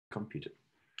computer.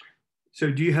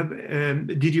 So do you have,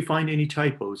 did you find any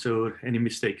typos or any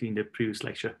mistake in the previous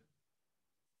lecture?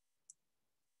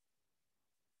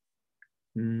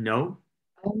 No?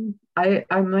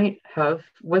 I might have.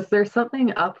 Was there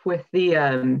something up with the,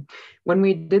 when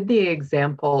we did the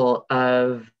example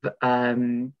of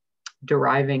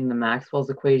deriving the Maxwell's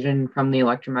equation from the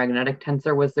electromagnetic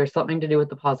tensor, was there something to do with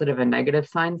the positive and negative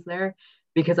signs there?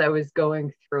 Because I was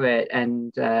going through it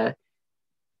and,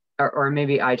 or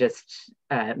maybe I just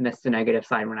missed a negative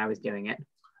sign when I was doing it.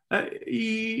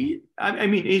 I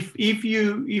mean, if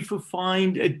you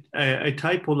find a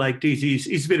typo like this,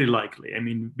 it's very likely. I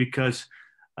mean, because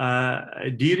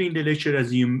during the lecture,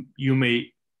 as you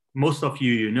may, most of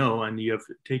you know, and you have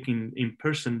taken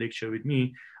in-person lecture with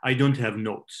me, I don't have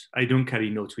notes. I don't carry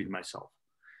notes with myself.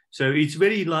 So it's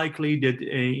very likely that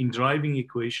in driving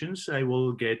equations, I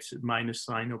will get minus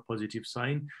sign or positive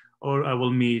sign, or I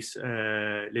will miss,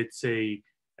 let's say,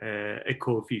 a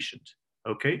coefficient,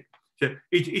 okay? So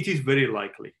it is very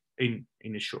likely in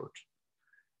a short,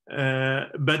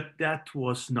 but that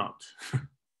was not.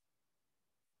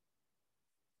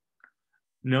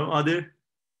 No other?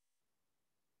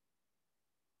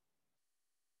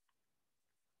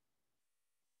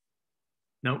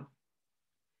 No?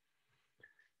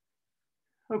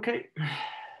 Okay.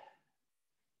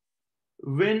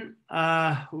 When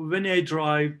I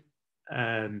drive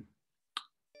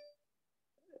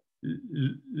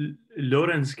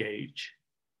Lorentz gauge,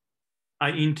 I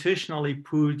intentionally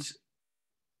put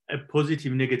a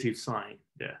positive negative sign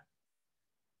there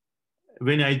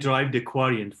when I drive the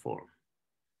quotient form.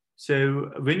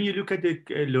 So when you look at the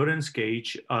Lorentz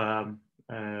gauge,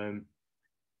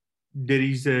 there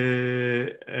is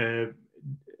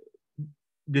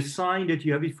the sign that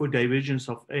you have it for divergence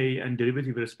of A and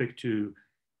derivative with respect to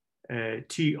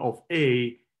T of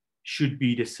A should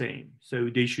be the same. So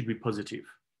they should be positive.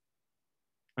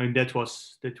 And that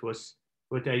was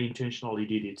what I intentionally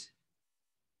did it.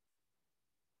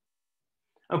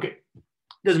 Okay,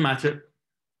 doesn't matter.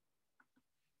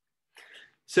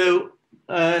 So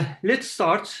let's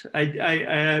start.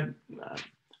 I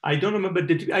don't remember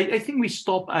that. I think we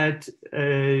stop at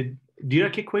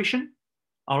Dirac equation.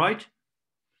 All right.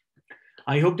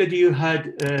 I hope that you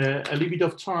had a little bit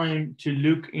of time to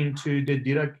look into the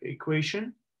Dirac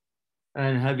equation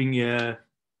and having a,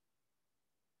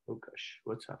 oh gosh,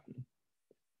 what's happening?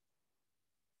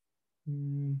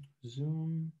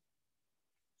 Zoom,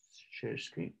 share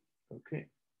screen. Okay,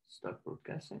 start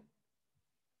broadcasting.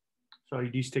 Sorry,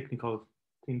 these technical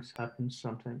things happen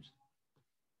sometimes.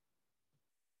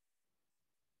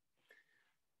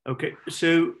 Okay,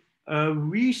 so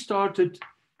we started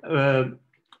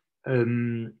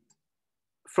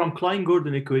from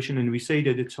Klein-Gordon equation, and we say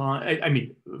that the time, I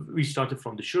mean, we started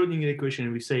from the Schrodinger equation,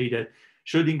 and we say that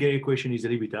Schrodinger equation is a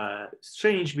little bit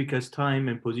strange because time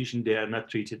and position, they are not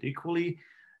treated equally.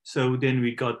 So then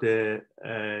we got the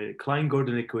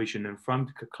Klein-Gordon equation, and from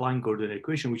the Klein-Gordon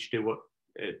equation, which they were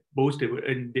both, they were,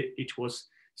 and it was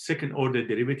second order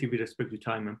derivative with respect to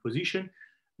time and position,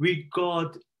 we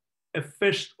got a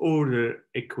first order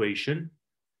equation,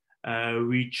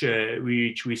 which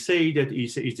we say that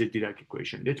is a Dirac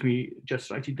equation. Let me just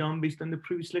write it down based on the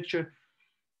previous lecture.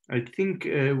 I think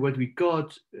what we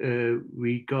got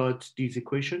this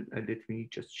equation, and let me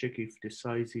just check if the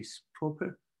size is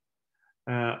proper,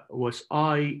 was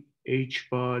I h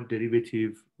bar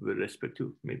derivative with respect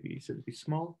to, maybe it's a little bit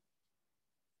small.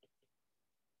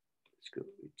 Let's go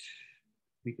with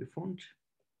bigger font.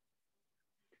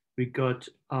 We got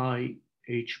I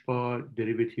h bar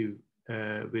derivative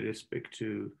with respect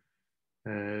to,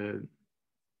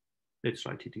 let's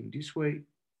write it in this way,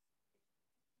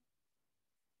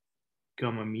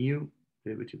 gamma mu,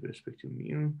 derivative with respect to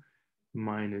mu,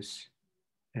 minus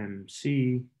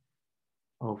mc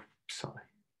of psi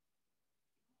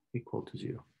equal to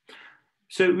 0.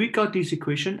 So we got this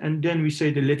equation, and then we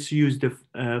say that let's use the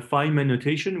Feynman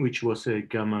notation, which was a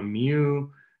gamma mu,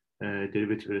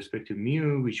 derivative with respect to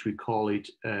mu, which we call it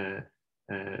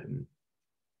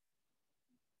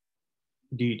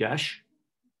d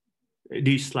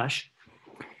slash,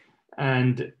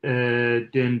 and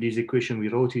then this equation we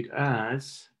wrote it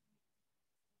as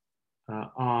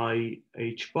I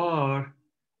h bar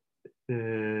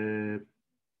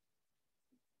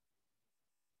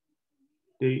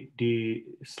the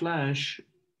slash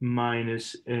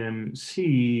minus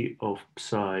mc of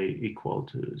psi equal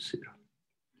to 0.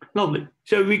 Lovely.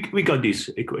 So we got this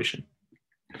equation.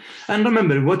 And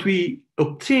remember, what we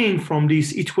obtained from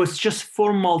this, it was just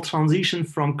formal transition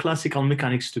from classical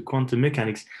mechanics to quantum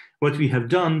mechanics. What we have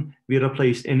done, we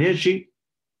replaced energy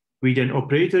with an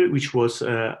operator which was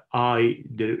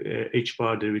h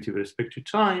bar derivative with respect to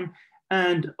time,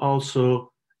 and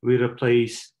also we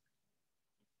replace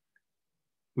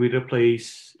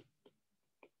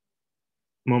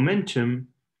momentum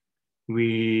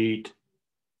with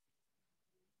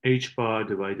h bar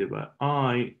divided by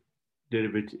I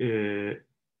derivative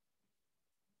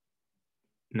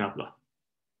nabla.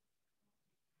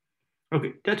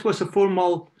 Okay, that was a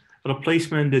formal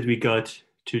replacement that we got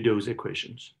to those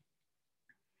equations.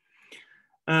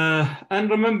 And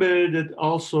remember that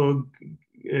also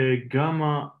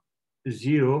gamma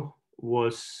 0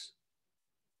 was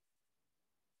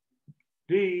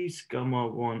this, gamma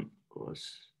 1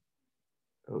 was,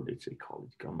 oh, let's say call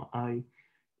it gamma I.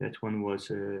 That one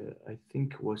was, I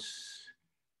think was,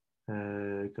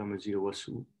 gamma 0 was,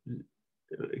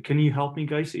 can you help me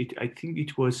guys? I think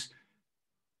it was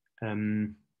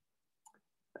 1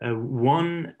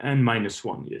 and minus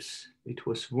 1, yes. It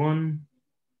was 1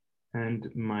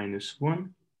 and minus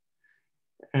 1.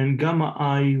 And gamma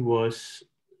I was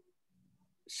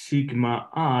sigma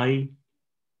I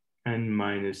and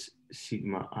minus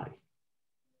sigma I.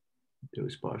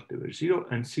 Those parts, they were 0,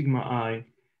 and sigma I,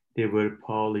 they were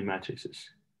Pauli matrices,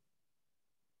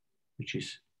 which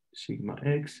is sigma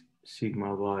X,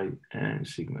 sigma Y, and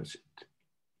sigma Z.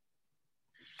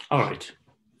 All right.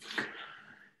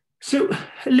 So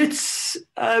let's,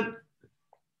 I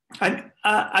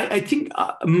think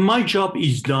my job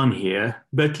is done here,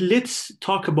 but let's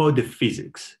talk about the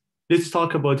physics. Let's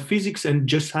talk about physics and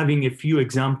just having a few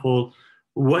examples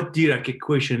what Dirac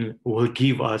equation will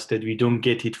give us that we don't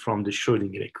get it from the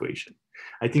Schrodinger equation.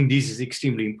 I think this is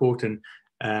extremely important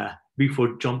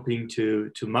before jumping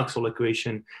to Maxwell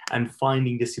equation and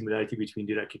finding the similarity between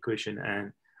Dirac equation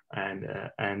and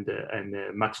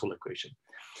Maxwell equation.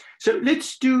 So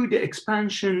let's do the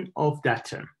expansion of that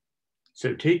term.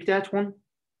 So take that one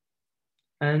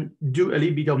and do a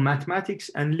little bit of mathematics,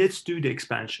 and let's do the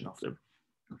expansion of them.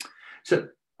 So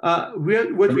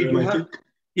what we do have,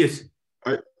 yes.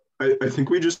 I think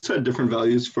we just had different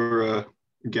values for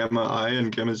gamma I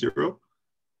and gamma 0.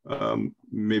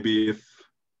 Maybe if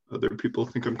other people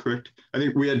think I'm correct. I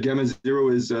think we had gamma 0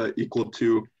 is equal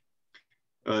to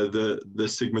the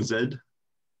sigma Z.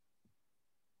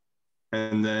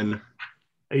 And then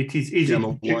it is easy.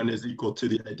 Gamma 1 is equal to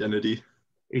the identity.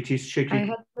 It is checking. I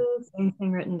have the same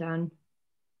thing written down.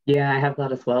 Yeah, I have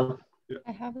that as well. Yeah.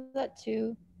 I have that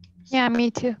too. Yeah,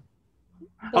 me too.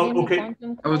 Oh, okay.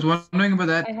 I was wondering about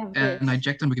that, and I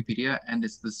checked on Wikipedia, and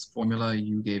it's this formula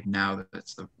you gave now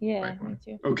that's the right one. Me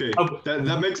too. Okay,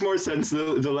 that makes more sense.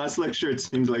 The last lecture, it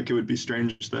seemed like it would be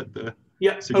strange that the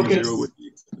sigma 0 would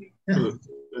be. So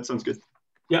that sounds good.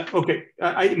 Yeah. Okay.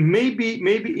 Maybe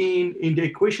in the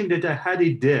equation that I had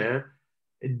it there,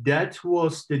 that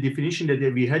was the definition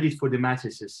that we had it for the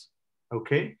matrices.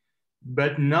 Okay.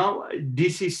 But now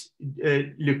this is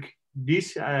look.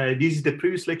 This is the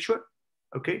previous lecture.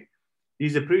 Okay, this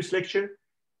is the previous lecture.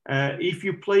 If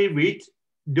you play with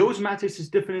those matrices,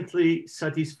 definitely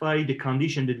satisfy the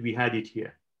condition that we had it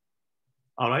here.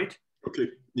 All right. Okay.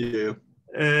 Yeah.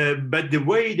 But the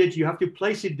way that you have to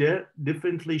place it there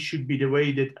definitely should be the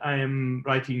way that I am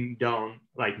writing down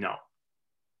right now.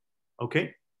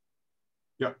 Okay.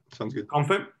 Yeah, sounds good.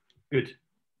 Confirm. Good.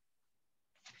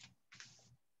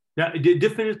 Now,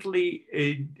 definitely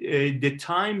the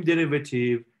time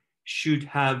derivative should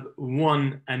have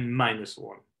 1 and minus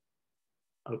 1.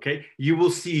 Okay, you will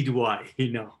see it why,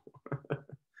 you know.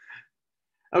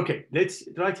 Okay, let's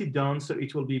write it down. So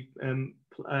it will be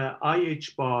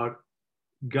IH bar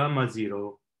gamma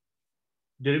 0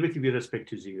 derivative with respect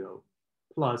to 0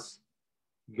 plus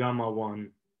gamma 1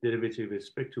 derivative with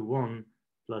respect to 1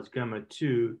 plus gamma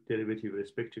 2 derivative with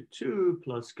respect to 2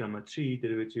 plus gamma 3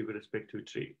 derivative with respect to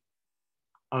 3.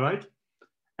 All right.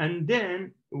 And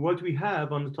then what we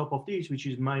have on the top of this, which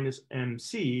is minus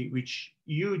MC, which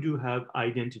you do have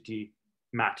identity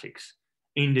matrix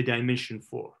in the dimension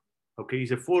 4. Okay,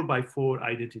 it's a 4 by 4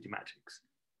 identity matrix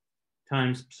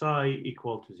times psi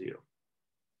equal to 0.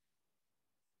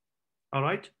 All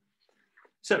right.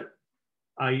 So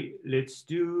let's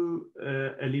do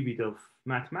a little bit of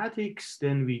mathematics.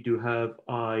 Then we do have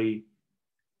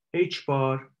IH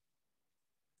bar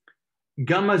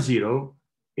gamma 0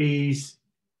 is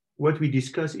what we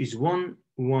discuss is 1,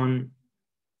 1,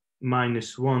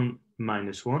 minus 1,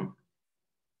 minus 1.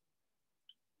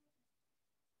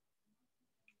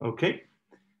 Okay.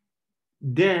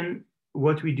 Then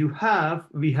what we do have,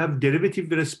 we have derivative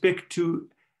with respect to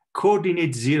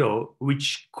coordinate 0,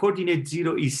 which coordinate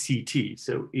 0 is CT.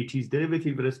 So it is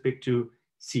derivative with respect to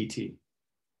CT.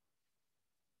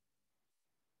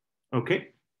 Okay.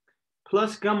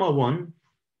 Plus gamma 1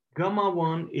 Gamma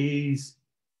 1 is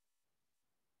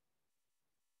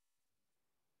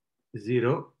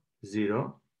 0,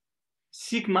 0.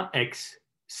 Sigma x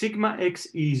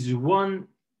is 1,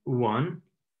 1.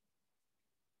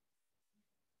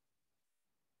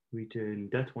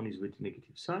 That one is with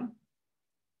negative sign.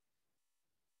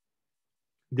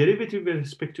 Derivative with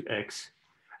respect to x.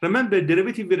 Remember,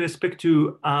 derivative with respect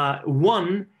to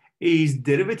 1 is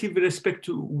derivative with respect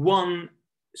to 1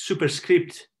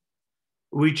 superscript,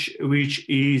 which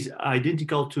is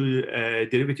identical to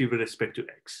derivative with respect to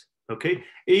x. Okay,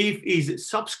 if is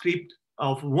subscript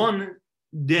of 1,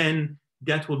 then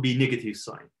that will be negative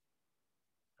sign.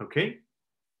 Okay,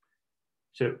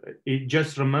 so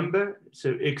just remember,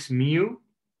 so x mu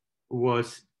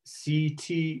was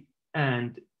ct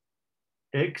and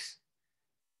x,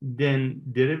 then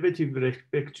derivative with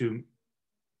respect to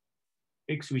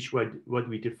x, which what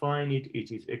we define it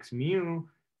is x mu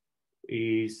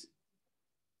is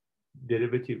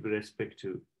derivative with respect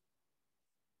to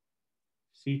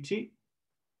ct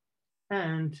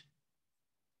and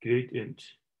gradient.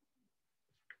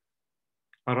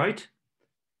 All right.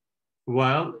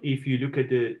 While if you look at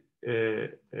the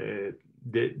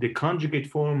conjugate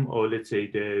form, or let's say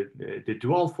the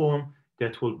dual form,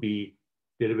 that will be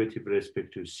derivative with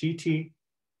respect to ct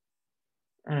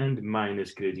and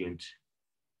minus gradient.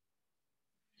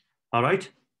 All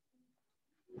right.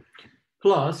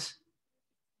 Plus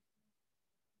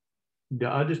the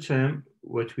other term,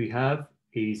 what we have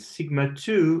is sigma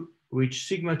 2, which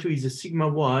sigma 2 is a sigma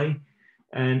y,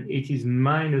 and it is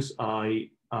minus I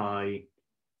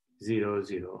 0,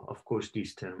 0. Of course,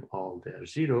 this term all there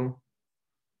 0,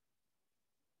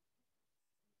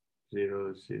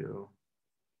 0, 0.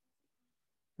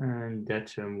 And that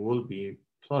term will be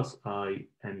plus I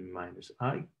and minus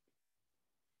I.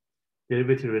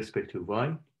 Derivative with respect to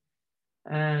y.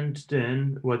 And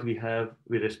then what we have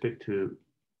with respect to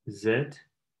z,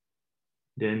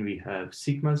 then we have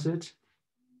sigma z,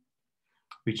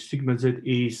 which sigma z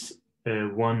is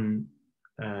 1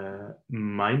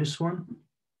 minus 1,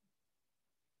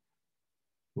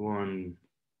 1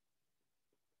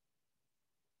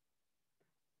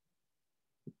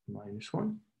 minus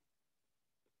 1.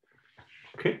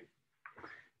 Okay.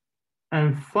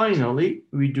 And finally,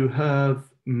 we do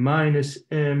have minus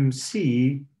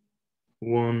MC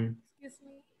 1. Excuse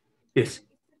me. Yes. Is it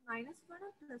minus 1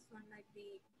 or plus 1 like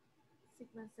the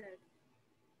sigma z?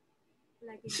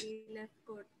 Like in the left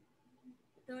code.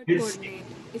 Third Yes. code name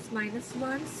is minus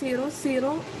 1, 0,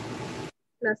 0,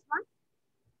 plus 1.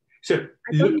 So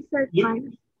I thought you said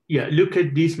minus. Yeah, look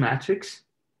at this matrix.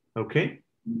 Okay.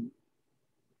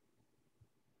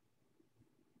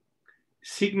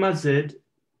 Sigma z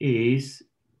is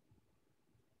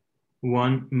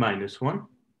 1 minus 1.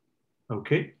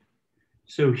 Okay.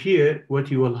 So here, what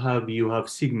you will have, you have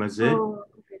sigma z,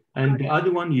 Okay. and the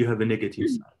other one, you have a negative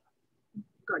sign.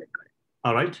 Got it.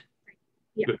 All right?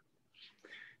 Yeah. Good.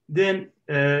 Then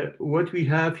what we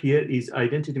have here is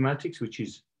identity matrix, which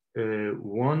is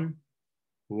 1,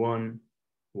 1,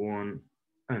 1,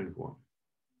 and 1,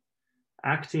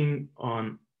 acting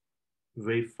on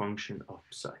wave function of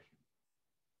psi.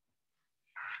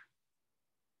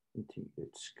 I think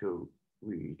let's go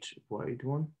with wide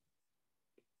one.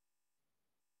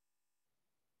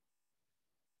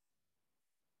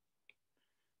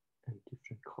 And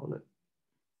different color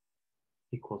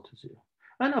equal to 0.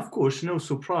 And of course, no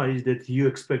surprise that you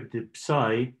expect the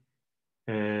psi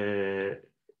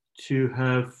to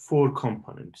have 4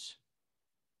 components,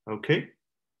 okay?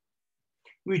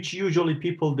 Which usually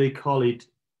people, they call it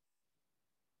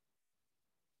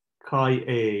chi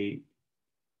A,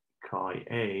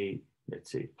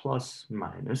 let's say plus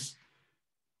minus,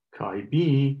 chi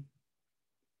B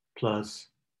plus,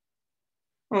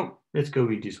 oh, let's go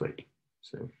with this way.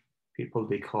 So people,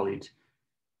 they call it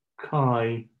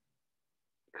chi,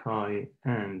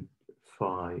 and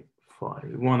phi.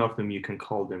 One of them you can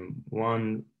call them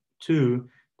 1, 2,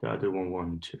 the other one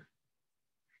 1, 2.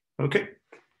 Okay,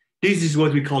 this is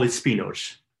what we call it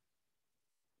spinors.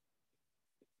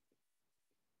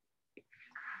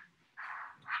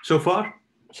 So far,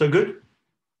 so good?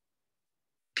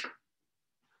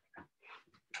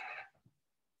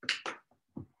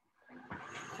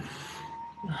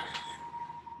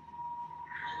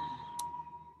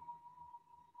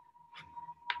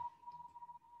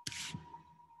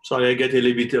 Sorry, I get a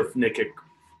little bit of neck.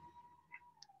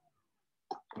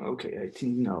 Okay, I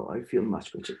think now I feel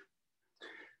much better.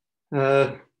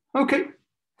 Okay,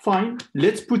 fine.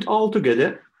 Let's put all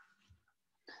together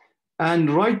and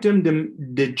write them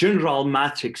the general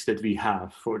matrix that we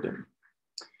have for them.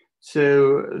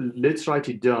 So let's write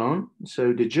it down.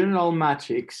 So the general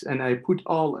matrix, and I put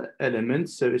all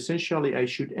elements. So essentially I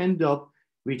should end up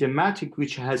with a matrix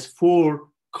which has 4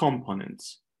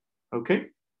 components,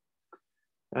 okay?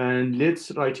 And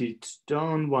let's write it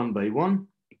down one by one.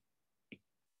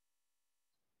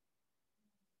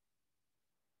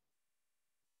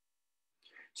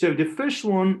 So the first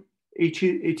one, it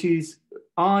is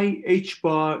I h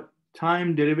bar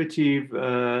time derivative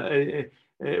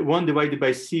 1 divided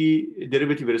by c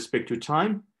derivative with respect to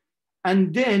time.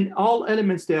 And then all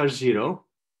elements, they are 0,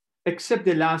 except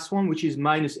the last one, which is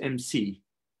minus mc.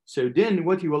 So then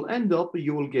what you will end up,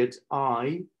 you will get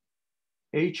I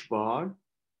h bar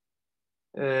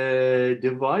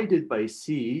divided by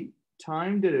c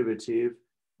time derivative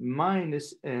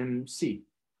minus mc.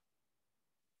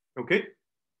 Okay?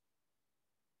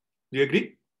 Do you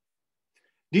agree?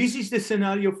 This is the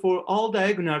scenario for all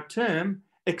diagonal term,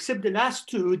 except the last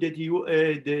two that you,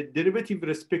 the derivative with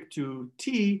respect to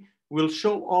t will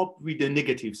show up with a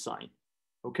negative sign,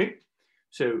 okay?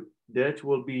 So that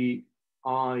will be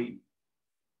I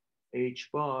h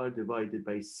bar divided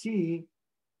by c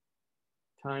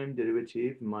time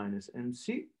derivative minus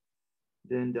mc.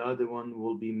 Then the other one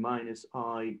will be minus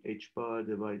I h bar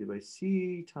divided by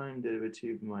c time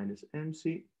derivative minus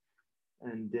mc.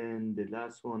 And then the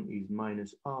last one is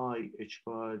minus I h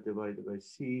bar divided by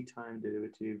c time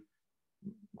derivative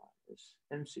minus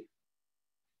mc.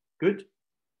 Good.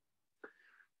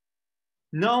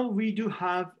 Now we do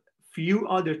have few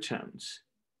other terms.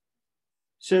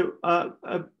 So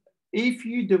if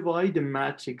you divide the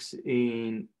matrix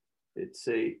in, let's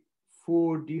say,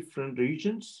 4 different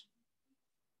regions,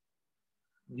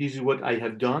 this is what I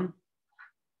have done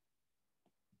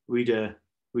with the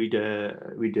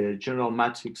general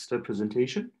matrix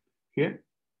representation here.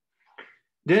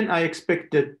 Then I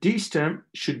expect that this term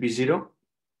should be 0,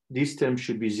 this term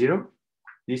should be 0,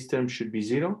 this term should be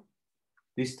 0,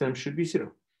 this term should be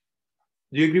 0.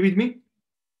 Do you agree with me?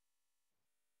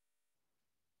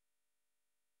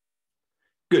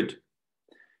 Good.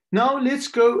 Now let's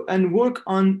go and work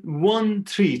on 1,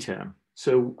 3 term.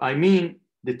 So I mean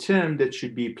the term that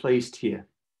should be placed here.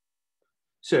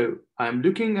 So I'm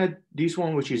looking at this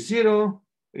one, which is 0,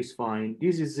 is fine.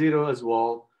 This is 0 as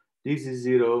well. This is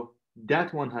 0.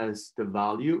 That one has the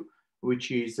value,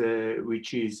 which is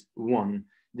 1.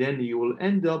 Then you will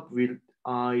end up with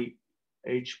I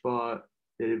h bar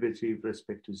derivative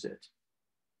respect to z.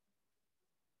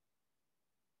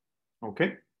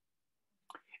 Okay.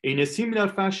 In a similar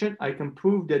fashion, I can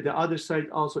prove that the other side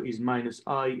also is minus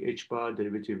I h bar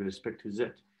derivative with respect to z.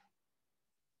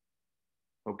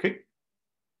 Okay.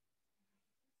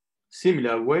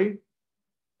 Similar way,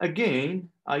 again,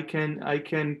 I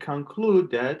can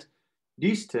conclude that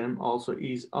this term also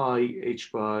is I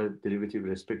h bar derivative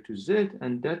with respect to z,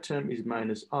 and that term is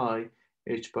minus I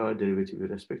h bar derivative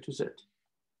with respect to z.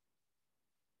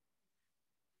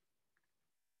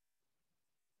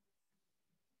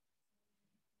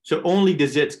 So only the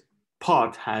z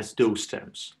part has those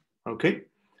terms, okay?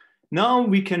 Now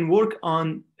we can work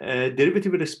on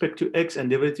derivative with respect to x and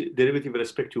derivative with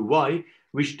respect to y,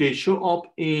 which they show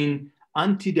up in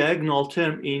anti-diagonal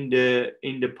term in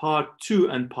the part 2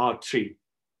 and part 3.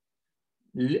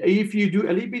 If you do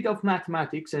a little bit of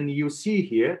mathematics and you see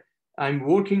here, I'm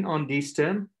working on this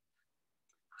term.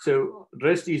 So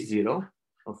rest is 0.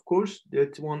 Of course,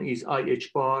 that one is I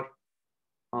h bar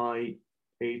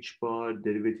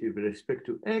derivative with respect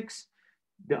to x.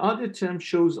 The other term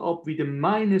shows up with a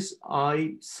minus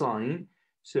I sign.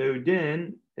 So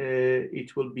then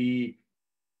it will be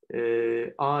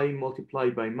I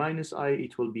multiplied by minus I,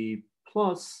 it will be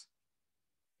plus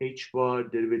h bar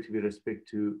derivative with respect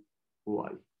to y.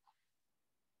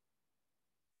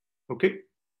 Okay.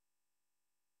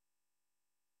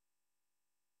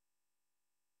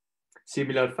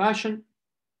 Similar fashion,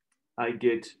 I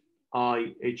get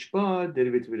I h bar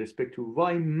derivative with respect to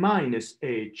y minus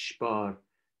h bar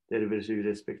derivative with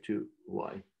respect to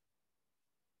y.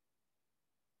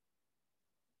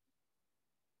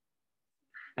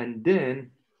 And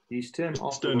then this term just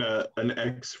also an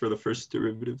x for the first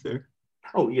derivative there.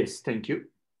 Oh yes, thank you.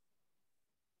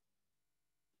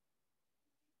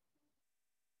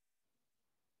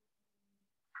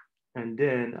 And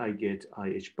then I get I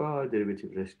h bar derivative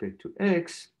with respect to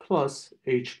x plus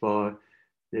h bar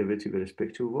derivative with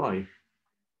respect to y.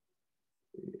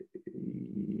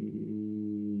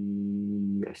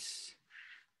 Yes.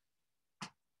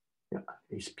 Yeah,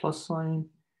 it's plus sign.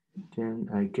 Then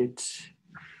I get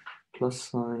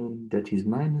plus sign, that is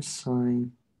minus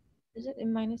sign. Is it a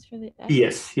minus for the x?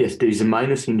 Yes, yes, there is a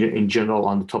minus in general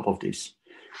on the top of this.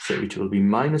 So it will be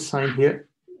minus sign here.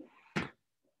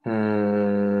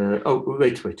 Oh,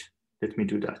 wait. Let me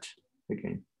do that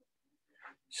again.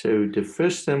 So the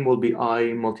first term will be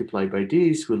I multiplied by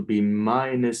this will be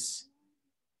minus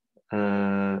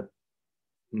I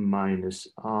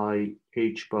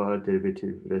h bar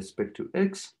derivative with respect to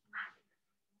x.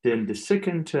 Then the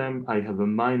second term, I have a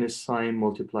minus sign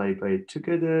multiplied by it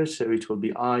together. So it will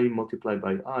be I multiplied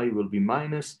by I will be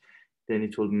minus. Then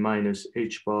it will be minus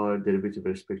h bar derivative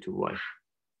with respect to y.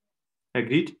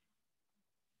 Agreed?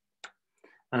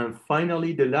 And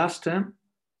finally, the last term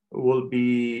will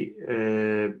be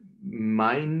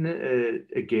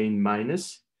again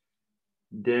minus.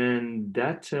 Then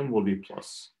that term will be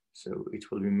plus. So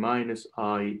it will be minus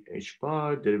I h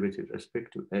bar derivative with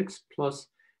respect to x plus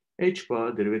h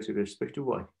bar derivative with respect to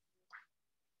y.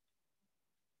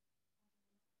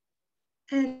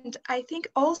 And I think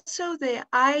also the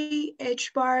I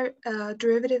h bar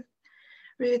derivative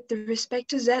with respect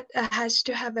to z has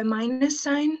to have a minus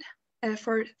sign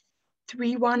for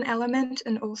 3, 1 element,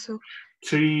 and also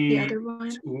the other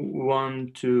one.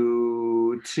 1,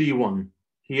 2, 3, 1.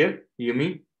 Here, you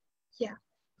mean? Yeah.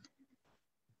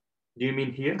 Do you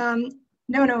mean here? No.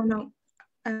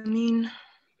 I mean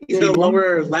in the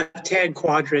lower left-hand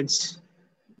quadrants.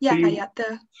 Yeah, 3, yeah.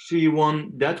 The 3,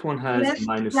 1. That one has left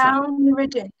minus down sign.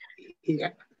 region.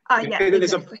 Yeah. Yeah, And then exactly.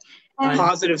 there's a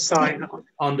positive sign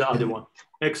on the other one.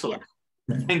 Excellent.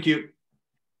 Yeah. Thank you.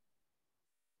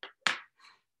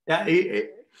 Yeah,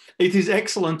 it is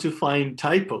excellent to find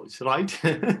typos, right?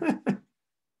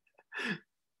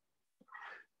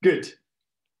 Good.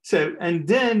 So, and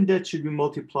then that should be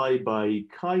multiplied by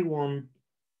chi1,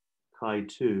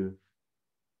 chi2,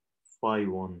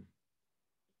 phi1,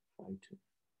 phi2,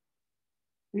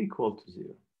 equal to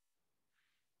 0.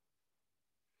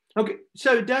 Okay,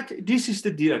 so this is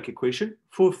the Dirac equation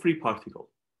for free particle.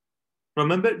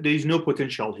 Remember, there is no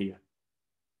potential here.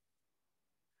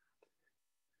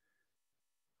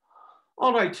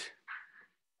 All right.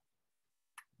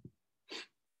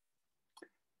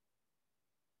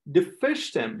 The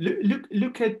first term,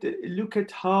 look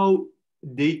at how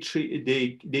they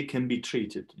can be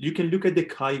treated. You can look at the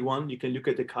chi1, you can look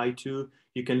at the chi2,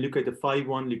 you can look at the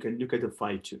phi1, you can look at the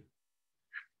phi2,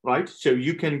 right? So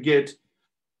you can get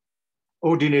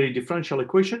ordinary differential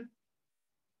equation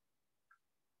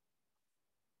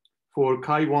for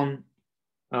chi1.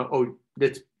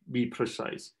 Let's be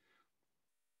precise.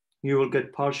 You will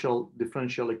get partial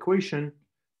differential equation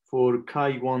for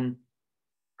chi1,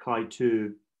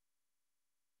 chi2,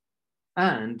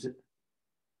 and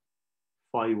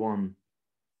phi1,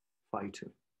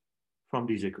 phi2 from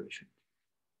these equations.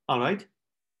 All right?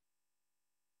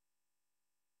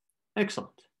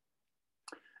 Excellent.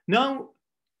 Now,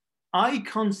 I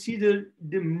consider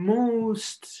the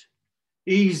most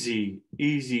easy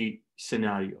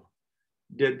scenario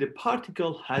that the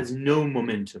particle has no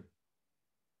momentum.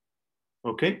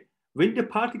 Okay? When the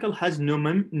particle has no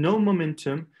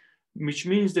momentum, which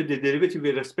means that the derivative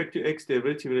with respect to x,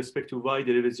 derivative with respect to y,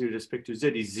 derivative with respect to z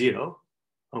is 0.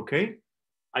 Okay?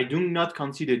 I do not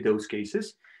consider those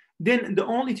cases. Then the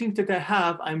only thing that I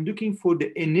have, I'm looking for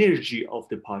the energy of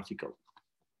the particle.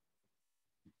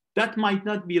 That might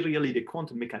not be really the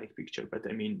quantum mechanics picture, but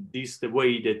I mean, this is the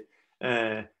way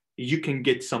that you can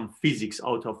get some physics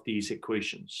out of these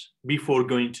equations before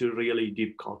going to really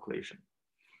deep calculation.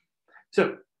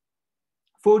 So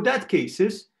for that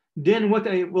cases, then what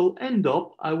I will end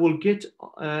up, I will get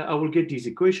this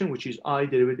equation, which is I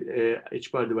derivative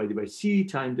h bar divided by c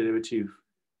time derivative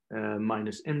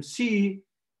minus mc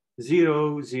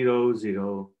 0, 0,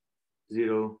 0,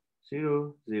 0,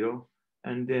 0, 0,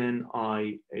 and then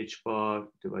I h bar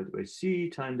divided by c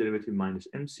time derivative minus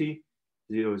mc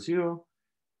 0, 0.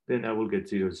 Then I will get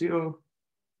 0, 0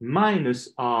 minus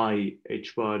I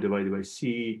h bar divided by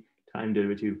c time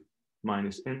derivative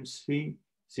minus mc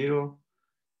 0.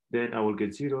 Then I will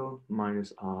get 0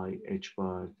 minus I h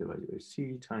bar divided by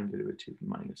c time derivative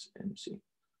minus mc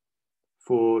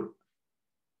for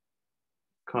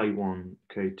chi1,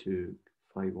 chi2,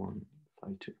 phi1,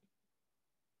 phi2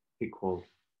 equal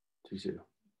to 0.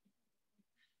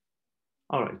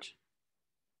 All right.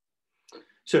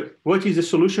 So what is the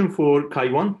solution for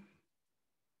chi1?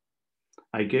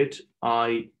 I get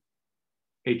I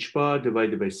h bar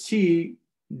divided by c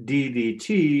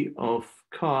ddt of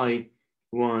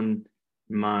chi1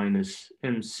 minus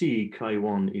mc.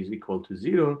 Chi1 is equal to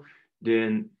 0.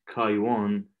 Then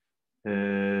chi1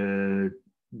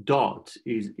 dot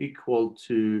is equal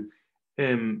to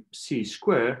mc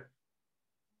square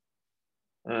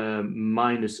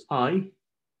minus I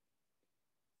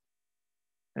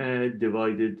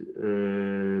divided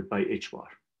by h bar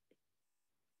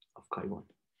of chi1.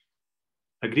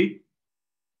 Agree?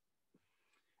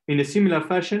 In a similar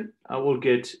fashion, I will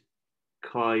get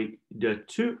chi dot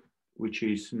 2, which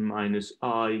is minus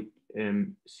I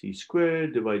mc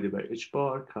squared divided by h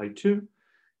bar chi 2.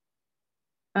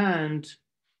 And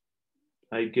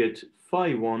I get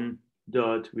phi 1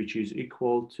 dot, which is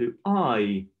equal to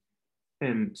I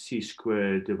mc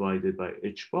squared divided by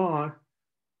h bar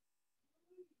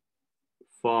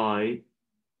phi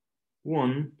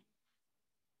 1,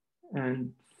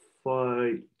 and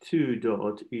phi 2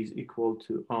 dot is equal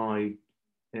to I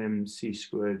mc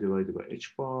squared divided by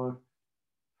h bar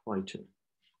phi 2.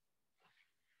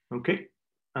 Okay,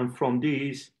 and from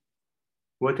these,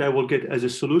 what I will get as a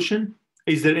solution,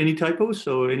 is there any typos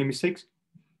or any mistakes?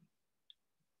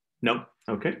 No,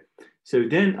 okay. So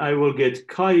then I will get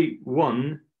chi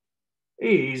 1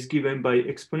 is given by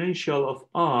exponential of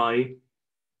I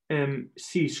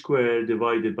mc squared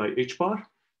divided by h bar.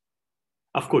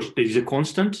 Of course, there is a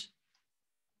constant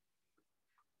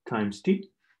times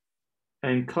t.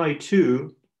 And chi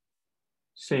 2,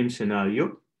 same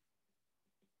scenario.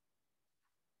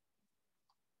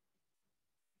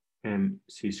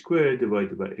 Mc squared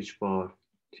divided by h bar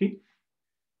t.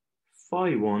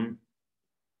 Phi 1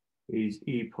 is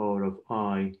e power of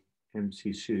I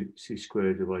mc c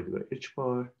squared divided by h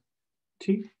bar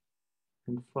t.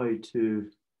 And phi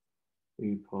 2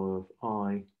 e power of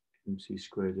I mc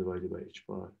squared divided by h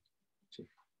bar t.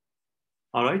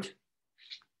 All right.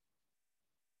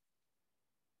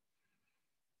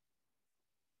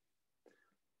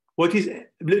 What is,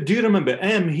 do you remember,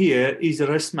 m here is the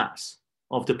rest mass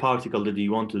of the particle that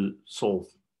you want to solve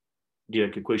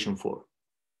Dirac equation for,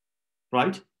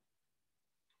 right?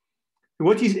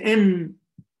 What is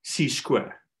mc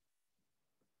squared?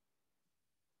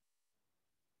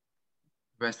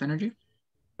 Rest energy?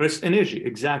 Rest energy,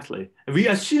 exactly. We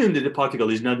assume that the particle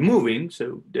is not moving,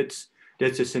 so that's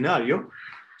a scenario.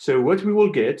 So what we will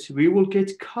get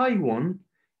chi 1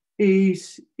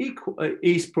 is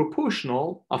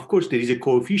proportional. Of course, there is a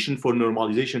coefficient for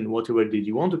normalization, whatever that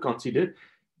you want to consider,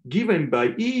 given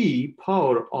by e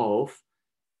power of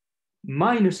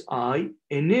minus I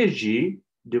energy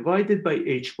divided by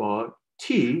h bar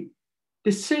t,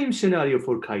 the same scenario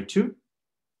for chi 2.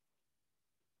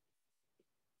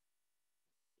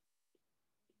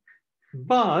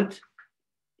 But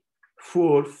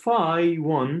for phi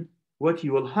 1, what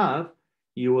you will have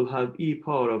e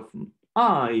power of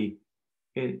I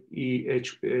and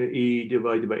e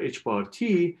divided by h bar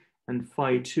t, and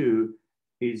phi 2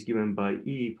 is given by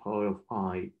e power of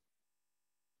I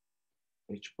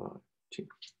h bar t.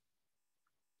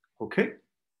 Okay.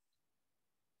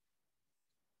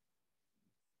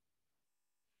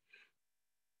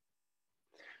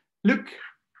 Look,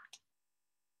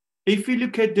 if we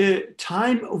look at the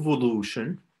time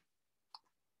evolution,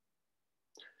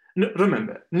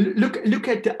 remember, look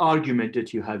at the argument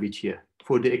that you have it here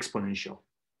for the exponential.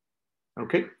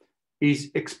 Okay,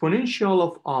 is exponential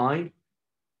of I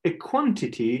a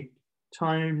quantity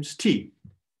times t,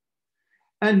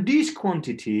 and this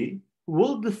quantity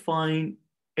will define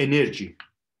energy,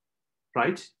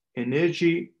 right?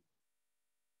 Energy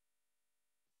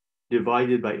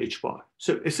divided by h bar.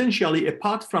 So essentially,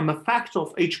 apart from a factor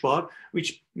of h bar,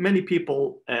 which many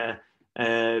people in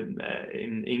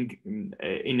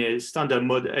a standard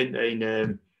mode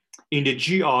in the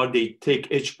GR, they take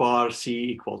h bar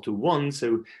c equal to 1,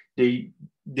 so they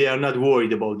are not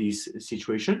worried about this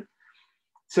situation.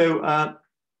 So,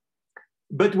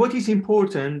 but what is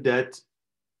important that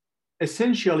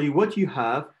essentially what you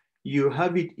have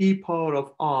it e power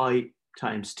of I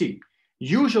times t.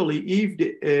 Usually, if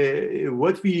the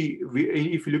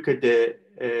if you look at the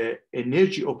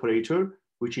energy operator,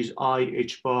 which is I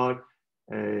h bar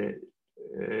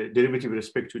derivative with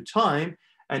respect to time,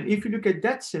 and if you look at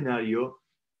that scenario,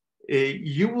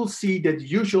 you will see that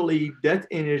usually that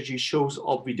energy shows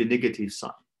up with the negative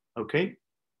sign, okay,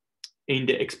 in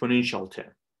the exponential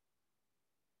term.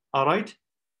 All right.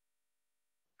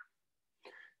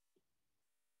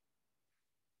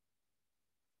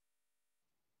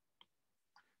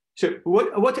 So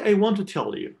what I want to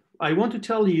tell you,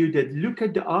 that look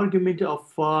at the argument of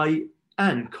phi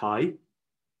and chi,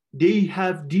 they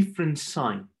have different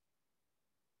sign,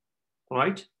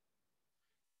 right?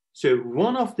 So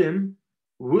one of them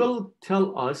will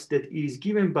tell us that is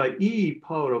given by e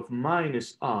power of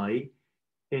minus I,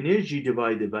 energy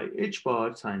divided by h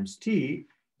bar times t.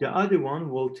 The other one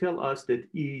will tell us that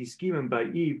is given by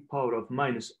e power of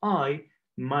minus I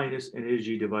minus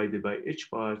energy divided by h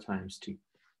bar times t.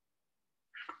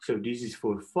 So this is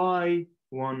for phi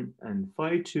 1 and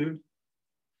phi 2,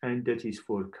 and that is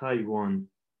for chi 1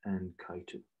 and chi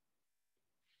 2.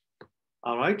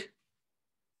 All right.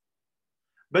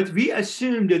 but we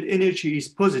assume that energy is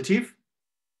positive,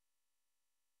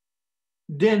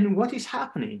 then what is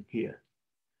happening here?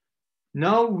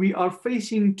 Now we are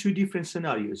facing two different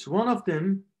scenarios. One of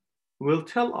them will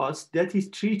tell us that is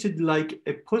treated like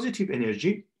a positive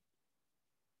energy,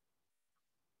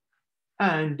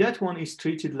 and that one is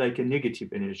treated like a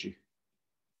negative energy.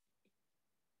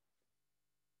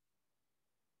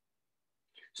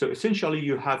 So essentially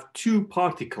you have two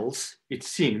particles, it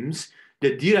seems,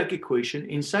 the Dirac equation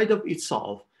inside of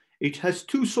itself, it has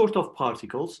two sort of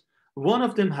particles. One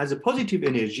of them has a positive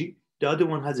energy, the other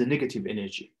one has a negative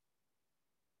energy.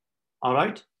 All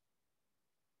right?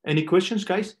 Any questions,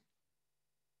 guys?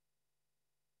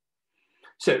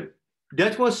 So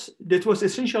that was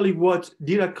essentially what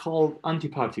Dirac called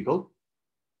antiparticle.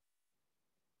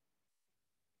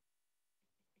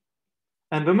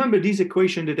 And remember this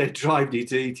equation that I derived,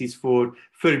 it is for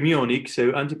fermionic,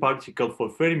 so antiparticle for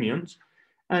fermions,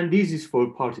 and this is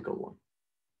for particle one.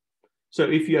 So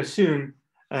if you assume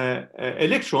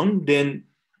electron, then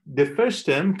the first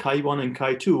term, chi1 and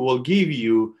chi2, will give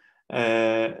you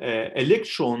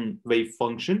electron wave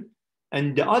function,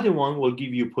 and the other one will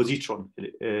give you positron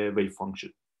wave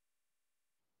function.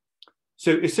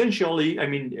 So essentially, I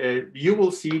mean, you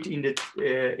will see it in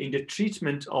the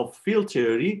treatment of field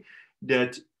theory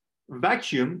that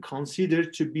vacuum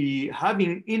considered to be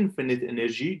having infinite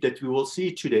energy that we will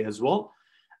see today as well.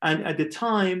 And at the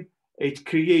time, it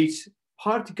creates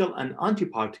particle and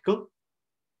antiparticle,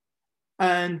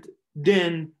 and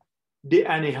then they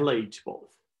annihilate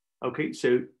both. Okay,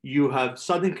 so you have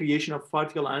sudden creation of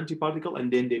particle and antiparticle,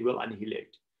 and then they will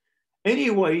annihilate. Any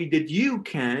way that you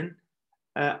can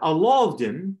allow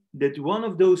them that one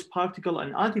of those particle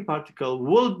and antiparticle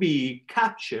will be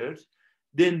captured,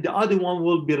 then the other one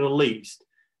will be released,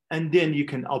 and then you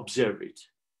can observe it.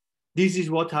 This is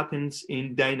what happens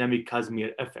in dynamic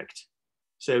Casimir effect.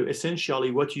 So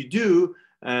essentially what you do,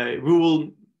 we will,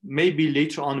 maybe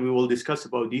later on we will discuss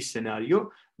about this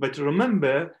scenario, but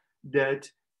remember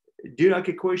that Dirac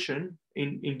equation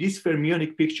in this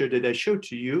fermionic picture that I showed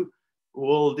to you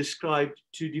will describe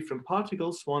two different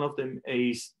particles. One of them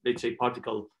is, let's say,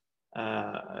 particle,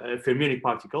 fermionic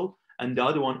particle, and the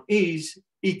other one is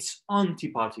its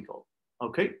antiparticle,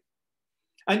 okay?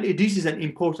 And this is an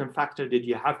important factor that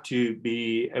you have to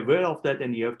be aware of that,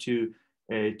 and you have to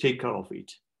take care of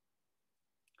it.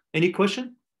 Any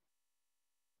question?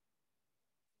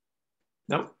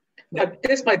 No?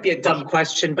 This might be a dumb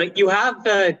question, but you have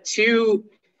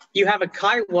you have a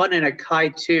chi1 and a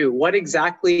chi2.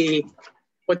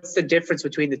 What's the difference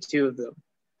between the two of them?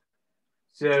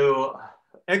 So,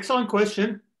 excellent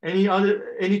question.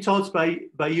 Any thoughts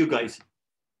by you guys?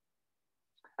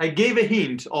 I gave a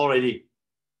hint already.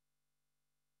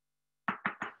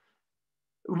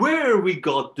 Where we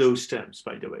got those terms,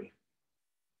 by the way?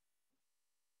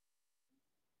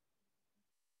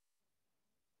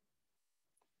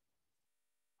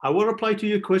 I will reply to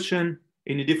your question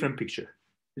in a different picture.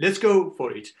 Let's go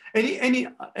for it.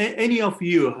 Any of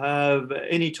you have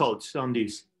any thoughts on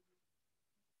this?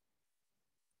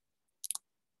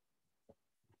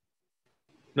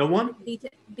 No one?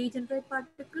 Degenerate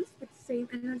particles with same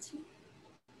energy.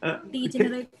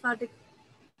 Degenerate particles.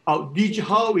 Oh,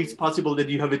 how is it possible that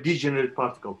you have a degenerate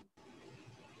particle?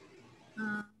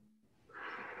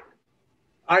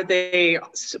 Are they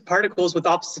particles with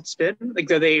opposite spin? Like,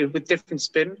 are they with different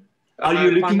spin? Are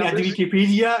you looking at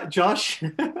Wikipedia, Josh?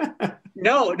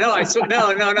 No, because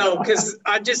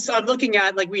I'm looking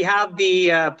at, like, we have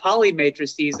the Pauli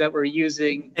matrices that we're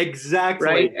using. Exactly.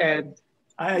 Right, and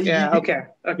yeah, okay.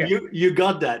 You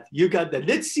got that. You got that.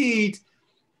 Let's see it.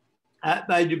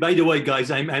 By the way, guys,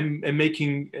 I'm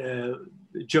making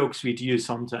jokes with you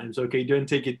sometimes. Okay, don't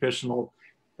take it personal.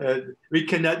 We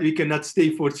cannot stay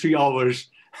for 3 hours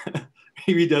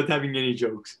without having any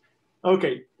jokes.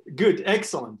 Okay, good,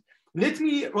 excellent. Let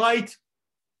me write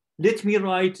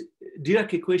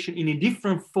Dirac equation in a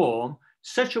different form,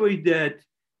 such a way that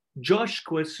Josh's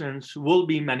questions will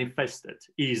be manifested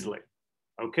easily.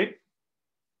 Okay.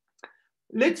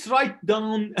 Let's write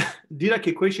down Dirac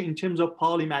equation in terms of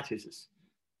Pauli matrices.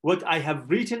 What I have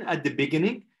written at the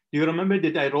beginning, do you remember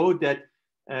that I wrote that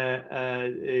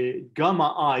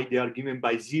gamma I, they are given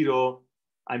by 0.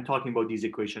 I'm talking about this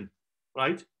equation,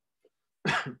 right?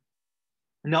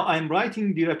 Now I'm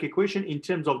writing Dirac equation in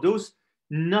terms of those,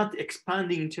 not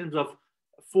expanding in terms of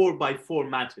 4 by 4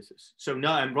 matrices. So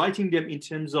now I'm writing them in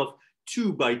terms of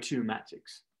 2 by 2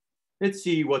 matrix. Let's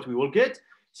see what we will get.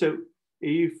 So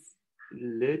if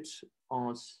let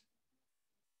us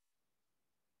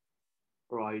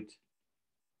write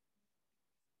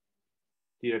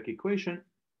Dirac equation.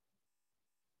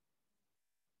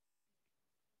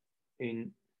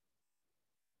 in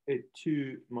a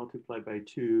 2 multiplied by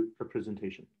 2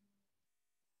 representation,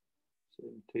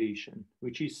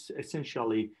 which is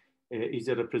essentially is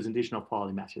a representation of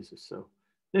Pauli matrices. So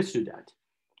let's do that.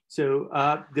 So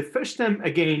the first term,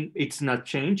 again, it's not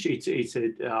changed. It's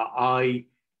a I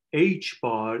h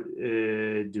bar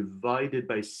divided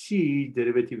by c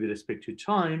derivative with respect to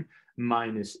time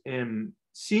minus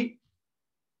mc.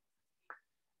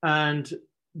 And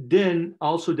then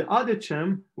also the other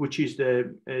term, which is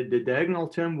the diagonal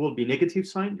term, will be negative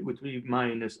sign, which will be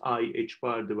minus I h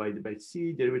bar divided by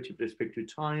c derivative with respect to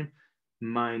time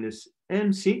minus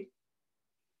mc.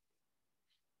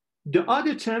 The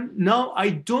other term, now I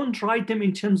don't write them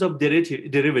in terms of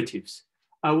derivatives.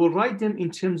 I will write them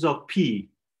in terms of p.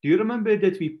 Do you remember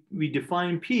that we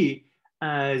define p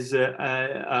as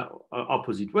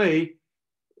opposite way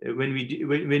when we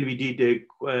did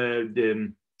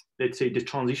the let's say the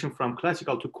transition from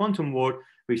classical to quantum world?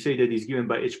 We say that is given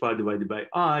by h bar divided by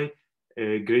I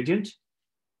gradient.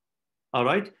 All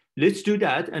right, let's do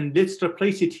that and let's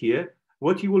replace it here.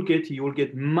 What you will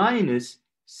get minus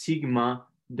sigma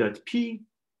dot p,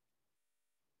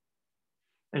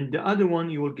 and the other one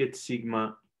you will get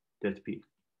sigma dot p.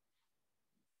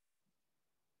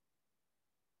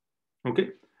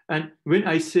 Okay, and when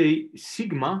I say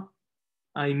sigma,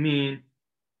 I mean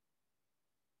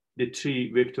the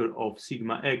 3 vector of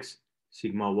sigma x,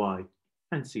 sigma y,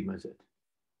 and sigma z.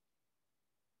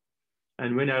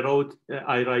 And when I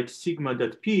write sigma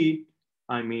dot p,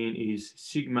 I mean is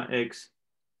sigma x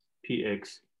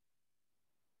px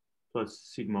plus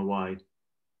sigma y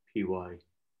py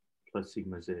plus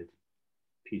sigma z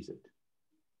pz.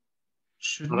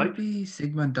 Shouldn't it be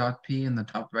sigma dot p in the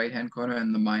top right-hand corner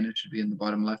and the minus should be in the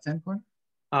bottom left-hand corner?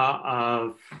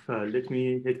 Let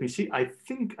me see. I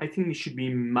think it should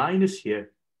be minus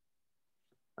here.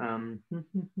 Oh,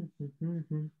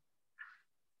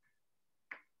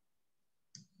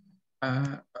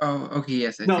 okay,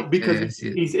 yes. I think, because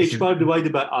it's h bar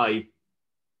divided by I.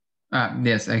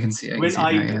 Yes, I can see.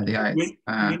 The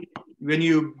I. When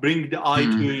you bring the I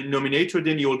to nominator,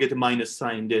 then you will get a minus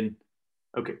sign. Then,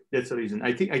 okay, that's the reason.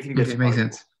 I think that's okay, makes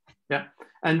sense. Yeah,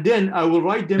 and then I will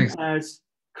write them as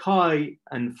chi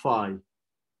and phi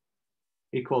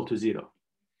equal to 0.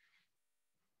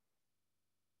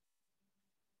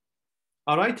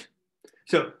 All right.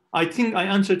 So I think I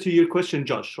answered to your question,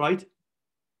 Josh, right?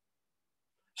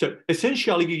 So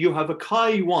essentially, you have a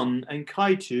chi1 and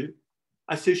chi2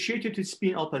 associated to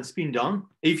spin up and spin down.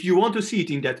 If you want to see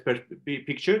it in that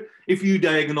picture, if you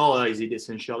diagonalize it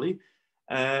essentially,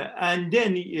 and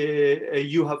then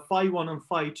you have phi1 and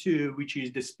phi2, which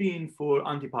is the spin for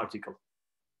antiparticle.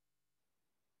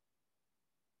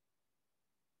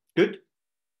 Good.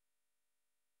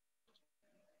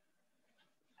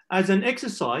 As an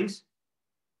exercise,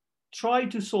 try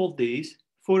to solve this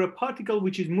for a particle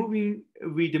which is moving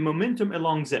with the momentum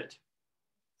along z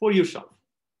for yourself.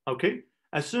 Okay.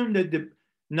 Assume that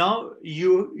now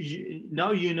you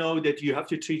know that you have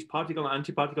to treat particle and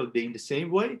antiparticle in the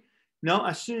same way. Now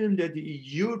assume that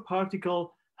your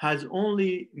particle has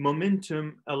only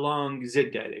momentum along z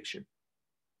direction.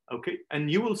 Okay,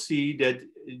 and you will see that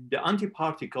the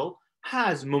antiparticle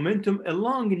has momentum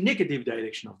along the negative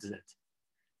direction of z.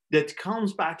 That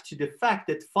comes back to the fact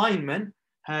that Feynman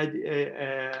had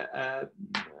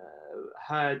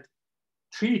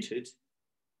treated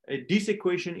this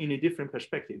equation in a different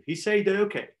perspective. He said that,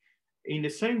 okay, in the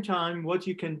same time, what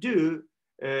you can do,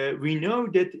 we know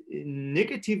that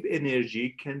negative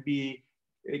energy can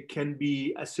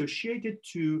be associated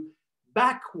to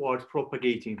backward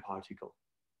propagating particle,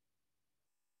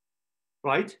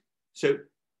 right? So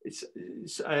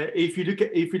if you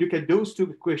look at those two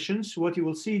equations, what you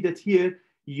will see that here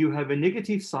you have a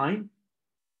negative sign.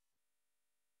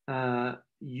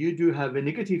 You do have a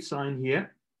negative sign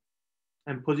here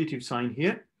and positive sign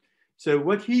here. So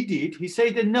what he did, he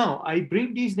said that no, I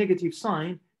bring this negative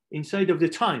sign inside of the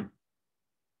time.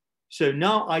 So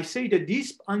now I say that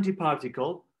this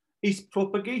antiparticle is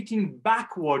propagating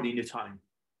backward in the time.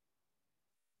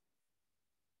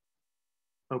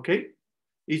 Okay,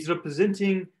 it's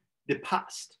representing the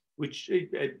past, which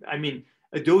I mean,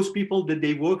 those people that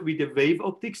they work with the wave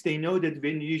optics, they know that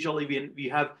when we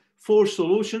have 4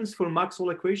 solutions for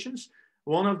Maxwell equations,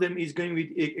 one of them is going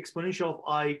with exponential of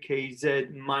I k z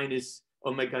minus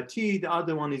omega t. The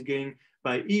other one is going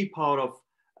by e power of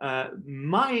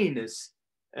minus,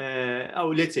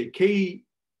 let's say k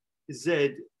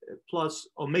z plus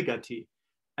omega t.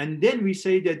 And then we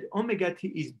say that omega t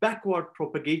is backward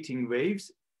propagating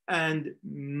waves and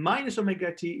minus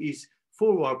omega t is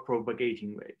forward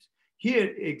propagating waves.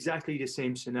 Here, exactly the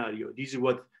same scenario. This is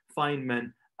what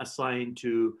Feynman assigned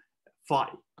to phi.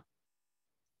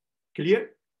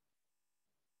 Clear?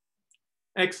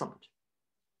 Excellent.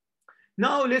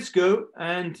 Now let's go,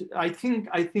 and I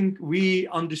think we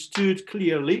understood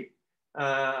clearly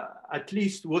at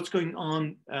least what's going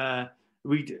on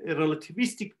with a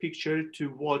relativistic picture to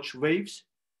watch waves,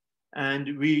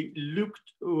 and we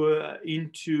looked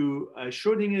into a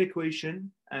Schrödinger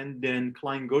equation, and then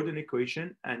Klein-Gordon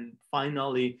equation, and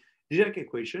finally Dirac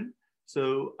equation.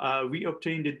 So we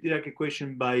obtained the Dirac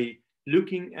equation by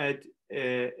looking at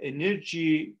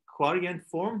energy covariant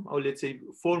form, or let's say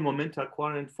four momenta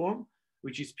covariant form,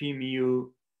 which is P mu,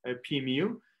 P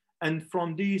mu. And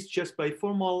from these, just by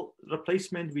formal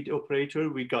replacement with operator,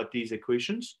 we got these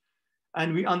equations.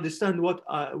 And we understand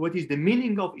what is the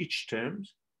meaning of each term.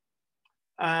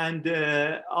 And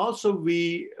also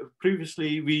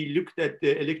previously we looked at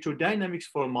the electrodynamics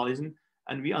formalism,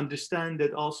 and we understand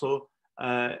that also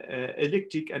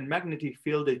electric and magnetic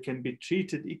field that can be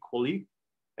treated equally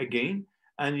again.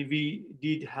 And we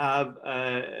did have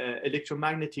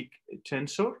electromagnetic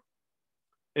tensor,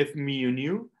 F mu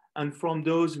nu, and from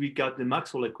those we got the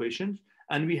Maxwell equations,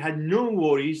 and we had no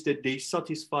worries that they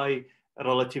satisfy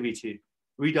relativity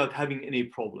without having any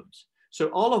problems. So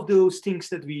all of those things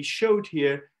that we showed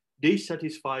here, they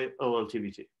satisfy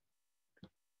relativity.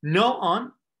 Now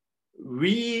on,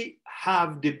 we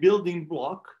have the building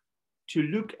block to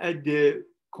look at the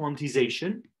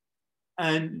quantization,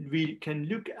 and we can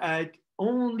look at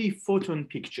only photon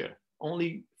picture,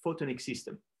 only photonic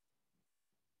system.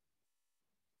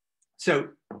 So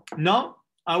now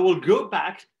I will go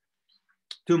back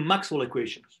to Maxwell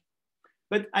equations.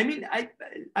 But I mean,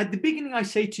 at the beginning, I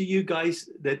say to you guys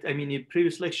that, I mean, in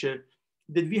previous lecture,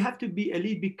 that we have to be a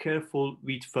little bit careful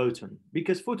with photon,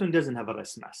 because photon doesn't have a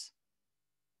rest mass,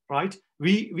 right?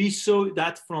 We saw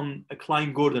that from a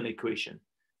Klein-Gordon equation.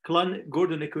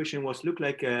 Klein-Gordon equation was look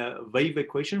like a wave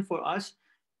equation for us.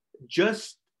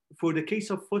 Just for the case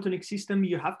of photonic system,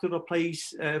 you have to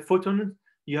replace photon.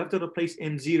 You have to replace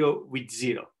m0 with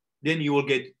 0. Then you will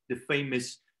get the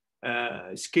famous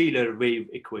scalar wave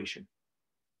equation.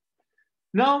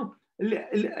 Now,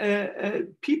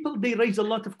 people, they raise a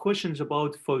lot of questions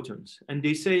about photons, and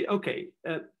they say, okay,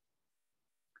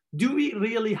 do we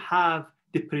really have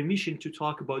the permission to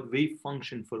talk about wave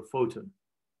function for photon?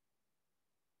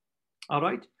 All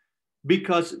right,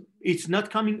 because it's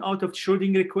not coming out of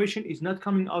Schrödinger equation, it's not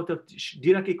coming out of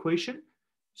Dirac equation.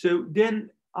 So then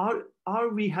are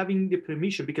we having the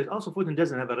permission, because also photon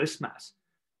doesn't have a rest mass,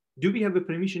 do we have a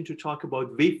permission to talk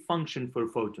about wave function for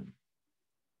photon?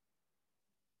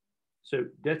 So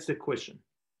that's the question,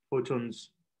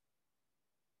 photons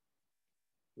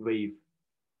wave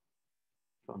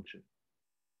function.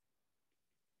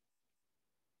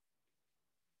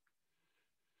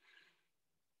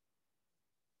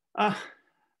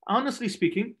 Honestly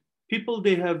speaking, people,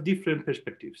 they have different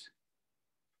perspectives.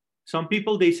 Some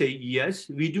people, they say, yes,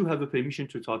 we do have a permission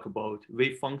to talk about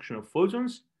wave function of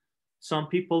photons. Some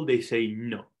people, they say,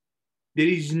 no. There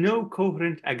is no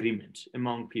coherent agreement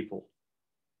among people.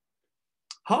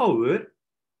 However,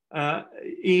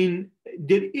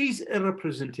 there is a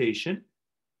representation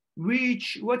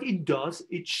which, what it does,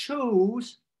 it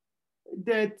shows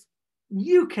that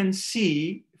you can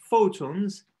see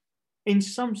photons in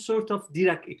some sort of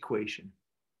Dirac equation,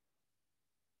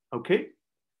 okay?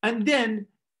 And then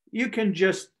you can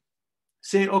just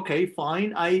say, okay,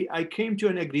 fine, I came to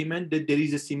an agreement that there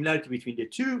is a similarity between the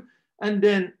two, and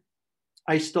then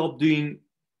I stop doing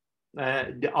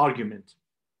the argument.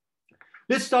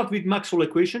 Let's start with Maxwell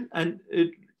equation, and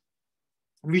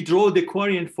we draw the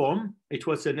covariant form. It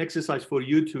was an exercise for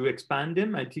you to expand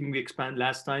them. I think we expand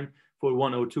last time for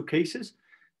 1 or 2 cases.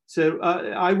 So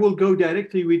I will go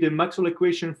directly with the Maxwell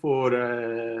equation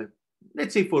for,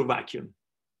 let's say, for vacuum,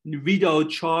 without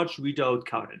charge, without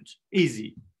current.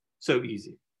 Easy, so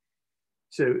easy.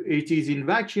 So it is in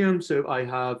vacuum, so I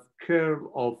have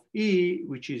curl of E,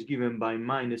 which is given by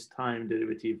minus time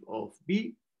derivative of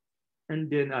B. And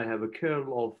then I have a curl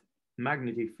of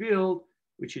magnetic field,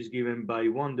 which is given by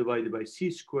 1 divided by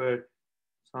c squared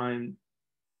time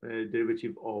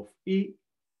derivative of E.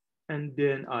 And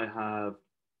then I have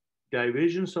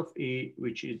divergence of E,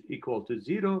 which is equal to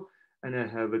 0. And I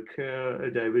have a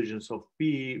divergence of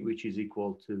B, which is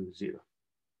equal to 0.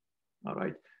 All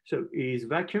right, so E is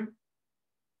vacuum,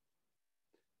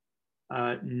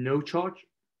 no charge.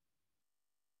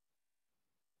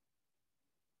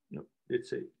 No, let's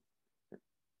say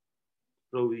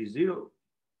rho is 0,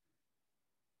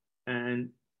 and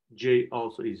J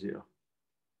also is 0,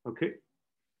 okay? Of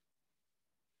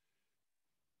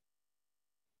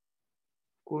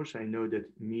course, I know that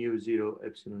mu 0,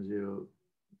 epsilon 0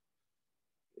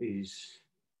 is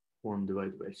 1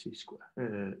 divided by c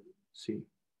square, c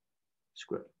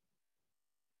squared.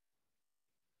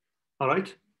 All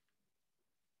right.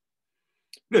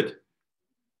 Good.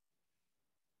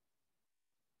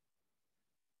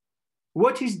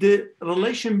 What is the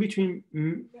relation between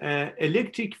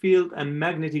electric field and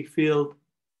magnetic field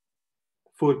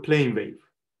for plane wave?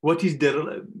 What is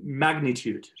the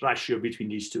magnitude ratio between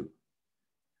these two?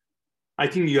 I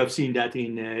think you have seen that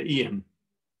in EM.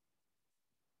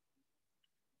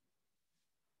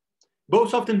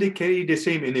 Both of them, they carry the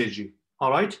same energy,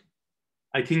 all right?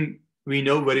 I think we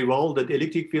know very well that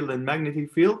electric field and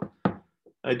magnetic field,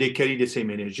 they carry the same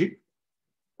energy.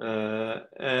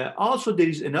 Also, there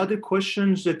is another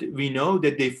question that we know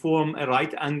that they form a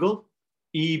right angle,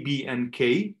 E, B, and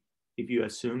K, if you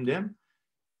assume them.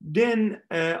 Then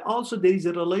also there is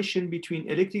a relation between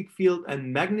electric field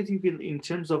and magnetic field in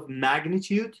terms of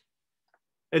magnitude.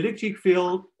 Electric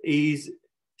field is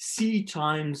C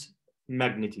times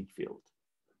magnetic field,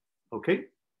 okay?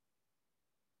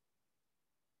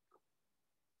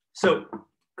 So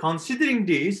considering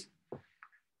this,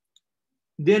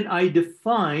 then I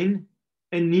define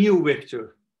a new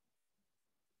vector.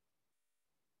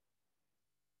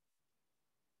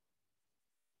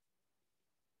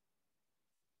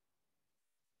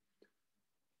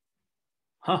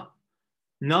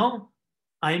 Now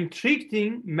I'm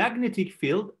treating magnetic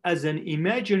field as an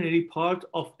imaginary part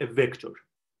of a vector.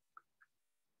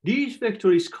 This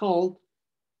vector is called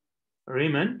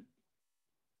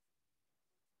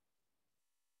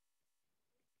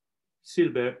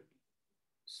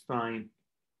Riemann-Silberstein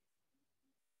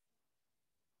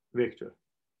vector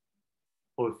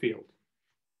or field.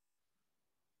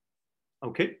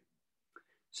 Okay,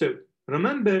 so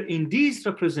remember in this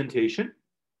representation,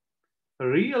 a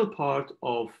real part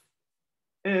of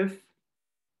F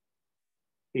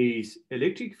is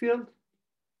electric field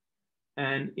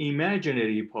and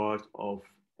imaginary part of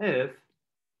F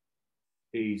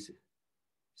is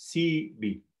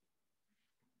CB.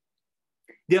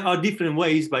 There are different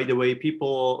ways, by the way,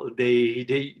 people, they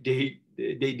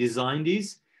design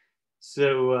these.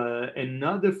 So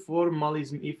another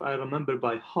formalism, if I remember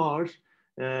by heart,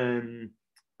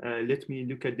 let me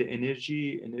look at the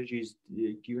energy. Energy is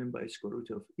given by square root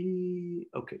of E.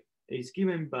 Okay, it's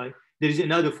given by, there is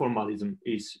another formalism,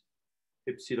 is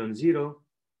epsilon 0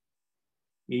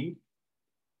 E.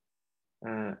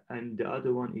 And the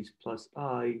other one is plus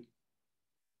I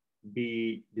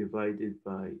B divided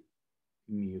by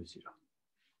mu 0.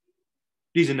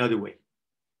 This is another way.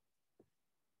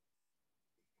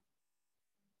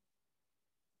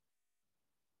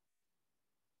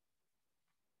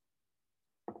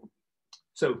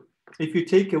 So if you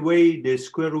take away the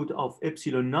square root of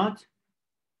epsilon naught,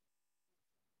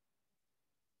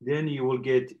 then you will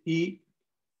get E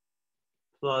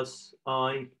plus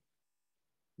I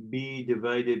B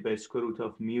divided by square root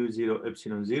of mu 0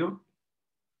 epsilon 0.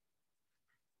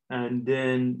 And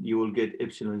then you will get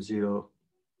epsilon 0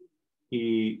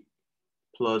 E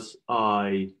plus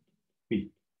I B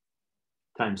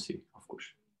times C, of course.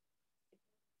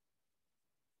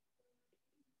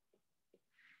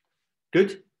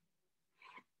 Good.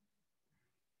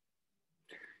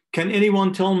 Can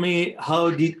anyone tell me how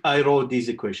did I wrote this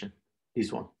equation,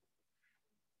 this one?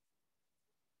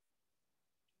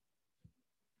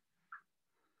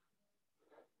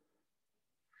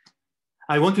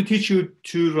 I want to teach you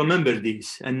to remember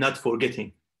this and not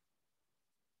forgetting.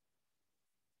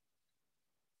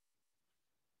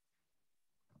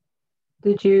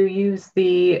 Did you use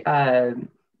the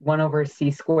 1 over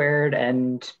c squared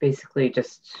and basically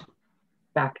just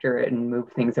factor it and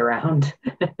move things around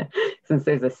since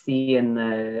there's a c in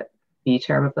the b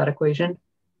term of that equation?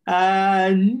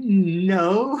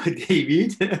 No,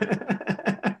 David.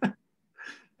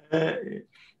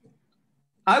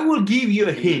 I will give you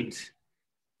a hint.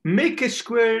 Make a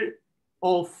square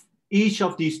of each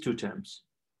of these two terms.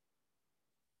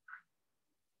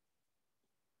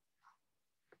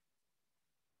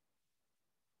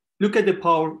 Look at the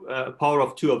power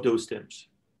of two of those terms.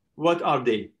 What are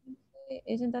they?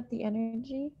 Isn't that the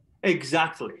energy?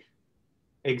 Exactly.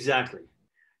 Exactly.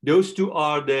 Those two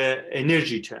are the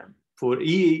energy term for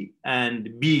E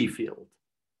and B field.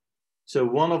 So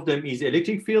one of them is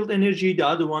electric field energy, the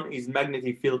other one is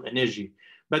magnetic field energy.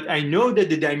 But I know that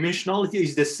the dimensionality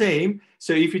is the same.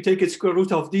 So if you take a square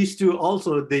root of these two,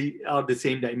 also they are the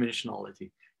same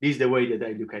dimensionality. This is the way that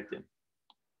I look at them.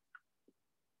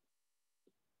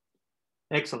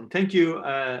 Excellent. Thank you,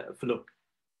 Flo.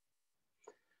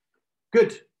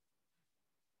 Good.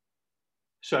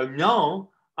 So now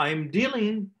I'm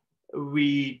dealing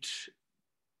with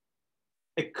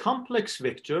a complex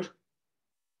vector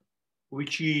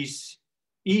which is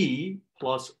E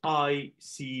plus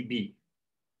ICB.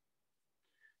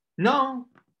 Now,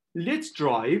 let's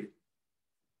drive.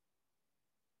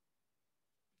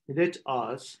 Let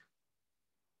us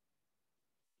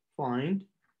find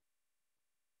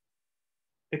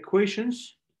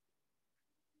equations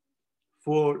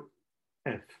for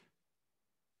F.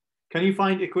 Can you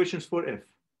find equations for F?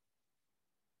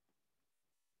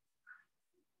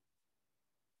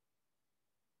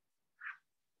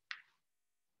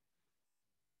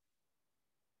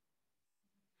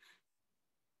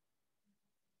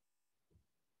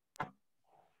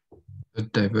 The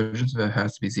divergence of F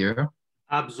has to be 0.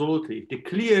 Absolutely. The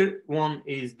clear one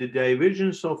is the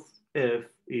divergence of F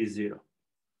is 0.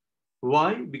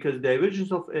 Why? Because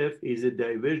divergence of F is a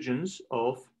divergence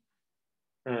of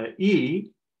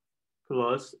E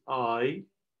plus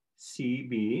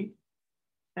ICB,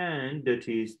 and that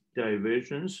is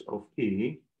divergence of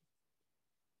E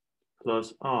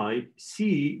plus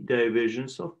IC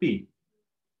divergence of B,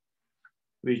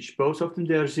 which both of them,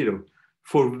 they are 0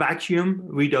 for vacuum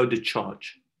without the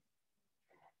charge.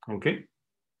 Okay.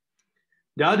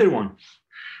 The other one.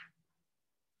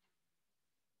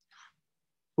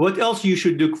 What else you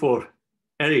should look for,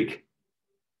 Eric?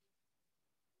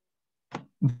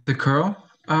 The curl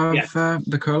of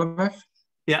the curl of F.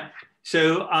 Yeah.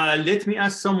 So let me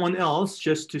ask someone else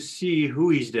just to see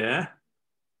who is there.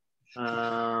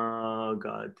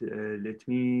 God, let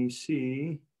me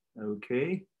see.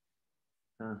 Okay.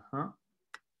 I'm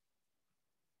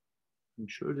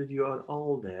sure that you are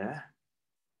all there.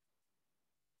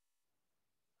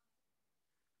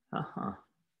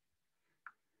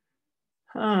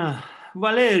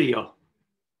 Valerio.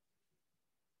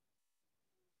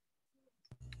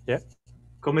 Yeah.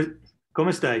 Come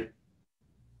stai?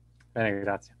 Bene,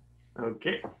 grazie.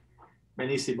 Okay.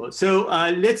 Benissimo. So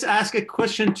let's ask a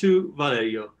question to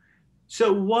Valerio.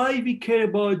 So why we care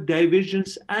about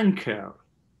divergence and curl?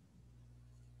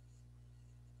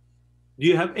 Do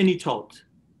you have any thought?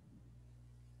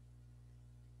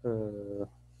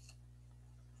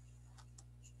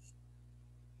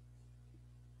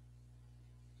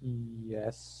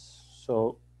 Yes.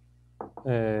 So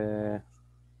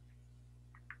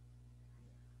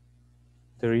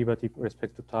derivative with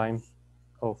respect to time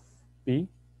of B.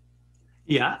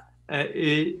 Yeah.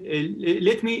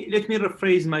 Let me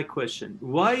rephrase my question.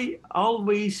 Why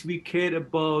always we care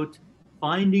about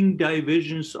finding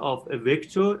divergence of a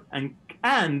vector and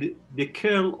the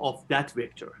curl of that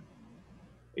vector?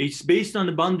 It's based on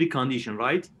the boundary condition,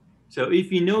 right? So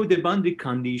if you know the boundary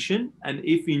condition, and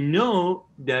if you know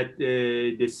that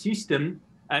the system,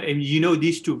 and you know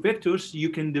these two vectors, you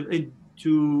can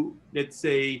to, let's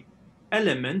say,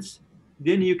 elements,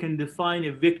 then you can define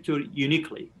a vector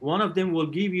uniquely. One of them will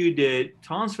give you the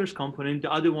transverse component,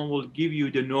 the other one will give you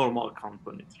the normal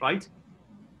component, right?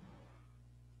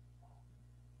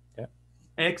 Yeah.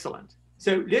 Excellent.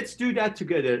 So let's do that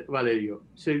together, Valerio.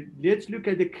 So let's look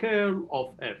at the curl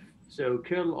of F. So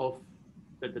curl of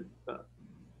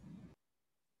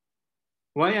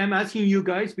why I'm asking you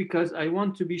guys, because I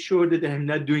want to be sure that I'm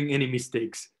not doing any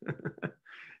mistakes.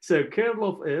 So curl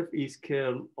of F is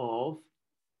curl of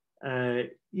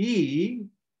E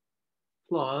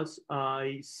plus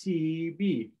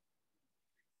ICB.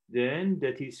 Then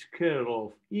that is curl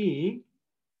of E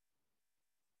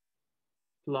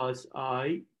plus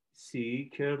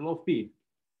IC curl of B.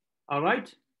 All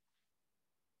right?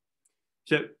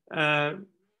 So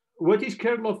what is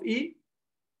curl of E?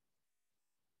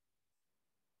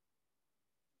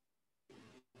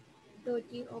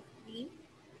 Derivative of E.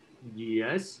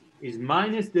 Yes, is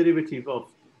minus derivative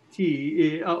of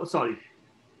T,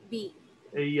 B.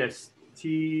 Yes,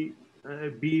 T,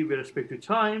 B with respect to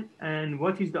time. And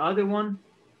what is the other one?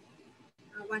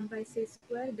 1 by c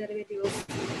square derivative of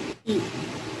E.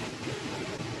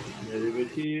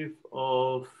 Derivative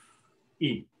of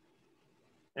E.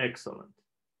 Excellent.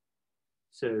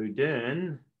 So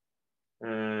then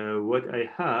what I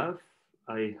have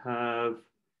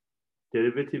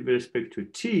derivative with respect to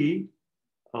T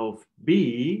of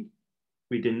B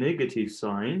with a negative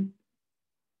sign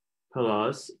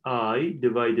plus I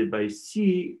divided by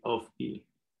C of E.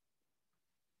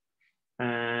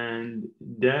 And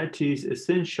that is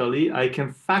essentially, I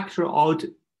can factor out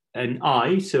an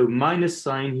I, so minus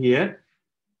sign here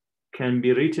can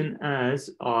be written as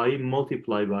I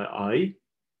multiplied by I.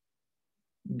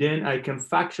 Then I can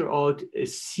factor out a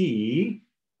C,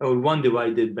 or 1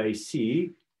 divided by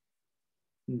C.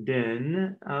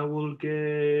 Then I will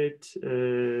get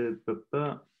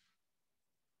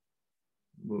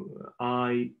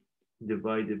I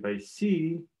divided by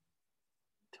C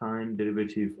time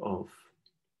derivative of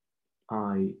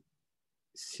I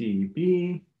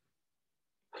CB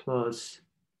plus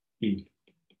E.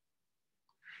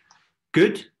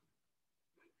 Good.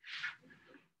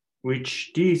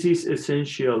 Which this is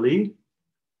essentially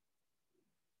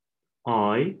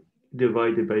I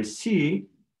divided by C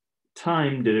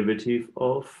time derivative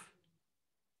of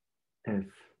F.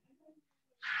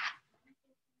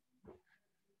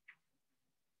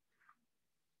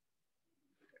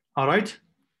 All right.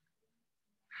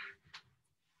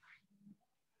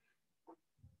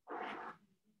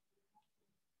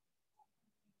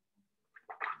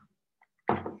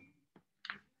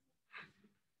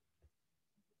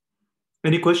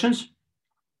 Any questions?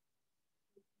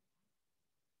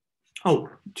 Oh,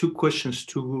 2 questions.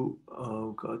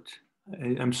 Oh God,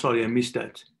 I'm sorry, I missed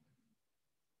that.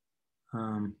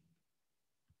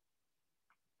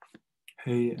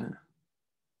 Hey.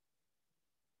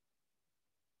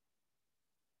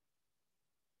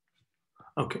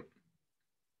 Okay.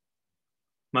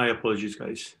 My apologies,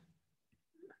 guys.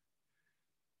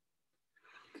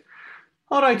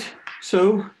 All right,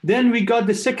 so then we got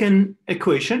the second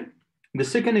equation. The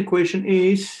second equation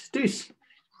is this.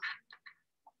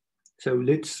 So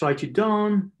let's write it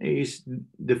down.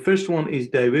 The first one is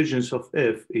divergence of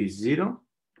F is 0.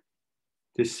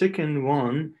 The second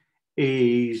one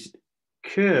is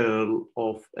curl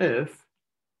of F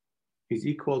is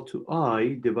equal to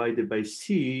I divided by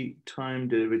C time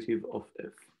derivative of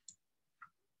F.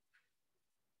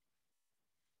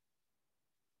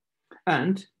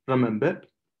 And remember,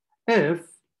 F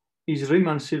is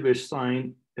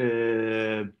Riemann-Silberstein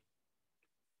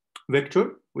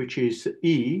vector, which is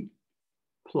E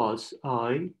plus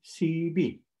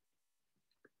ICB.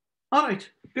 All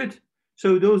right, good.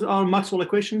 So those are Maxwell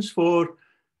equations for,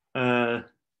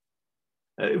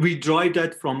 we derive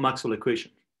that from Maxwell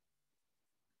equation.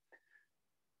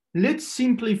 Let's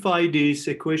simplify these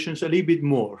equations a little bit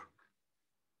more.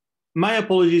 My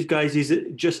apologies, guys, is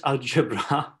just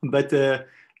algebra, but there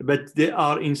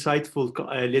are insightful,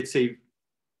 let's say,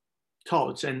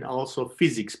 thoughts and also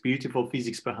physics, beautiful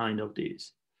physics behind of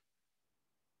these.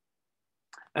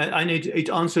 And it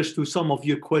answers to some of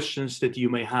your questions that you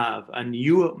may have, and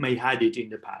you may had it in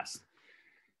the past.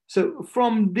 So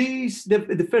from these,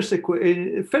 the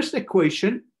first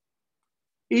equation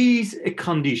is a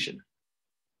condition.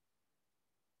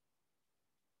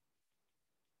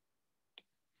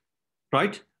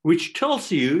 Right? Which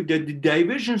tells you that the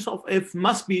divergence of F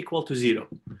must be equal to 0.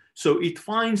 So it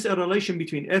finds a relation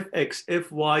between Fx,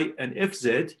 Fy, and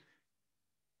Fz,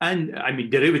 and I mean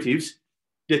derivatives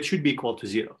that should be equal to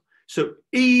 0. So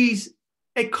is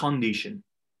a condition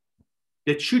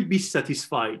that should be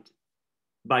satisfied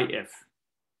by F.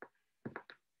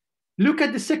 Look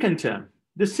at the second term.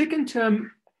 The second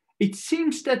term, it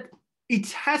seems that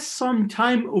it has some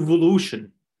time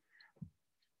evolution.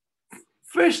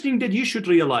 First thing that you should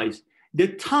realize,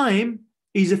 that time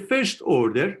is a first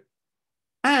order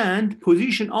and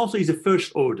position also is a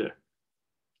first order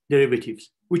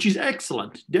derivatives, which is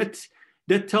excellent. That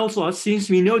tells us, since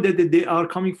we know that they are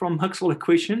coming from Maxwell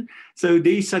equation, so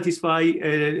they satisfy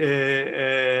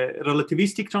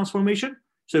relativistic transformation.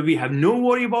 So we have no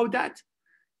worry about that.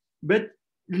 But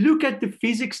look at the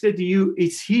physics that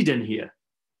it's hidden here.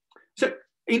 So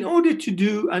in order to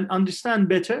do and understand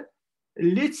better,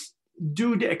 let's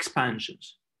do the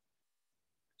expansions.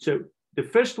 So the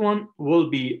first one will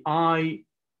be I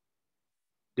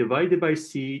divided by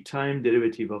C time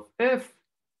derivative of F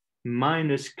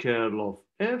minus curl of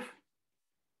F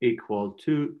equal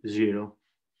to 0.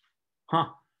 Huh?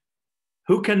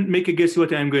 Who can make a guess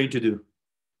what I'm going to do?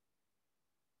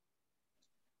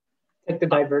 Take the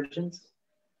divergence.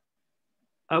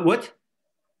 What?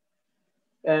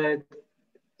 Take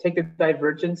the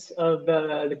divergence of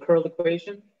the curl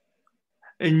equation.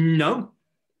 No.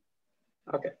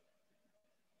 Okay.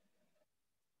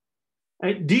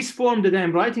 This form that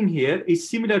I'm writing here is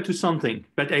similar to something,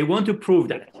 but I want to prove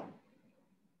that.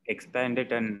 Expand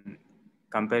it and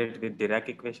compare it with Dirac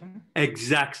equation?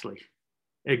 Exactly.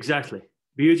 Exactly.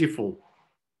 Beautiful.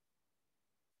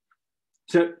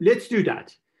 So let's do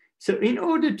that. So in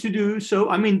order to do so,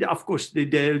 I mean, of course,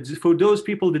 for those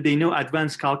people that they know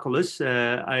advanced calculus,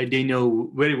 they know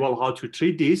very well how to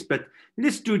treat this, but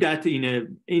let's do that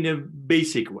in a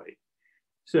basic way.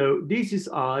 So this is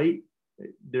I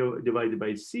divided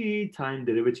by C time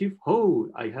derivative. Oh,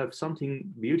 I have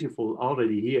something beautiful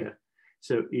already here.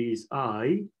 So is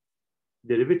I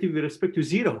derivative with respect to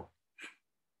 0,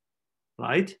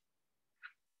 right?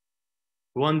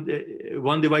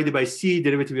 1 divided by C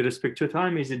derivative with respect to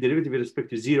time is the derivative with respect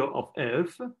to 0 of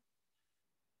F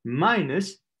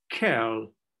minus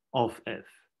curl of F.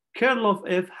 Curl of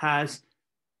F has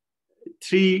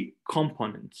three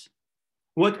components.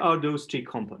 What are those three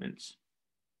components?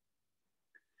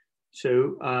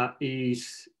 So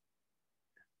is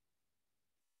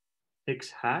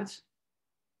x hat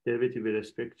derivative with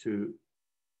respect to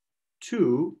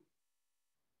 2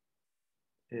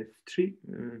 f3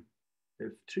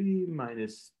 f3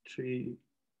 minus 3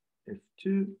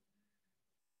 f2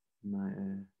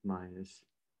 minus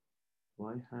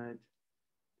y hat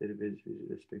derivative with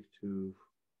respect to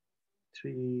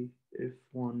 3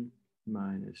 f1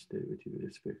 minus derivative with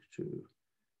respect to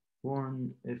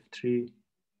 1 f3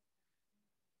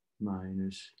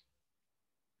 minus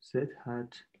z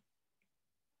hat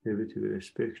derivative with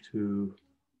respect to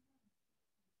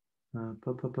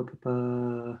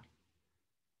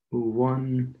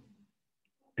 1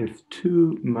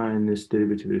 f2 minus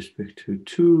derivative with respect to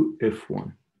 2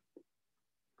 f1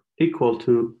 equal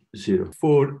to 0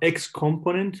 for x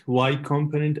component, y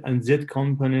component, and z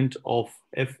component of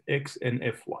fx and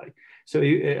fy. So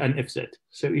and fz.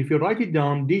 So if you write it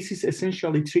down, this is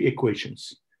essentially three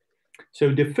equations.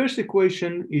 So the first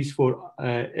equation is for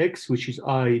x, which is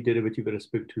I derivative with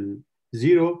respect to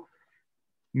 0,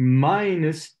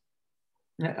 minus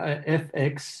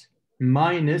fx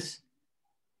minus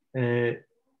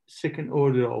second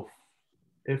order of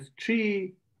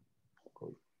f3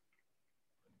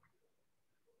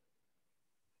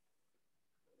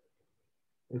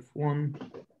 f1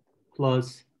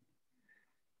 plus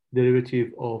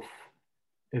derivative of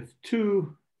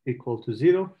f2 equal to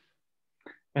 0.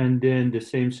 And then the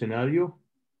same scenario.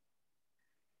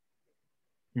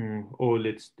 Or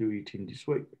let's do it in this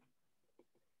way.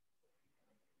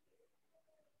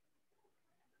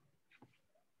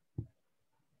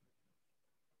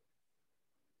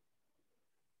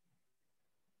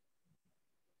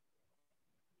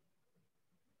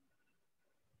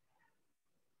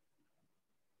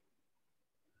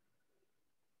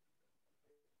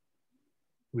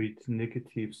 With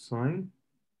negative sign.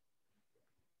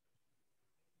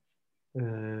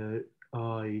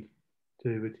 I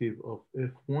derivative of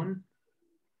f1,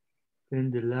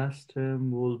 then the last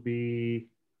term will be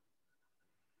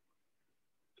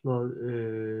plus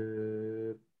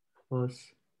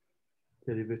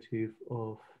derivative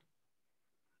of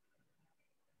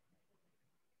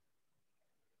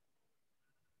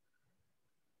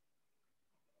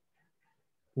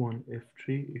one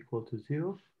f3 equal to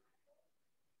 0.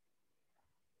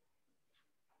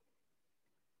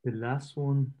 The last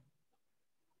one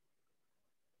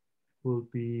will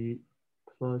be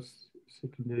plus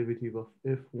second derivative of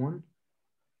f1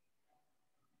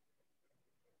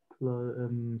 plus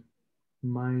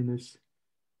minus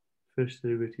first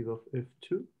derivative of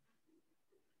f2,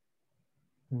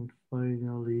 and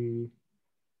finally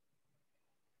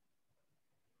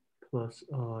plus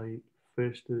I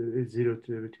first zero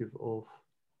derivative of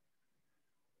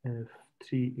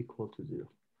f3 equal to 0.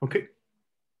 Okay.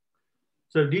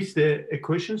 So these are the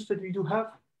equations that we do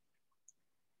have.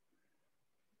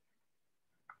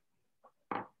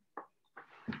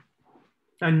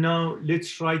 And now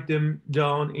let's write them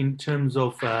down in terms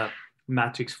of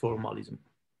matrix formalism.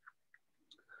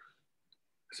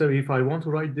 So if I want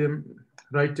to write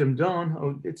them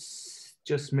down, it's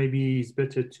just maybe it's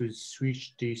better to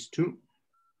switch these two.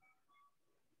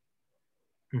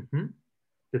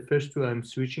 The first two, I'm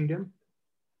switching them.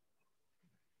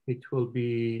 It will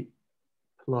be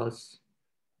plus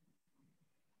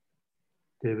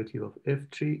derivative of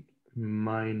f3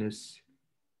 minus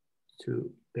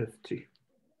 2f3.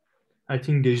 I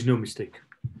think there is no mistake.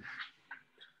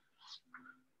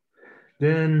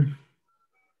 Then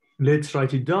let's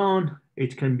write it down.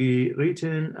 It can be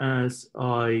written as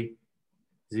I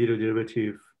zero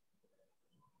derivative.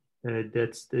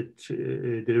 That's the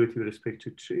derivative with respect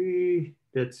to 3.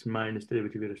 That's minus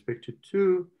derivative with respect to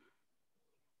 2.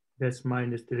 That's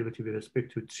minus derivative with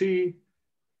respect to 3.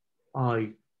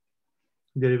 I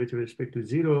derivative with respect to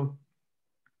 0.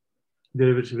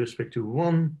 Derivative with respect to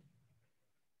 1.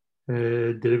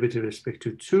 Derivative with respect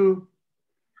to 2.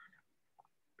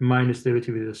 Minus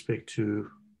derivative with respect to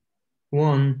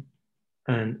 1.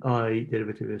 And I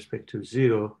derivative with respect to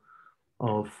 0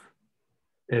 of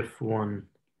f1,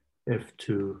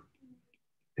 f2,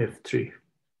 f3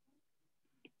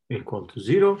 equal to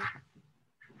 0.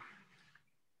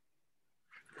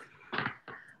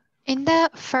 In the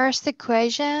first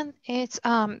equation, it's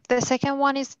the second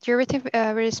one is derivative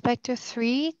with respect to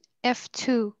 3,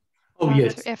 f2. Oh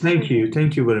yes, thank you.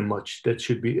 Thank you very much. That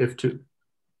should be f2.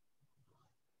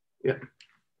 Yeah.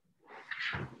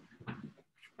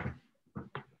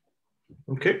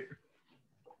 Okay.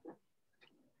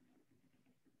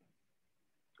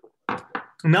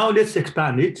 Now let's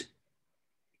expand it.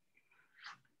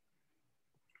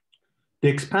 The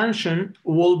expansion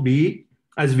will be,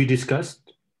 as we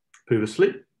discussed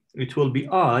previously, it will be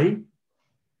I.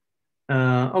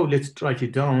 Let's write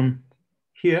it down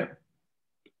here.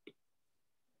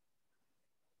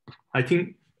 I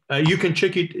think you can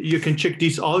check it. You can check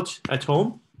this out at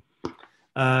home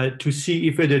to see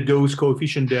if whether those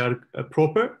coefficients they are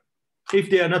proper. If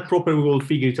they are not proper, we will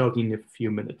figure it out in a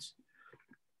few minutes.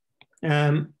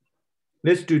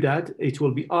 Let's do that. It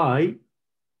will be I,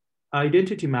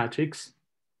 identity matrix,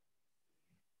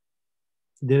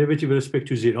 derivative with respect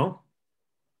to 0.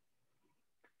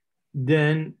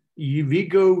 Then we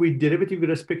go with derivative with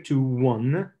respect to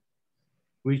 1,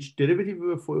 which derivative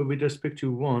with respect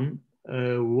to 1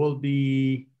 will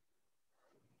be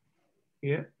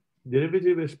here.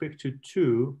 Derivative with respect to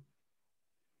 2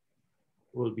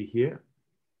 will be here.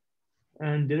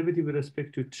 And derivative with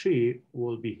respect to 3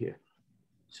 will be here.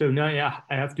 So now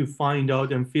I have to find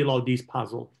out and fill out this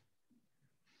puzzle.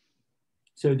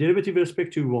 So derivative with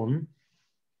respect to 1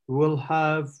 will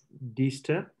have this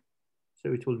step.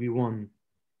 So it will be 1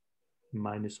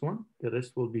 minus 1. The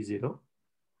rest will be 0.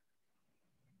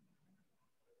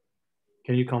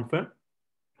 Can you confirm?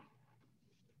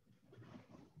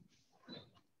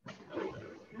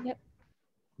 Yep.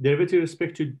 Derivative with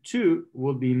respect to 2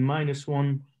 will be minus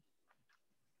 1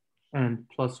 and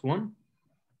plus 1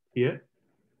 here.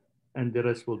 And the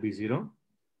rest will be 0.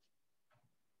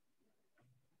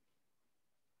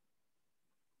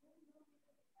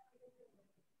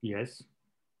 Yes.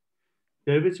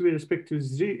 Derivative with respect to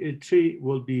 3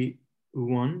 will be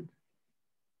 1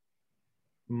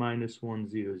 minus 1,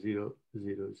 0, 0,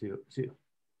 0, 0, 0.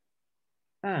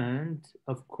 And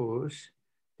of course,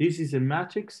 this is a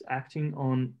matrix acting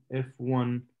on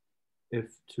F1,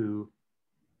 F2,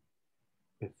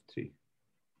 F3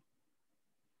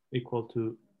 equal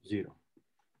to 0.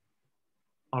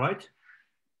 All right.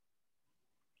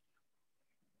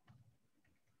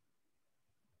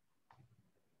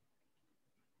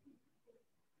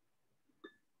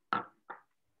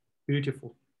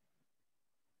 Beautiful.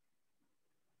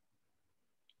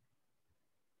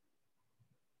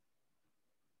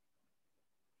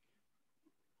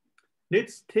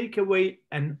 Let's take away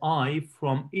an I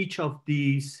from each of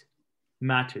these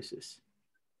matrices.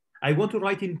 I want to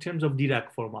write in terms of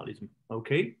Dirac formalism,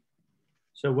 okay?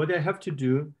 So what I have to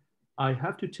do, I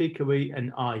have to take away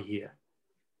an I here.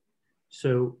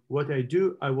 So what I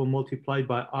do, I will multiply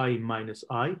by I minus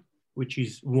I, which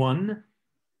is 1.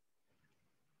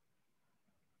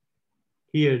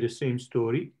 Here, the same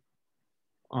story.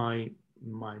 I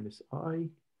minus I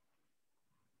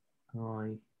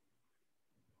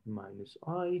minus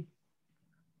I.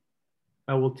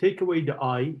 I will take away the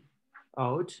I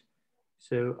out.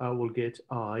 So I will get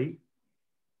I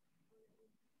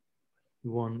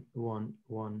 1, 1,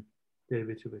 1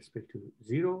 derivative with respect to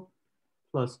 0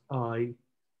 plus I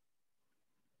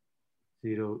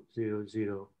 0, 0,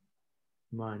 0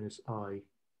 minus I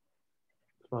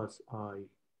plus I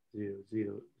 0,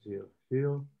 0, 0,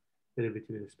 0 derivative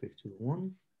with respect to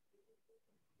 1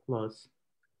 plus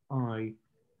I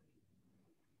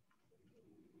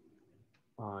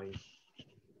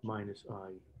minus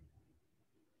I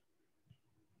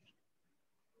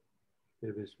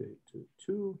with respect to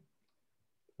 2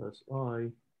 plus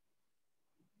I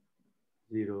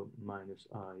 0 minus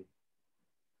I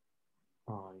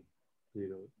 0,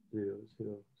 0,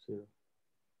 0, 0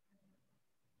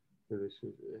 with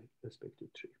respect to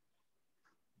 3.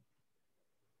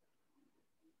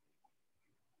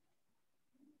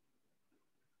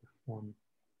 F1,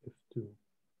 F2,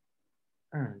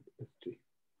 and F3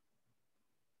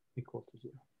 equal to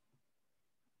 0.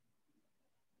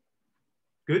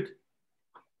 Good?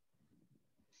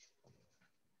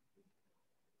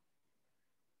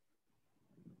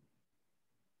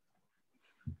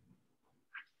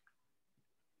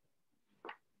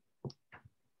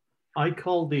 I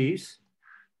call these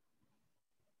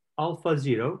alpha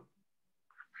 0.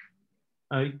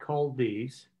 I call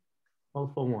these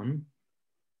alpha 1,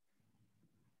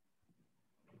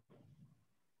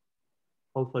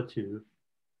 alpha 2,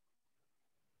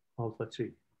 alpha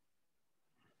 3.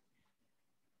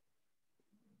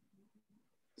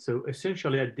 So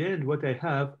essentially at the end, what I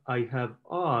have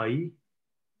I,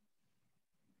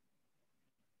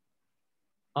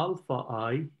 alpha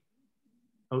I,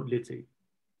 let's say,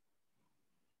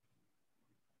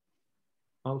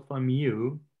 alpha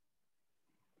mu,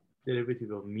 derivative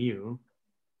of mu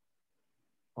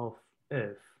of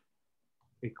f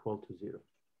equal to 0.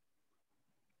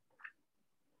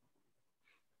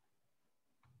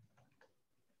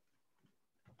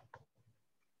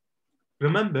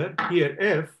 Remember here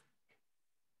f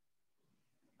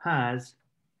has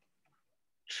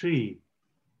 3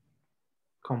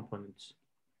 components.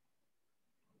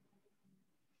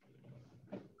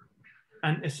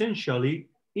 And essentially,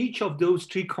 each of those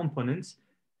 3 components,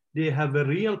 they have a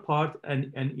real part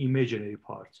and an imaginary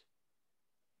part.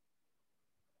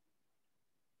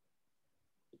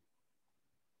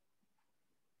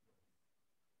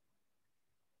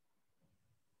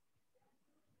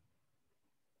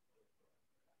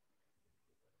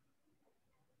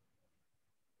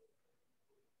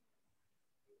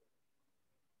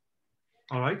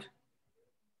 All right.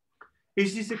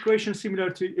 Is this equation similar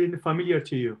to, familiar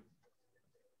to you?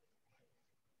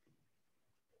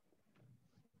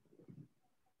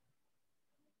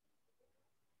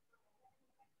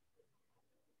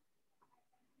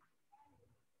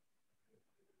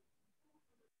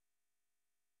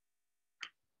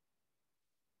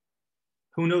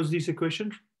 Who knows this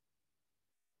equation?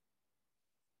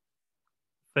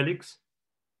 Felix?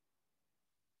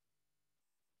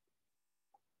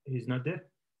 He's not there.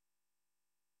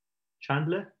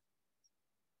 Chandler?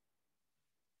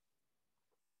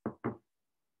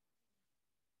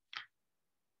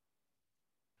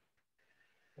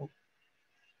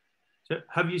 So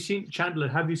have you seen, Chandler,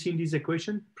 have you seen this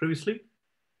equation previously?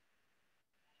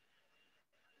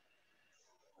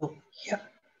 Oh, yeah.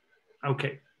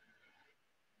 Okay.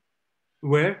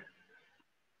 Where?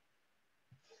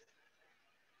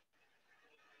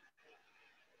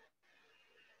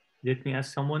 Let me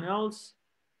ask someone else.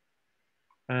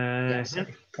 Yes.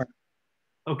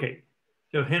 Okay.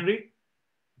 So Henry?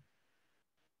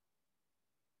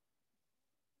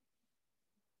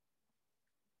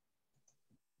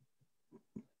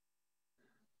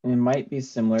 It might be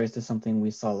similar to something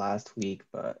we saw last week,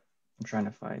 but I'm trying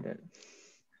to find it.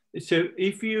 So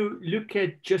if you look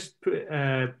at just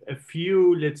a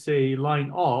few, let's say,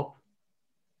 line up,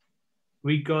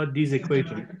 we got this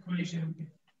equation.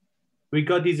 We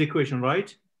got this equation,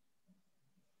 right?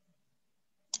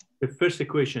 The first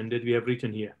equation that we have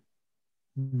written here.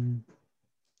 Mm-hmm.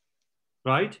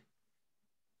 Right?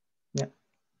 Yeah.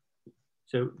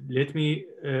 So let me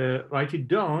write it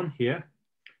down here.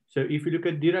 So if you look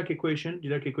at Dirac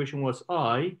equation was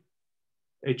I,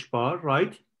 h bar,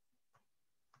 right?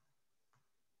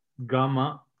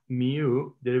 Gamma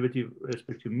mu, derivative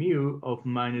respect to mu of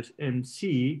minus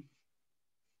mc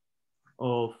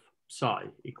of psi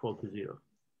equal to 0.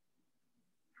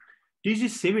 This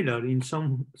is similar in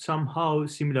somehow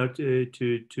similar to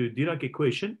Dirac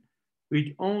equation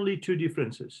with only 2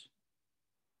 differences.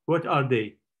 What are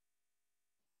they?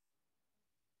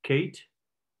 Kate?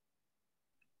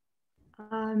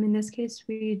 In this case,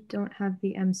 we don't have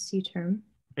the MC term.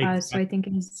 So I think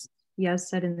as Yes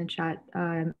said in the chat,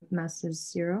 mass is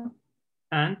 0.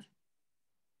 And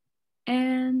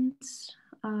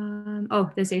oh,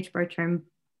 this H bar term.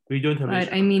 We don't have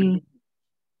But I mean,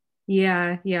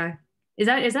 yeah. Is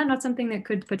that not something that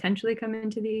could potentially come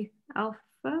into the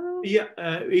alpha? Yeah,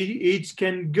 it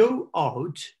can go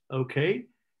out, okay?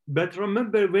 But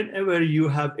remember, whenever you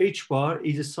have H bar,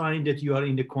 is a sign that you are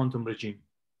in the quantum regime.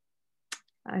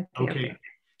 Okay.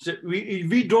 So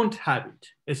we don't have it.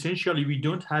 Essentially, we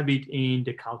don't have it in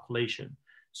the calculation.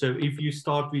 So if you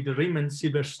start with the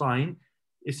Riemann-Sieber sign,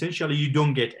 essentially you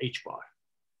don't get H bar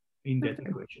in that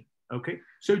equation. Okay.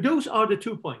 So those are the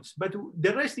 2 points, but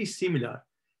the rest is similar.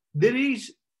 There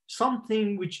is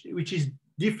something which is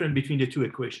different between the 2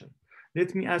 equations.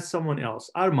 Let me ask someone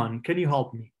else. Arman, can you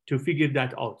help me to figure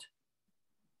that out?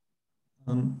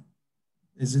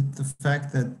 Is it the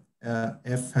fact that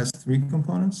F has 3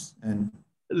 components and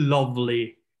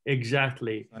lovely,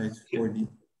 exactly.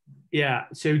 Yeah,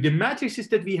 so the matrices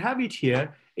that we have it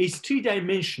here is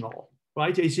 3-dimensional,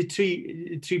 right? It's a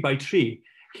 3 by 3.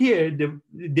 Here,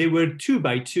 they were 2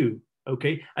 by 2,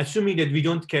 okay? Assuming that we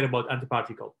don't care about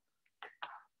antiparticle.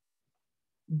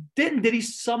 Then there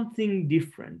is something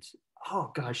different.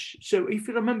 Oh gosh, so if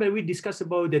you remember, we discussed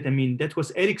about that. I mean, that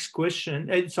was Eric's question,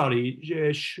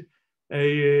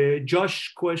 Josh's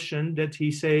question that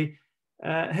he say,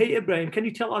 hey, Ibrahim, can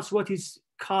you tell us what is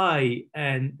chi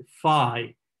and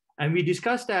phi? And we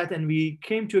discussed that and we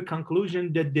came to a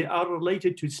conclusion that they are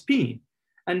related to spin.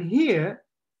 And here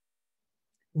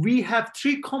we have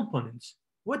 3 components.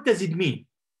 What does it mean?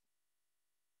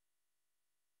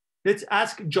 Let's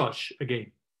ask Josh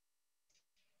again.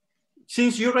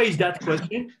 Since you raised that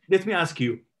question, let me ask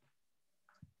you.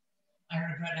 I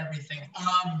regret everything.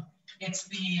 It's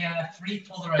the 3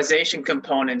 polarization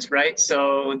components, right?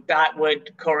 So that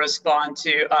would correspond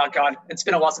to, oh God, it's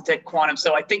been a while since I took quantum.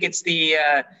 So I think it's the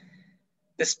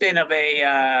spin of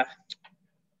a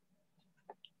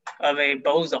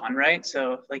boson, right?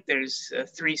 So like there's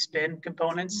 3 spin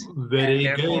components. Very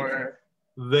good.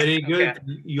 Very good.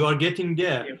 Okay. You are getting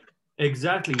there.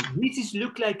 Exactly. This is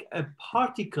look like a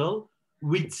particle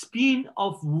with spin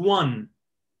of 1.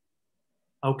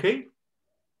 Okay?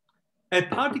 A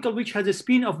particle which has a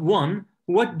spin of 1,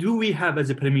 what do we have as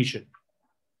a permission?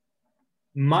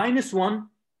 -1,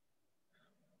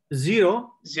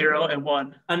 0, 0 and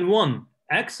 1. And 1.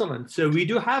 Excellent. So we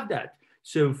do have that.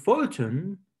 So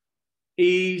photon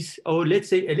is, or let's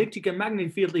say electric and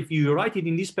magnetic field, if you write it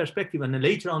in this perspective, and then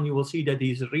later on you will see that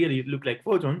these really look like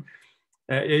photon.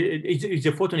 It's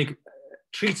a photonic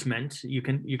treatment. We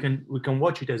can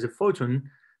watch it as a photon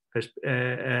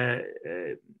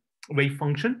wave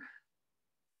function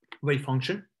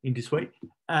in this way,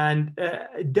 and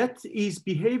that is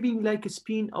behaving like a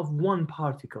spin of 1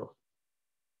 particle.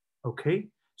 Okay,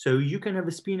 so you can have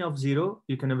a spin of 0,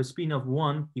 you can have a spin of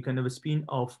 1, you can have a spin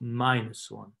of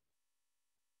 -1.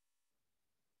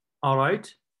 All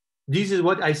right, this is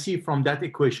what I see from that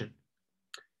equation.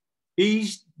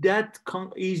 Is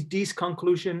this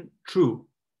conclusion true?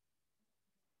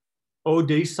 Or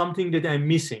there is something that I'm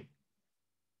missing?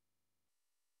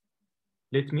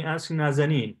 Let me ask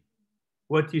Nazanin.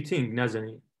 What do you think,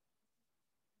 Nazanin?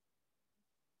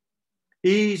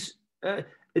 Is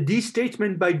this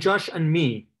statement by Josh and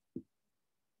me,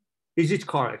 is it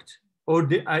correct? Or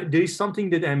there is something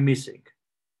that I'm missing?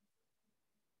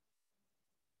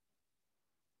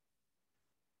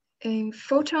 A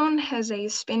photon has a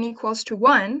spin equals to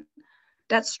 1.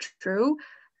 That's true,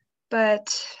 but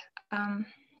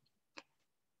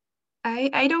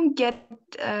I don't get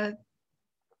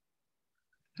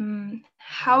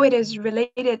how it is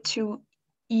related to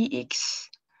EX,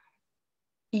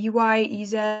 EY,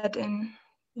 EZ, and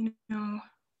you know.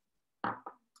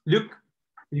 Look,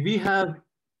 we have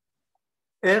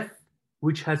F,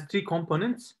 which has 3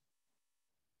 components,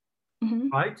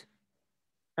 right?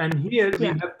 And here we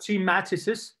have 3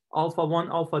 matrices, alpha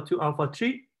 1, alpha 2, alpha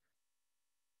 3.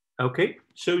 Okay,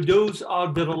 so those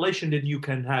are the relation that you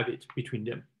can have it between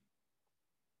them.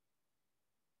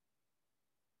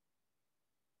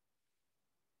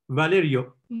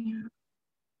 Valerio,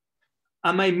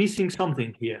 am I missing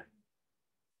something here?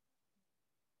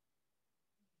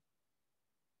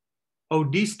 Oh,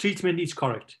 this treatment is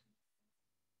correct.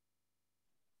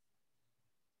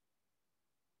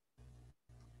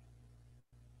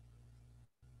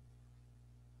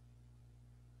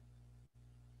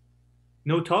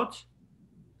 No thoughts?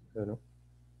 No.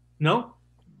 No?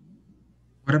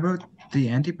 What about the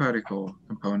antiparticle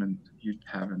component you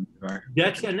have in the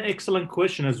That's an excellent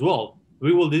question as well.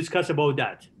 We will discuss about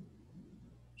that.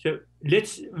 So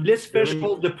let's first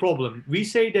solve the problem. We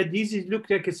say that this is look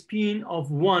like a spin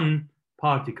of 1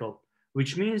 particle,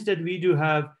 which means that we do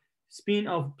have spin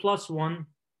of +1,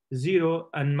 0,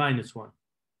 and -1.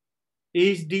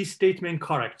 Is this statement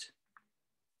correct?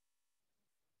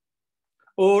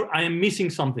 Or I am missing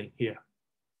something here?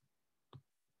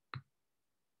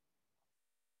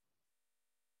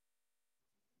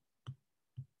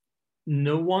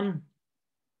 No one?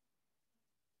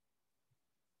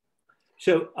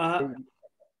 So, are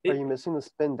you missing the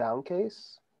spin down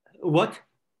case? What?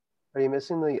 Are you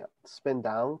missing the spin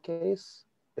down case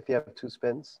if you have 2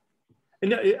 spins?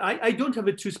 No, I don't have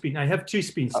a 2 spin. I have 3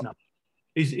 spins now.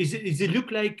 Is it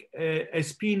look like a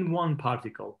spin 1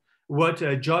 particle? What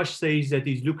Josh says that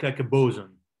it look like a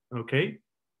boson, okay?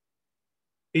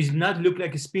 Is not look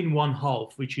like a spin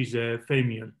 1/2, which is a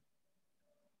fermion.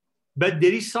 But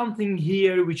there is something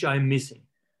here which I'm missing.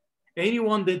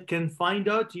 Anyone that can find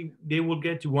out, they will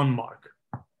get 1 mark.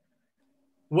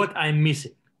 What I'm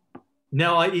missing.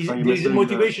 Now, there is a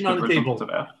motivation on the table.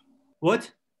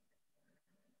 What?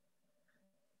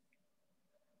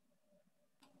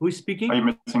 Who's speaking? Are you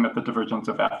missing that the divergence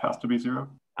of F has to be 0?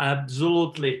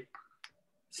 Absolutely.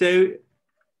 So,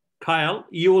 Kyle,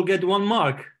 you will get 1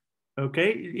 mark. Okay?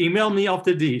 Email me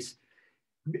after this.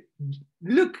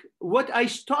 Look, what I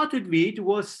started with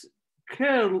was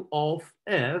curl of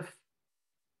F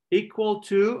equal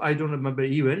to, I don't remember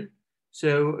even.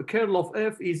 So curl of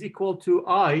F is equal to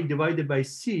I divided by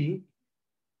C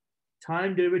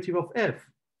time derivative of F.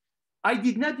 I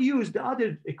did not use the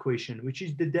other equation, which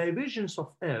is the divergence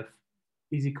of F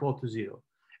is equal to 0.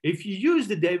 If you use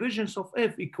the divergence of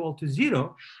F equal to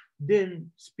 0,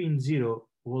 then spin 0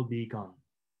 will be gone.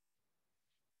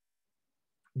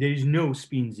 There is no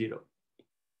spin 0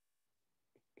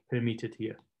 permitted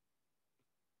here.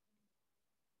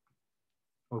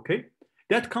 Okay,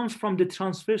 that comes from the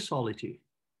transversality.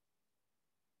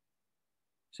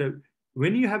 So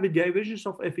when you have a divergence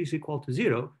of F is equal to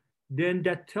 0, then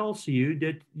that tells you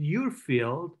that your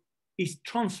field is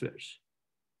transverse.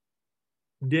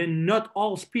 Then not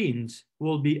all spins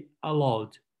will be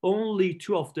allowed. Only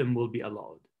 2 of them will be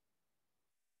allowed.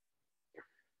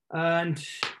 And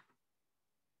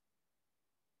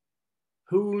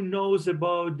who knows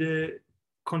about the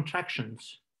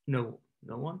contractions? No,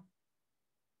 no one?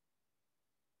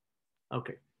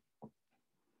 Okay.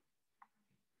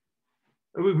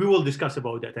 We will discuss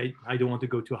about that. I don't want to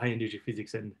go to high energy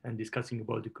physics and discussing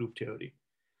about the group theory.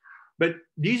 But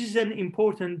this is an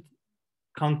important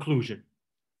conclusion.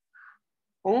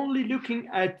 Only looking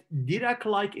at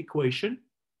Dirac-like equation,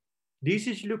 this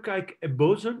is look like a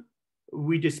boson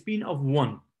with a spin of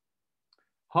 1.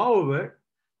 However,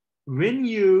 when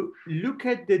you look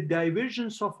at the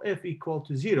divergence of F equal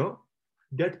to 0,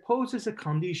 that poses a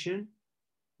condition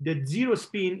that 0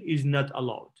 spin is not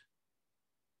allowed.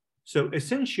 So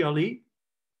essentially,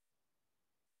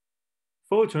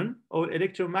 photon or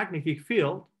electromagnetic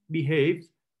field behaves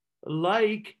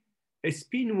like a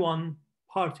spin 1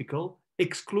 particle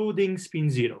excluding spin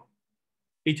 0.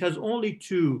 It has only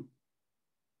two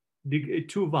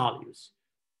values,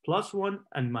 +1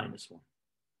 and -1.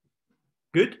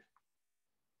 Good?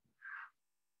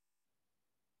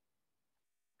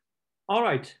 All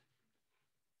right.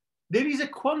 There is a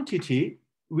quantity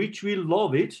which we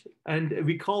love it, and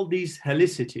we call this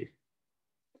helicity.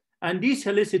 And this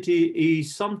helicity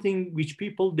is something which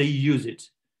people, they use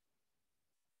it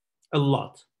a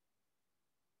lot.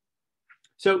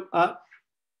 So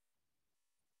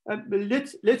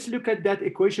let's look at that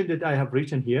equation that I have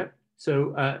written here.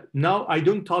 So now I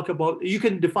don't talk about, you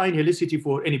can define helicity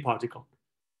for any particle.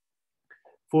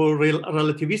 For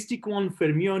relativistic one,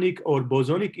 fermionic or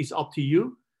bosonic is up to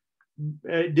you.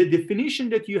 The definition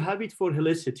that you have it for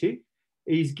helicity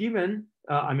is given,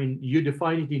 I mean, you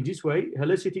define it in this way.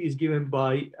 Helicity is given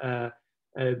by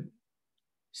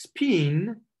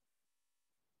spin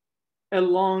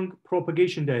along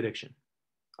propagation direction.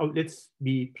 Oh, let's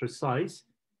be precise,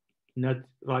 not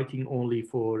writing only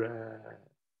for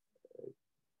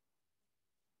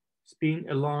spin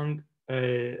along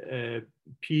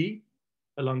P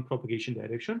along propagation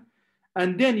direction.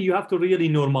 And then you have to really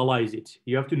normalize it.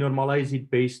 You have to normalize it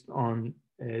based on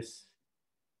S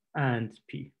and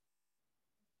P.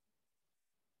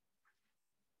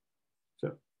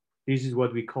 So this is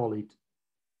what we call it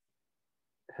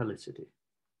helicity.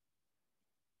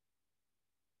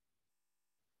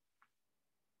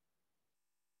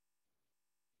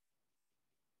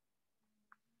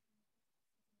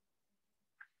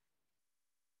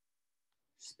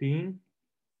 Spin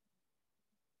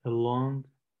along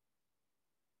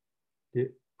the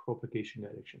propagation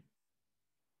direction.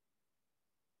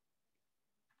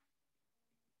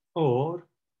 Or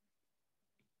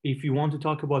if you want to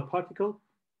talk about particle,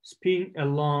 spin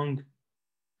along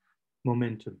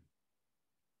momentum.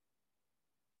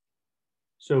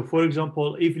 So for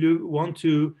example, if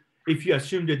you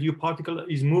assume that your particle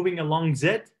is moving along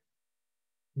Z,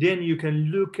 then you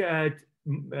can look at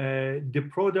the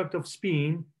product of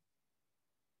spin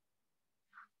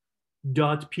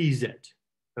dot PZ.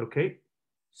 Okay,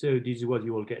 so this is what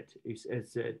you will get, is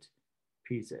SZ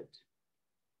PZ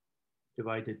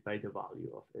divided by the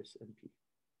value of S and P.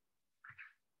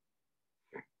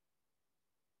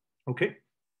 Okay.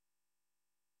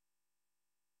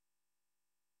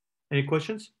 Any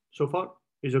questions so far?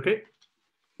 Is okay?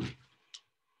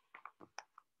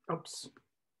 Oops.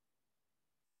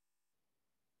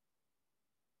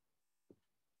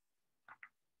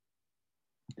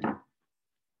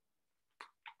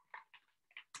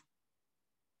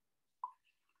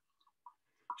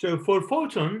 So for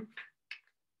photon,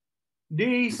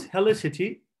 this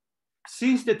helicity,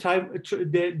 since the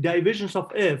divergence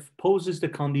of F poses the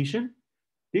condition,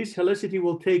 this helicity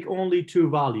will take only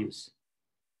two values,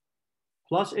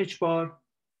 plus h bar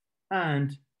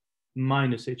and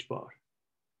minus h bar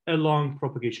along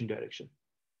propagation direction.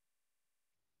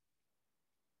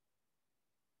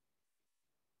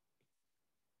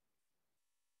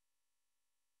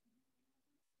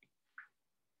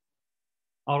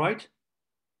 All right.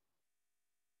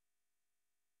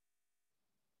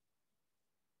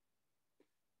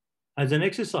 As an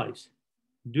exercise,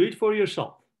 do it for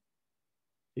yourself.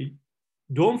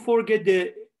 Don't forget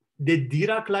the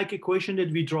Dirac-like equation that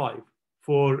we drive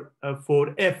for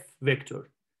F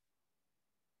vector.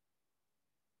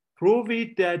 Prove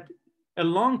it that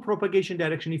along propagation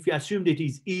direction, if you assume that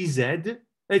is EZ,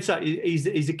 is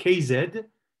a KZ,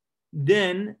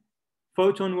 then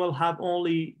photon will have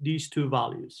only these two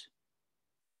values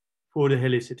for the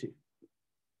helicity.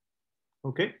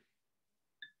 Okay?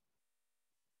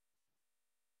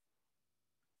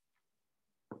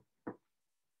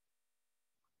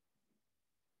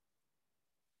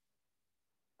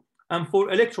 And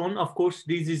for electron, of course,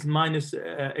 this is minus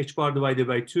h bar divided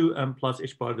by 2 and plus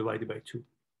h bar divided by 2.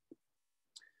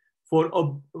 For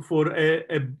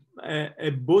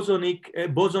a boson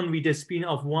with a spin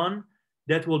of 1,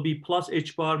 that will be plus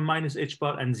h bar, minus h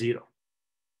bar, and 0.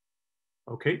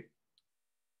 Okay?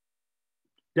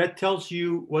 That tells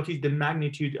you what is the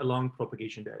magnitude along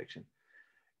propagation direction.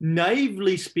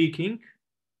 Naively speaking,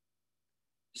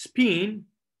 spin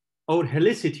or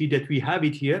helicity that we have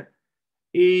it here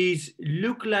is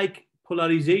look like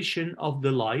polarization of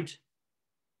the light.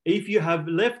 If you have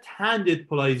left-handed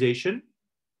polarization,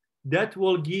 that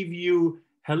will give you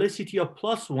helicity of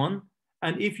 +1.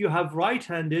 And if you have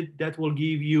right-handed, that will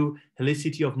give you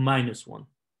helicity of -1.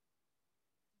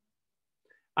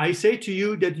 I say to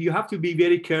you that you have to be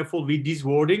very careful with this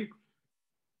wording.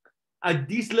 At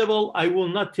this level, I will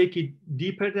not take it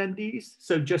deeper than this.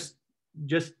 So just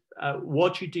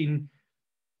watch it in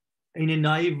a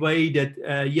naive way that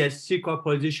yes,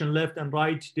 superposition left and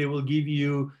right, they will give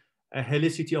you a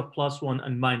helicity of +1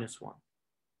 and -1.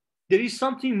 There is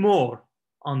something more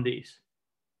on this.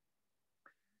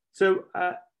 So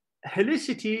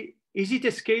helicity, is it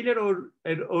a scalar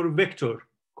or vector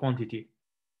quantity?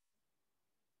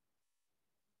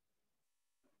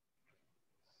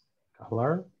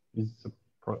 Scalar is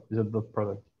it the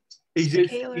product?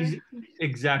 Exactly,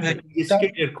 it's a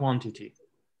scalar quantity.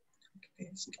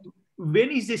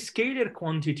 When is a scalar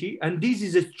quantity, and this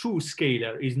is a true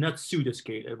scalar, is not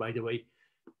pseudoscalar, by the way.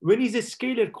 When is a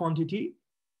scalar quantity,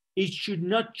 it should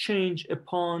not change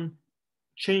upon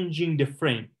changing the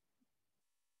frame.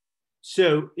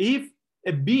 So if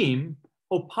a beam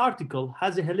or particle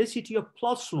has a helicity of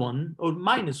 +1 or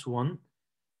 -1,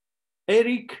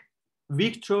 Eric,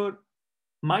 Victor,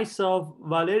 myself,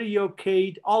 Valerio,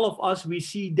 Kate, all of us, we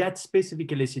see that specific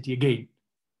helicity again.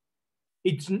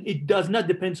 It does not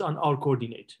depend on our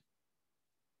coordinate.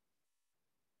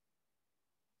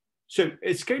 So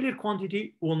a scalar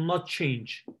quantity will not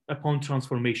change upon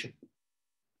transformation,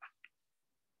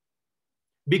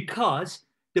 because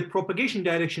the propagation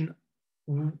direction,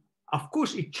 of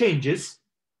course, it changes,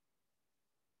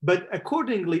 but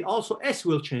accordingly also S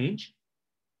will change.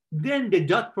 Then the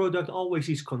dot product always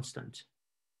is constant.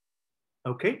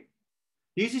 Okay,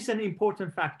 this is an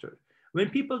important factor. When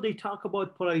people, they talk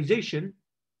about polarization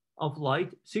of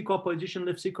light, superposition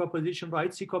left, superposition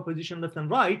right, superposition left and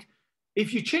right,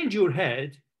 if you change your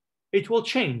head, it will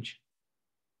change.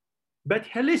 But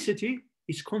helicity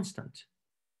is constant.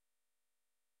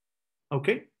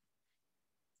 Okay?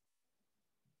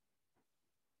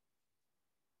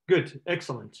 Good,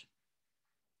 excellent.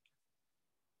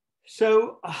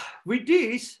 So with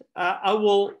this, I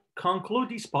will conclude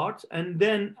this part, and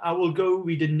then I will go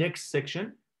with the next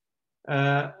section,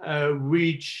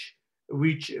 which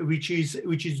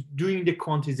is doing the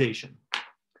quantization.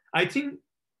 I think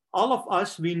all of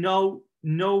us, we know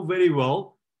very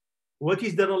well what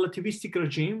is the relativistic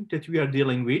regime that we are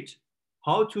dealing with,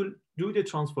 how to do the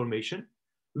transformation.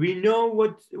 We know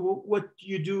what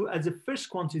you do as a first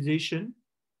quantization,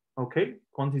 okay,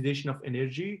 quantization of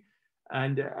energy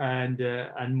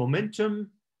and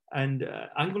momentum and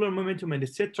angular momentum and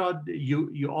etc.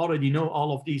 You already know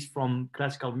all of these from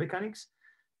classical mechanics.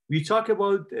 We talk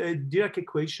about Dirac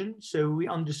equation, so we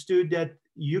understood that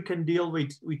you can deal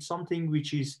with something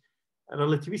which is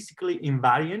relativistically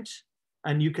invariant,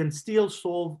 and you can still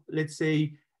solve, let's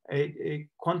say,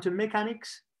 quantum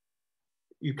mechanics.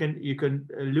 You can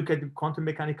look at the quantum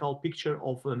mechanical picture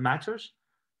of matters.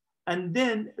 And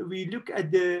then we look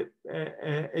at the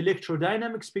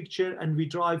electrodynamics picture, and we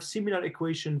drive similar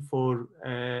equation for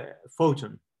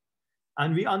photon.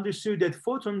 And we understood that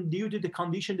photon, due to the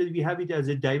condition that we have it as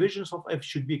a divergence of F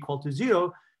should be equal to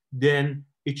 0, then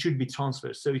it should be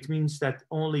transverse. So it means that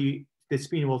only the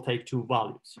spin will take two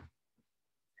values.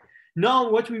 Now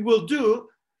what we will do,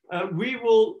 we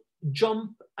will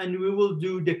jump and we will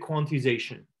do the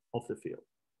quantization of the field.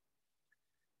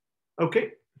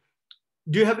 Okay.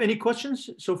 Do you have any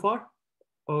questions so far,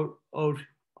 or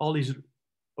all is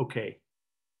okay?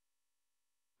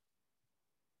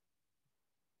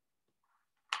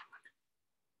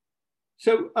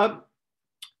 So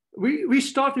we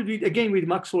started again with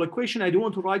Maxwell equation. I don't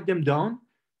want to write them down,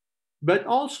 but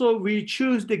also we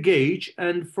choose the gauge,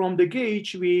 and from the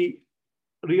gauge we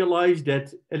realize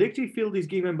that electric field is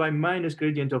given by minus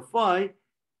gradient of phi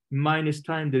minus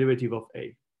time derivative of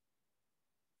A.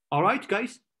 All right,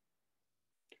 guys?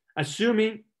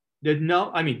 Assuming that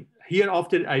now, I mean,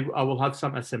 hereafter I will have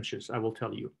some assumptions, I will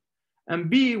tell you. And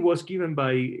B was given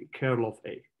by curl of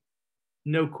A.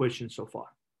 No questions so far.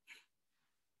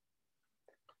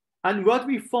 And what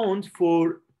we found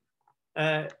for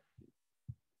A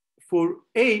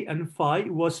and phi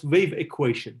was wave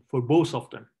equation for both of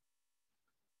them.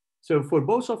 So for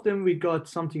both of them, we got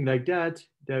something like that,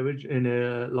 in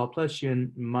a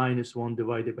Laplacian minus 1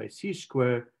 divided by c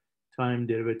squared time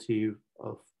derivative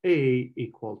of a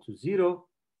equal to 0.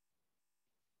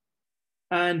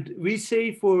 And we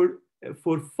say for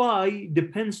phi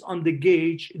depends on the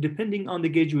gauge. Depending on the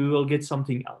gauge, we will get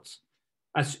something else.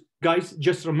 As guys,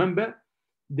 just remember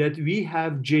that we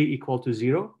have j equal to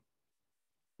 0,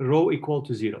 rho equal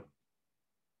to 0.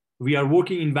 We are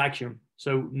working in vacuum,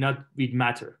 so not with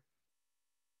matter.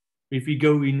 If we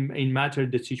go in matter,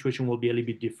 the situation will be a little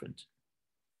bit different.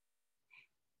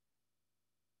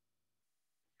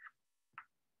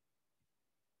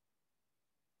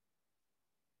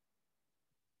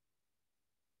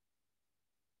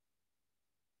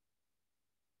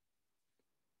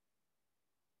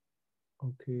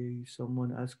 Okay,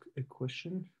 someone asked a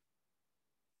question.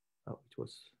 Oh, it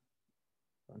was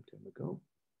a long time ago.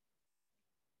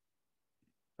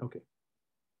 Okay,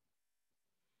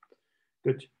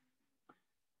 good.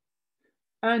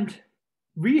 And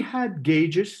we had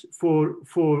gauges for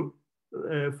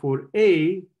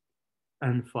A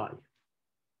and phi.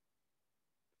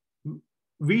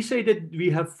 We say that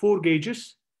we have 4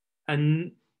 gauges,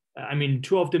 and I mean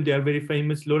 2 of them, they are very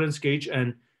famous, Lorentz gauge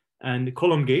and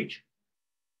Coulomb gauge.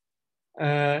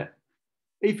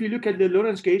 If you look at the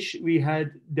Lorentz gauge, we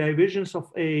had divergence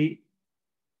of A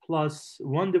plus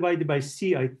 1 divided by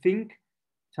c, I think,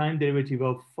 time derivative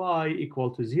of phi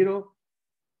equal to 0.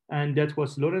 And that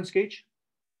was Lorentz gauge.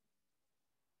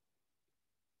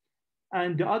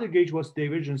 And the other gauge was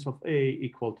divergence of A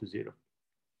equal to 0.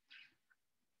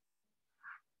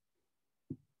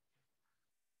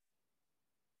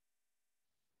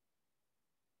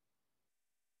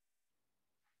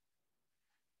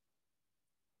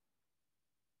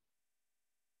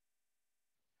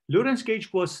 Lorentz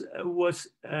gauge was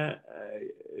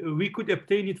we could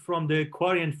obtain it from the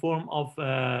covariant form of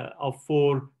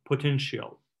 4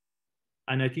 potential.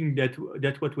 And I think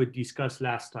that's what we discussed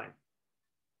last time.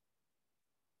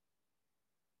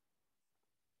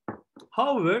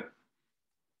 However,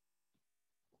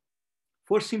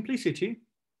 for simplicity,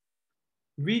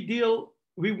 we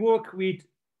work with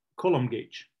Coulomb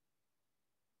gauge,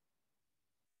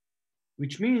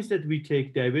 which means that we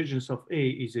take divergence of A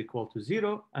is equal to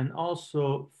 0 and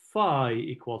also phi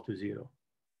equal to 0.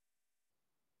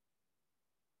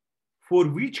 For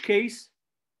which case,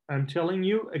 I'm telling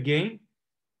you again,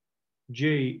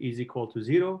 J is equal to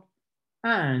 0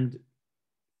 and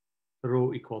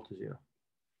rho equal to 0.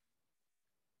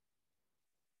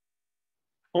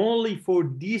 Only for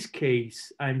this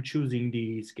case, I'm choosing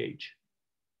this gauge.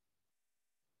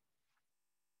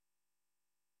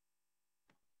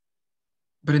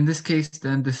 But in this case,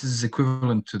 then this is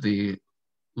equivalent to the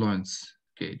Lorentz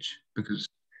gauge because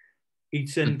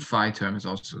it's the phi term is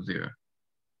also 0.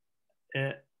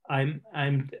 I'm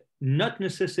not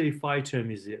necessarily phi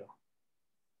term is 0.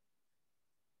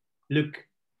 Look,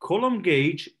 Coulomb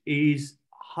gauge is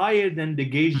higher than the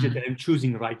gauge that I'm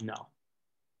choosing right now.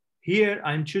 Here,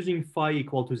 I'm choosing phi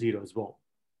equal to 0 as well.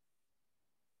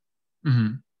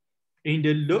 Mm-hmm.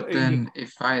 Then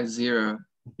if phi is 0,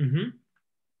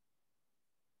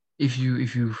 if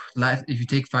you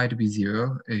take phi to be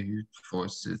 0, you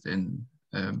force it in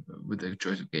with the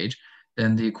choice of gauge,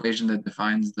 then the equation that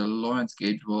defines the Lorentz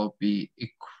gauge will be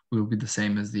the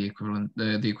same as the equivalent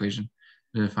the equation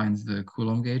that defines the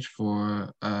Coulomb gauge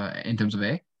for in terms of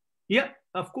A. Yeah,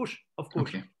 of course.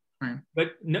 Okay. Right.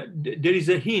 But no, there is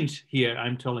a hint here,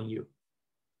 I'm telling you.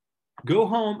 Go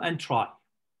home and try.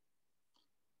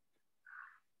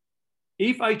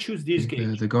 If I choose this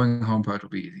gauge. The going home part will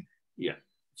be easy. Yeah.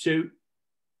 So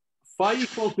phi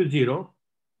equal to 0.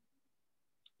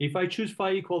 If I choose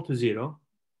phi equal to 0,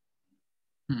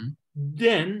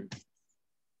 then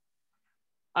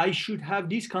I should have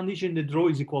this condition that rho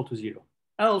is equal to 0.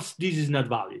 Else, this is not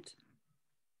valid.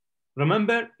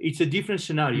 Remember, it's a different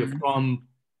scenario from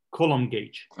Coulomb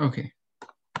gauge. Okay.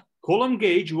 Coulomb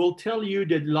gauge will tell you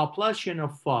that Laplacian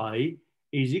of phi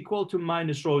is equal to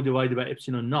minus rho divided by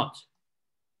epsilon naught.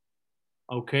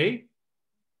 Okay?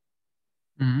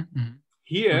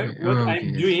 Here, what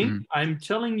I'm doing, I'm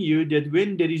telling you that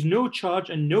when there is no charge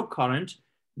and no current,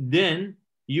 then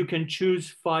you can choose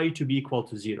phi to be equal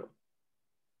to 0.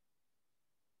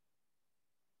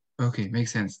 Okay,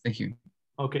 makes sense. Thank you.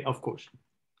 Okay, of course.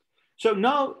 So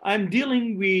now I'm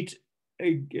dealing with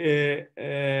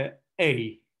A.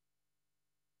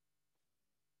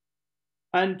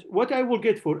 And what I will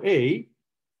get for A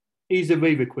is a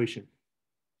wave equation.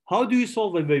 How do you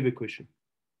solve a wave equation?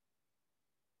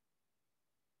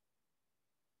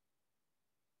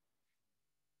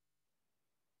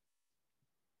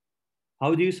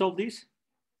 How do you solve this?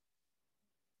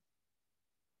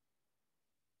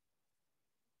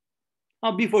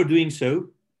 Before doing so,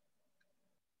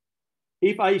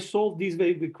 if I solve this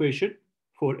wave equation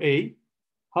for A,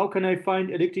 how can I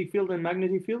find electric field and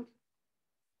magnetic field?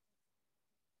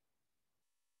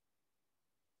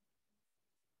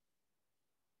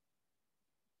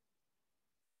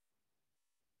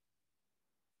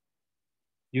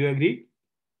 Do you agree?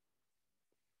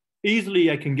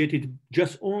 Easily, I can get it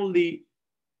just only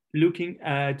looking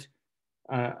at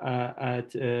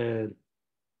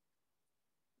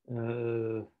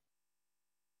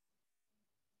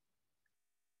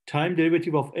time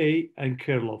derivative of A and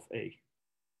curl of A.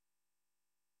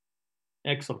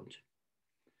 Excellent.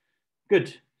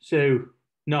 Good. So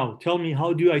now tell me,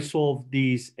 how do I solve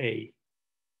these A?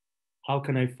 How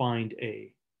can I find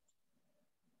A?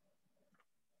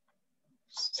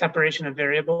 Separation of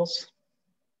variables.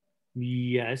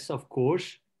 Yes, of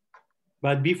course.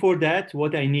 But before that,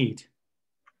 what I need?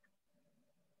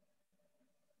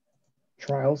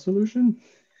 Trial solution?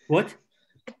 What?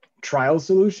 Trial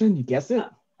solution? You guess it?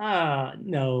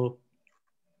 No.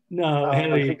 No,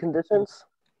 boundary Henry. conditions?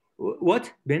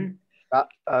 What, Ben?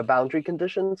 Boundary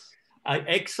conditions?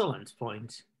 Excellent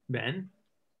point, Ben.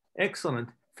 Excellent.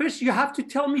 First, you have to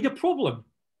tell me the problem.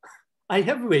 I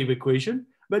have a wave equation,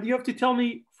 but you have to tell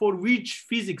me for which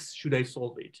physics should I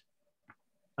solve it.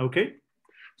 Okay?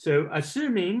 So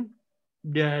assuming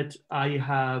that I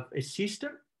have a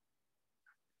system,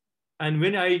 and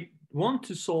when I want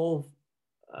to solve,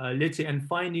 let's say, and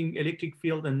finding electric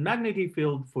field and magnetic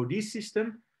field for this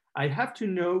system, I have to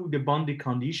know the boundary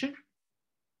condition.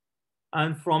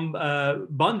 And from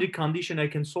boundary condition, I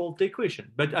can solve the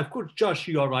equation. But of course, Josh,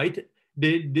 you are right.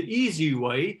 The easy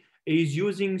way is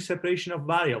using separation of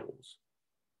variables.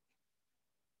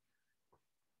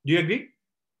 Do you agree?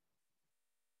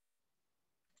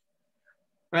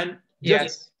 And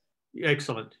yes.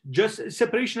 Excellent. Just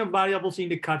separation of variables in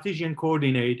the Cartesian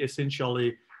coordinate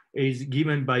essentially is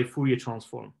given by Fourier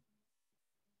transform.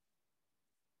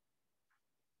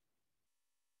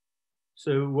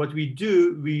 So what we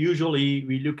do, we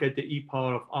look at the e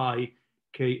power of I,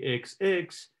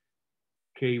 kxx,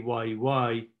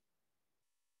 kyy,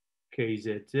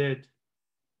 kzz,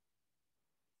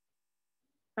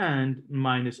 and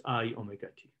minus I omega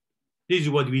t. This is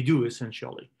what we do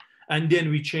essentially. And then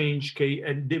we change k,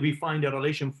 and then we find a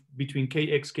relation between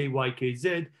kx, ky,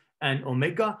 kz, and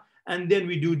omega, and then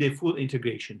we do the full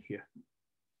integration here.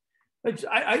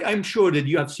 I'm sure that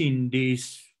you have seen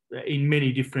this in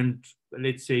many different,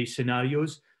 let's say,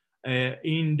 scenarios.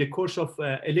 In the course of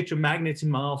electromagnetism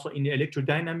and also in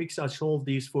electrodynamics, I solved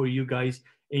this for you guys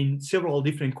in several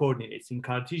different coordinates, in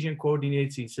Cartesian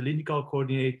coordinates, in cylindrical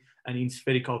coordinate, and in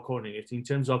spherical coordinates, in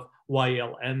terms of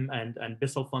YLM and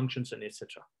Bessel functions and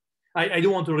etc. I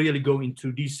don't want to really go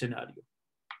into this scenario.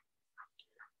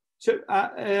 So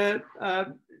let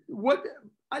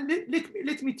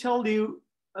me tell you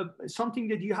something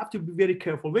that you have to be very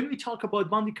careful. When we talk about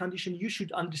boundary condition, you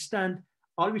should understand,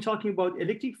 are we talking about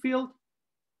electric field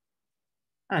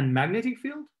and magnetic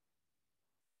field?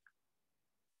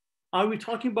 Are we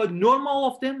talking about normal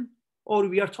of them, or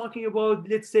we are talking about,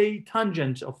 let's say,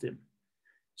 tangent of them?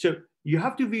 So you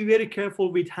have to be very careful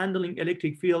with handling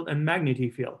electric field and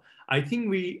magnetic field. I think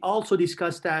we also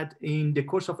discussed that in the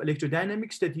course of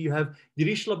electrodynamics, that you have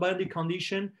Dirichlet boundary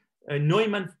condition,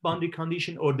 Neumann boundary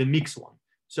condition, or the mixed one.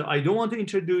 So I don't want to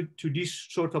introduce to these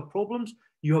sort of problems.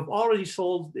 You have already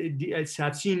solved,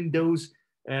 have seen those,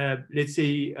 let's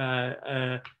say,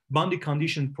 boundary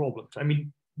condition problems. I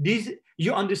mean, these,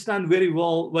 you understand very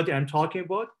well what I'm talking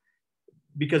about,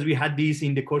 because we had these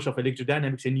in the course of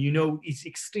electrodynamics, and you know it's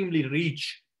extremely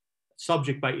rich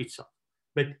subject by itself,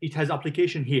 but it has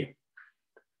application here.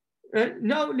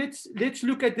 Now let's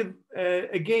look at the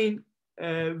again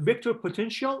vector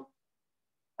potential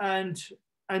and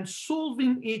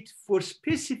solving it for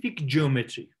specific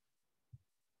geometry.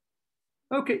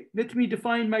 Okay, let me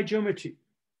define my geometry.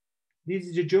 This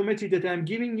is the geometry that I'm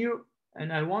giving you,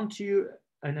 and I want you,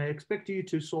 and I expect you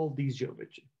to solve these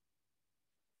geometry.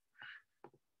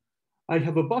 I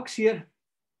have a box here.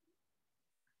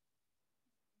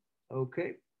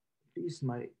 Okay, this is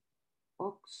my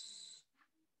box.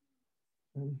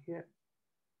 And here.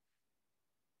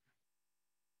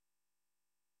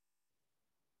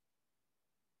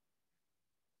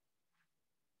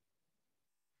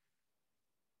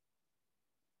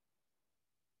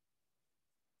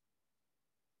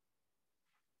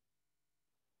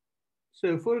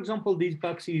 So for example, this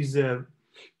box is a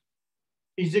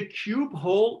cube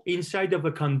hole inside of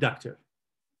a conducting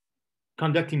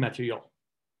material.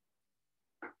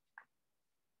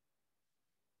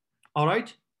 All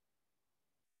right.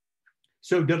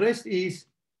 So the rest is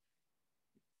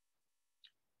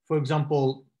for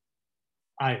example,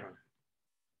 iron,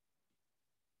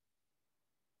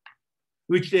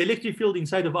 which the electric field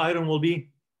inside of iron will be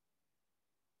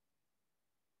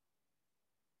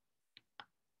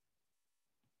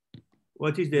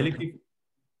what is the electric?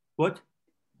 What?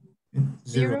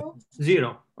 Zero.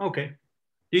 Zero. Okay.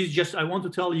 This is just, I want to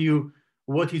tell you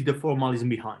what is the formalism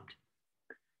behind.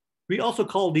 We also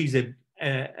call these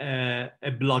a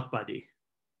block body.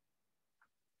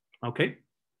 Okay.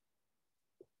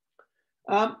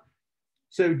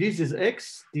 So this is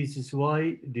X, this is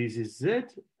Y, this is Z,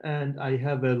 and I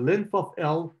have a length of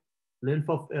L, length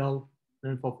of L,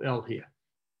 length of L here.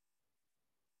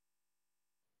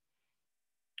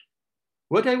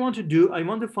 What I want to do, I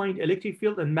want to find electric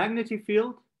field and magnetic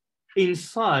field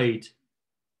inside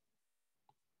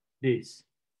this.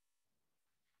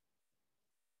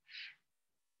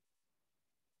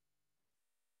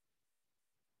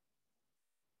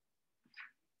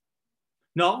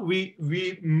 Now, we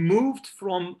moved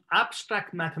from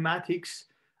abstract mathematics,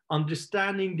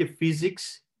 understanding the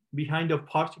physics behind the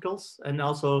particles and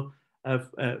also,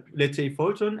 let's say,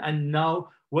 photon. And now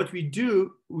what we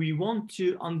do, we want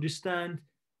to understand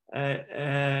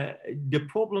the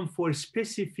problem for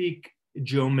specific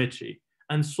geometry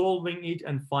and solving it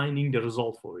and finding the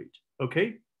result for it.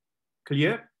 Okay,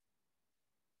 clear?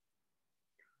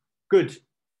 Good.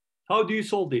 How do you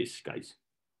solve this, guys?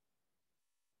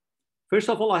 First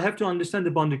of all, I have to understand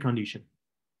the boundary condition.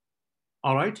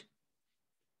 All right.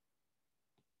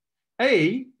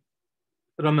 A,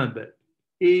 remember,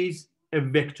 is a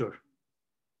vector.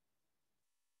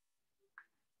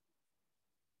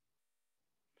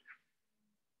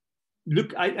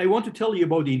 Look, I want to tell you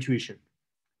about the intuition.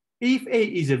 If A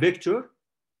is a vector,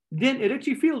 then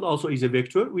electric field also is a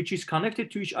vector, which is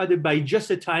connected to each other by just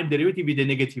a time derivative with a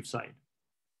negative sign.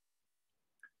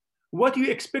 What do you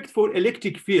expect for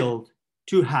electric field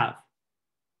to have?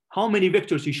 How many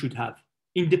vectors you should have?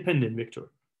 Independent vector.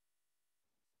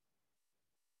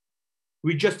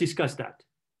 We just discussed that.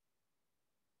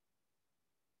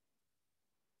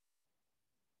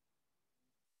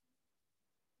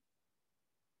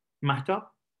 Mahtab?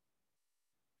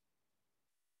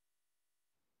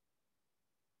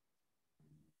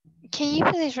 Can you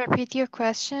please repeat your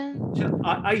question? So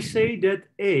I say that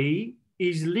A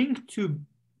is linked to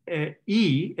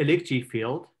E, electric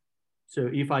field. So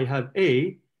if I have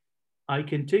A, I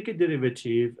can take a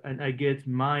derivative and I get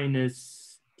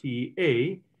minus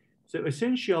TA. So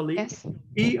essentially, yes.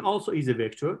 E also is a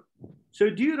vector. So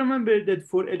do you remember that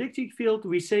for electric field,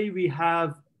 we say we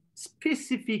have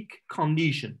specific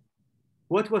condition.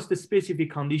 What was the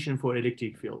specific condition for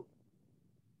electric field?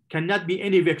 Cannot be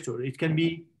any vector. It can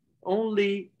be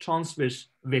only transverse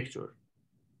vector,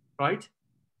 right?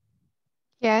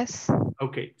 Yes.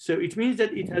 Okay, so it means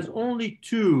that it has only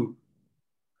 2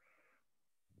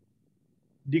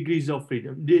 degrees of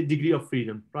freedom, the degree of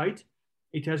freedom, right?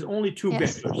 It has only 2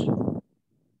 yes. vectors.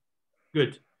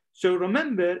 Good. So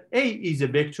remember, A is a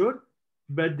vector,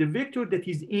 but the vector that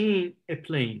is in a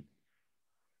plane.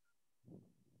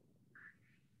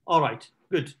 All right,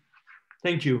 good.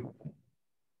 Thank you.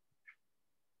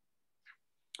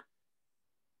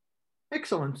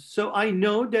 Excellent. So I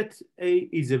know that A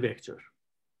is a vector.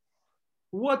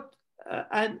 What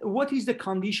is the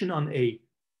condition on A?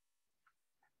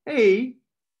 A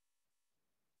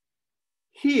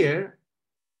here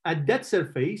at that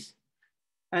surface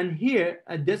and here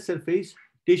at that surface,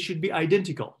 they should be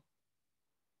identical.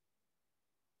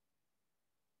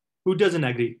 Who doesn't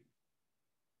agree?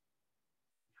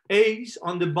 A's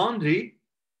on the boundary,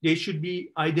 they should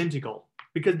be identical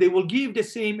because they will give the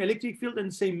same electric field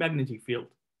and same magnetic field,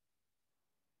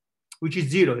 which is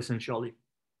 0 essentially.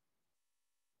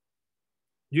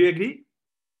 Do you agree?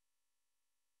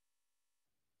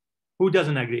 Who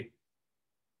doesn't agree?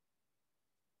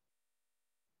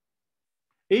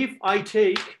 If I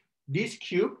take this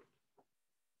cube,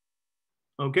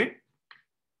 okay,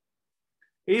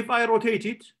 if I rotate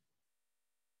it,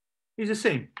 it's the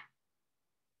same.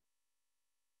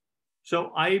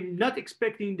 So I'm not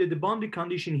expecting that the boundary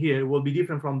condition here will be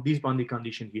different from this boundary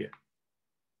condition here.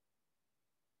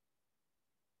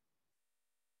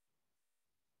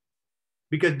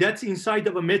 Because that's inside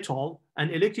of a metal,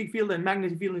 and electric field and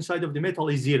magnetic field inside of the metal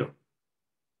is 0.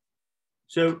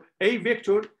 So a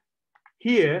vector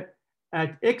here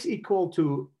at x equal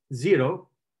to 0,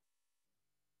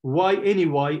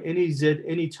 any z,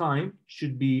 any time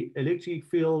should be electric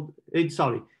field,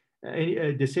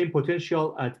 the same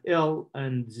potential at L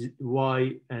and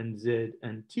Y and Z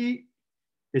and T.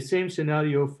 The same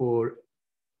scenario for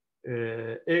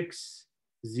X,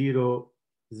 0,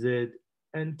 Z,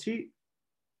 and T.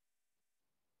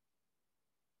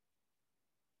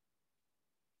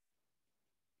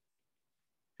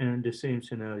 And the same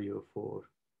scenario for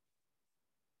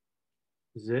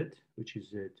Z, which is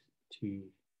Z, T,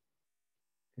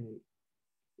 A,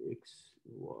 X,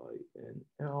 Y, and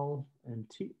L, and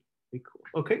T equal.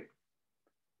 Okay,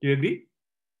 do you agree?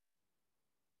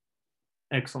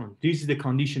 Excellent. This is the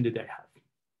condition that I have.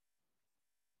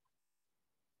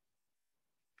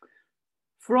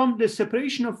 From the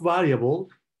separation of variable,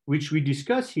 which we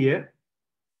discuss here,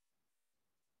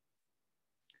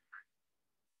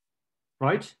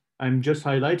 right? I'm just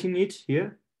highlighting it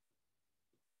here.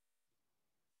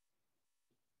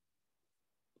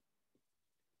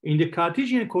 In the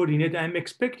Cartesian coordinate, I'm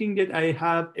expecting that I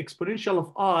have exponential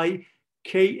of I,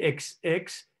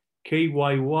 kxx,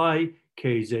 kyy,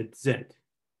 kzz,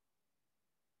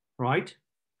 right?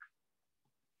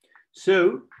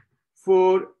 So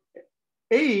for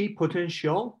a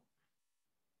potential,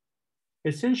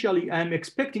 essentially I'm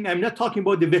expecting, I'm not talking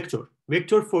about the vector.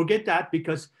 Vector, forget that,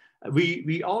 because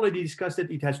we already discussed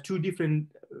that it has two different,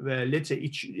 let's say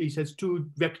it has two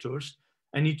vectors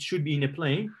and it should be in a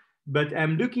plane. But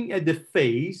I'm looking at the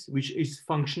phase, which is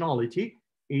functionality,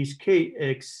 is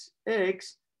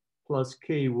kxx plus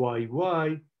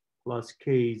kyy plus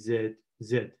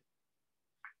kzz.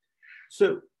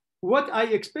 So what I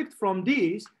expect from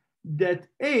this, that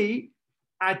a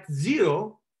at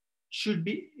 0 should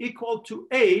be equal to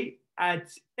a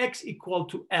at x equal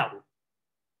to L.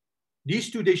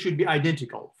 These two, they should be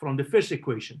identical from the first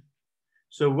equation.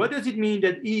 So what does it mean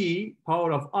that e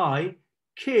power of I,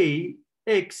 k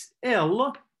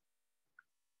xl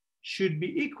should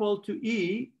be equal to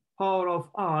e power of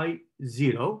I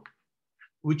 0,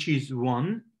 which is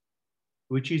 1,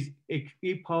 which is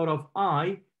e power of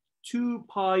I 2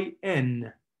 pi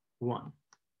n 1.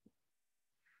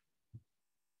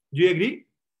 Do you agree?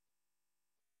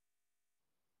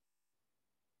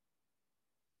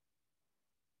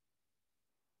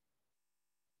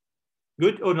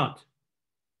 Good or not?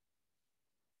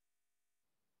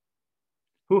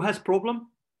 Who has problem?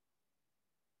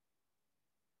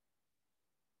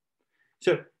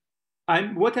 So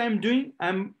what I'm doing,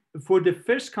 for the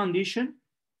first condition,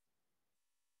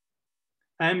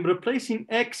 I'm replacing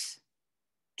x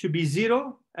to be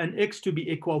 0 and x to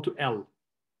be equal to L.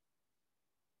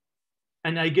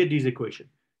 And I get this equation.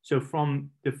 So from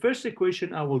the first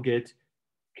equation, I will get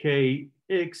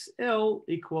kxl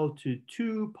equal to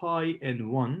 2 pi n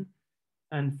 1.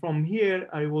 And from here,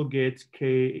 I will get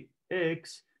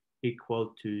kx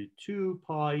equal to 2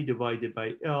 pi divided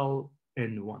by L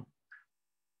n 1.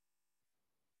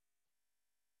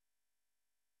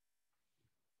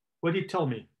 What did it tell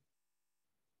me?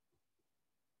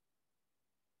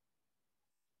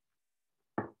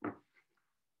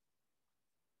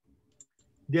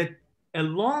 That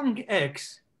along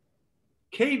x,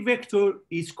 k vector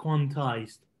is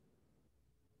quantized,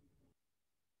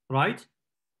 right?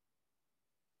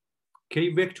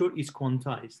 K vector is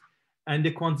quantized, and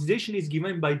the quantization is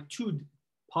given by 2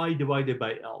 pi divided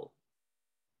by L.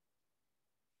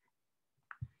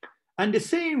 And the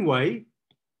same way,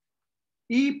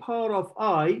 e power of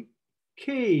I,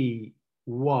 k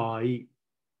y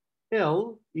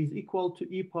L is equal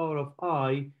to e power of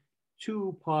I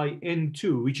 2 pi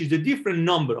n2, which is a different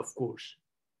number, of course.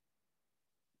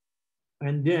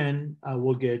 And then I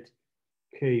will get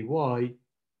ky 2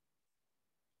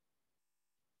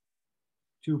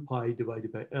 pi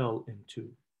divided by L n2.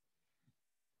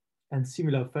 And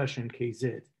similar fashion,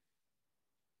 kz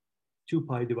 2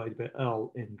 pi divided by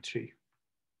L n3.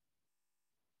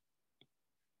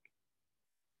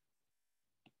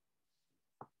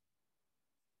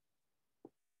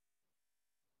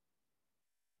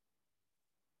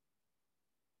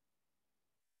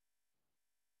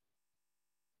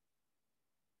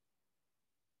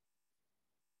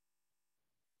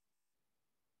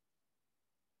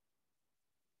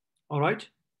 All right,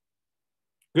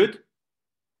 good.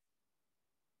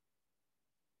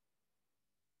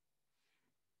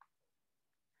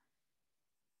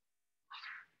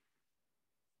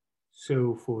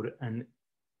 So for a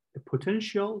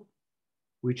potential,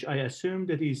 which I assume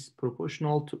that is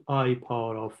proportional to I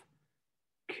power of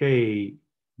k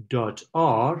dot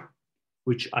r,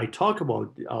 which I talk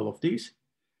about all of these,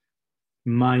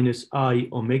 minus I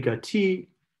omega t,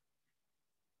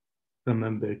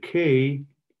 remember k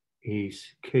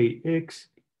is kx,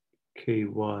 ky,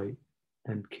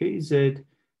 and kz,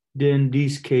 then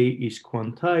this k is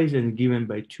quantized and given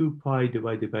by 2 pi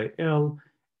divided by L,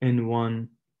 n1,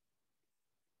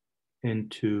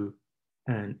 n2,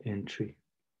 and n3.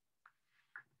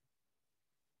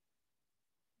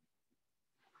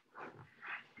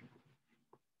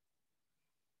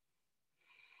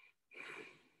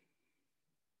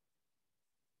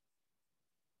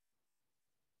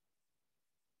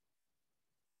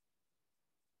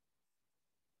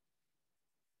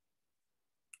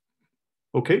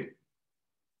 Okay.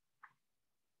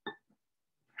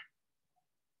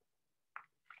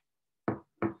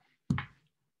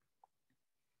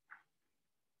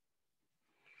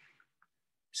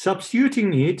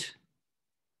 Substituting it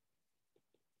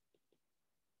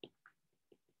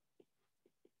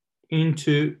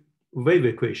into wave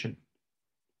equation,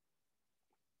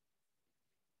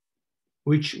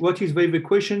 what is wave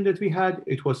equation that we had?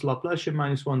 It was Laplacian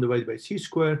minus 1 divided by c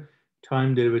squared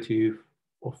time derivative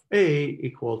of a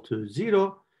equal to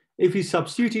 0. If we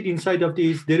substitute it inside of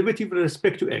this derivative with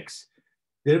respect to x,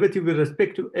 derivative with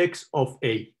respect to x of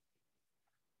a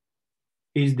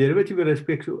is derivative with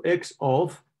respect to x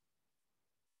of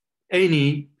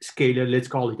any scalar, let's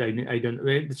call it,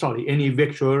 any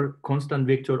vector, constant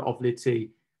vector of, let's say,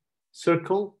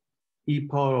 circle, e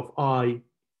power of I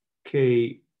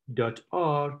k dot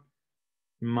r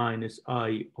minus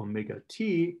I omega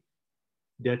t,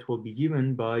 that will be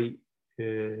given by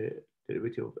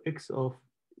derivative of x of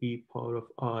e power of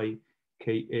I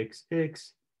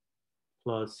kxx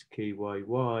plus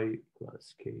kyy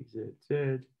plus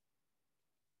kzz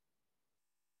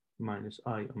minus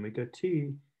I omega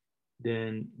t,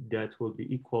 then that will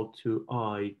be equal to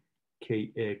I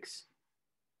kx,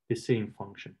 the same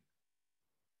function.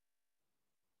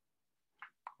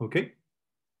 Okay.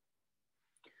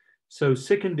 So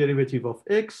second derivative of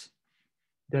x,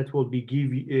 that will be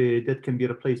that can be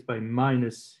replaced by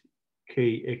minus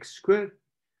kx squared.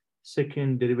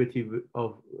 Second derivative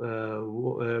of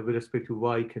with respect to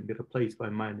y can be replaced by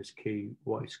minus ky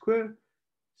squared.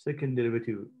 Second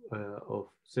derivative of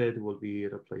z will be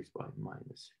replaced by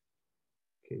minus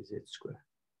kz squared.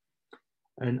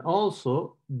 And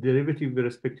also derivative with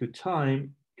respect to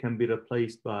time can be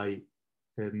replaced by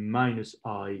minus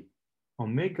I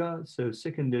omega. So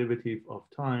second derivative of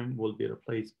time will be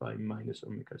replaced by minus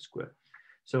omega squared.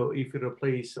 So if you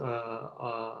replace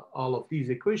all of these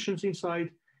equations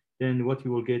inside, then what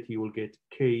you will get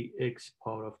kx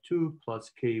power of 2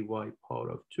 plus ky power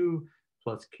of 2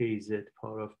 plus kz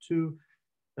power of 2.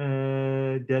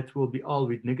 That will be all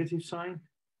with negative sign,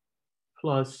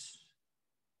 plus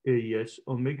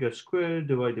omega squared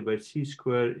divided by c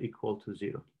squared equal to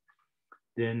 0.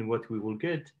 Then what we will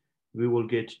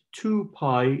get 2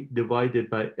 pi divided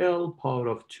by L power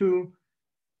of 2,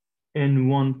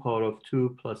 n1 power of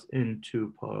 2 plus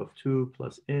n2 power of 2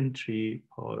 plus n3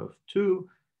 power of 2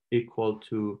 equal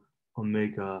to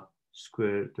omega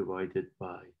squared divided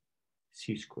by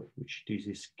c squared, which this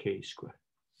is k squared.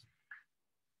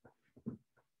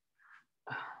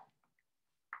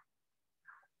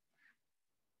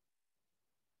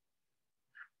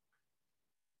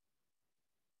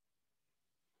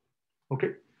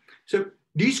 Okay, so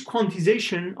this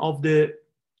quantization of the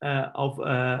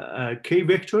k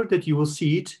vector that you will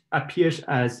see it appears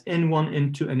as n1,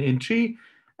 n2, and n3,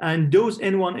 and those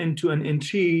n1, n2, and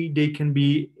n3 they can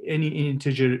be any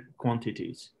integer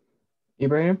quantities.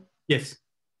 Ibrahim? Yes.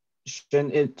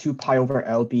 Shouldn't it 2 pi over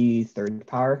L be third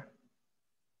power?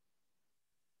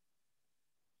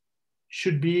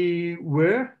 Should be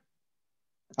where?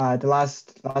 The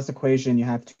last equation you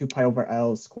have 2 pi over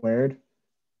L squared.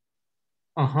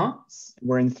 Uh-huh.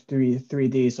 We're in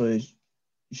 3D, so it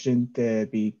shouldn't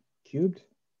be cubed?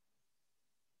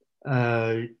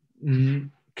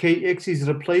 Kx is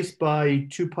replaced by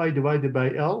 2 pi divided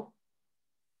by L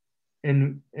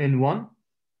and n1,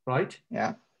 right?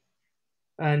 Yeah.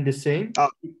 And the same? Oh,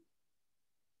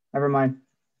 never mind.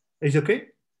 Is okay?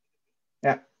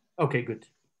 Yeah. Okay, good.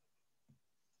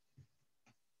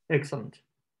 Excellent.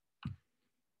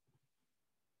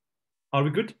 Are we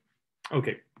good?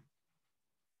 Okay.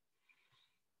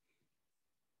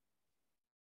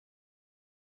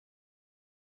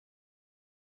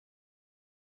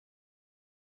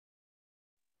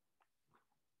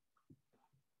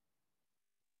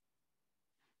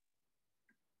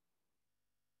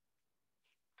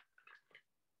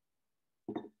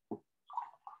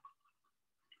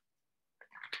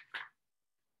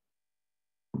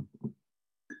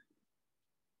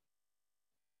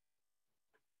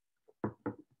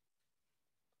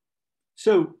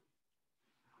 So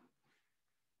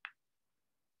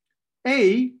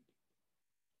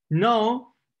now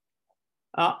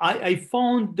I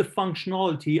found the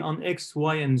functionality on x,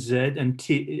 y, and z and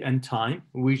t and time,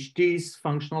 which this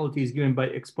functionality is given by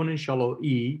exponential of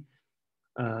e.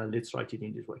 Let's write it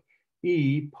in this way: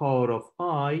 e power of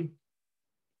I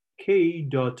k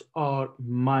dot r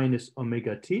minus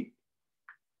omega t.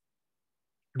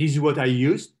 This is what I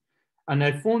used, and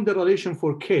I found the relation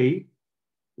for k,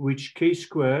 which k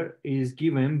squared is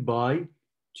given by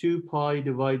 2 pi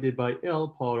divided by L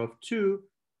power of 2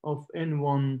 of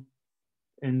n1,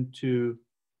 n2,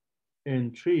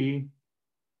 n3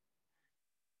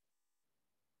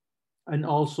 And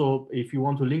also, if you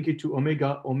want to link it to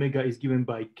omega, omega is given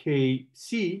by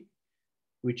Kc,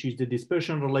 which is the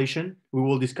dispersion relation. We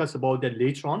will discuss about that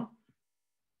later on.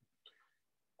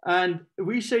 And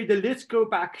we say that let's go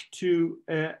back to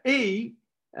A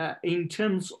in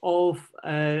terms of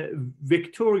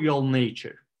vectorial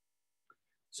nature.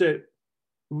 So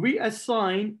we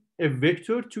assign a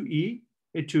vector to E,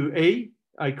 to A.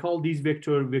 I call this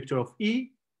vector vector of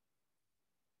E.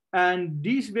 And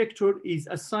this vector is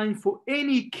assigned for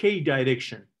any K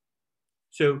direction.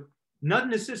 So not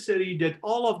necessary that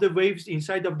all of the waves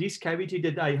inside of this cavity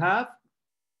that I have,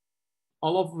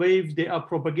 all of waves, they are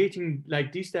propagating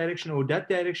like this direction or that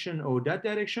direction or that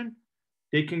direction.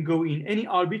 They can go in any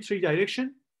arbitrary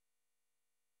direction.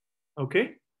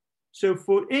 Okay. So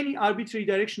for any arbitrary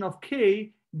direction of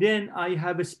K, then I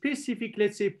have a specific,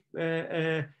 let's say,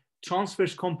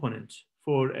 transverse component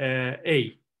for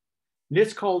A.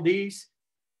 Let's call these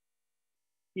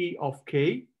E of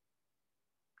K.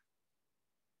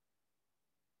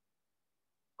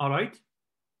 All right.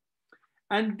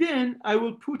 And then I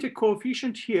will put a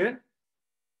coefficient here,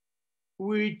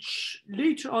 which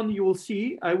later on you will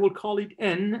see, I will call it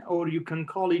N, or you can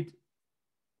call it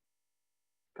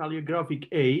calligraphic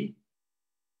A.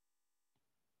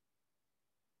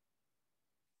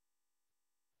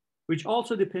 Which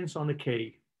also depends on the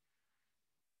K.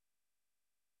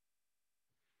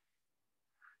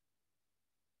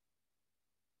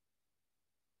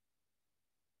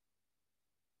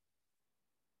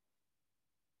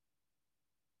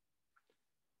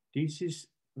 This is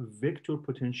vector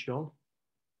potential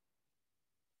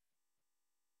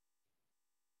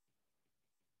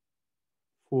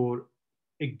for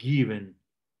a given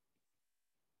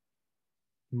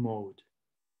mode,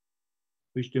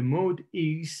 which the mode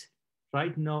is,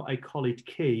 right now I call it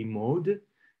K mode,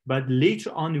 but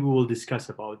later on we will discuss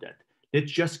about that.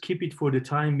 Let's just keep it for the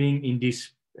time being in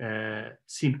this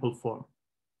simple form.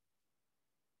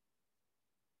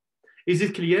 Is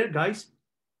it clear, guys?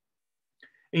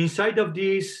 Inside of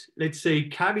this, let's say,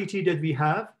 cavity that we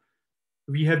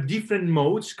have different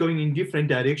modes going in different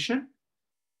direction.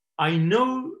 I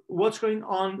know what's going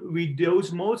on with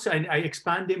those modes, and I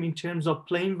expand them in terms of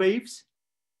plane waves.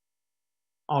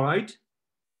 All right.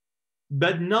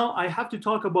 But now I have to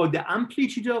talk about the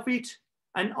amplitude of it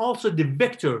and also the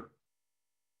vector,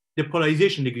 the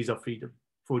polarization degrees of freedom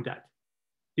for that.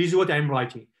 This is what I'm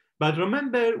writing. But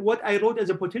remember, what I wrote as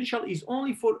a potential is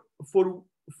only for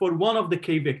one of the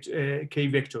K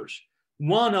vectors,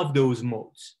 one of those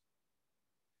modes,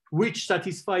 which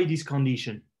satisfy this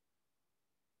condition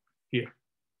here.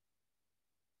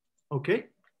 Okay.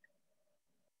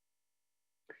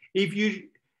 If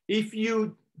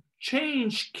you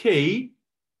change K,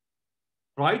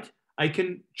 right? I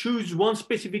can choose one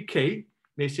specific K.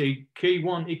 Let's say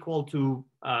K1 equal to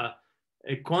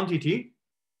a quantity,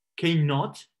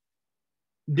 K0.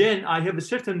 Then I have a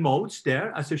certain modes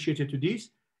there associated to this.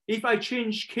 If I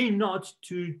change K0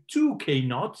 to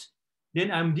 2K0,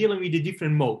 then I'm dealing with a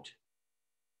different mode.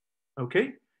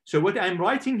 Okay? So what I'm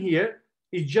writing here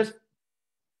is just,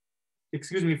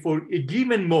 excuse me, for a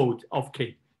given mode of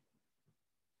K.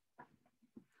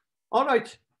 All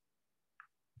right.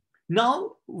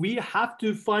 Now we have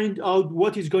to find out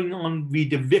what is going on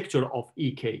with the vector of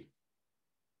EK.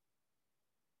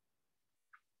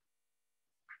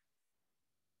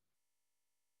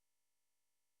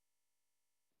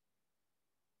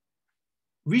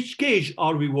 Which gauge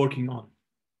are we working on?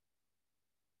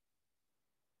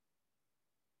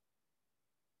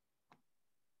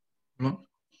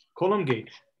 Column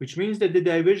gauge, which means that the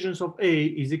divergence of A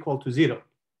is equal to 0.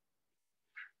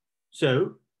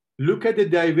 So look at the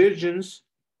divergence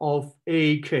of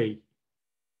AK,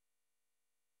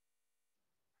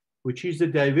 which is the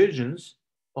divergence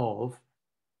of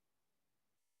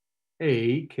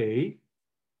AK,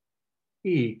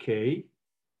 EK,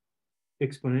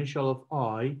 exponential of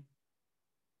I,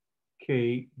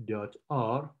 K dot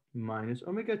R minus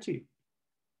omega T.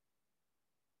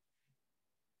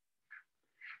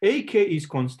 AK is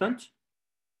constant,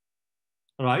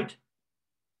 right?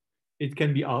 It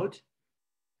can be out.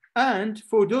 And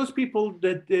for those people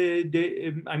that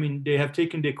they have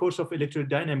taken the course of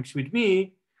electrodynamics with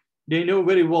me, they know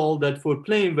very well that for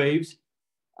plane waves,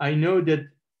 I know that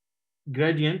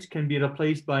gradient can be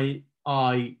replaced by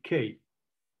IK.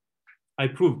 I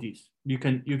proved this. You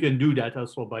can do that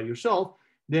also by yourself.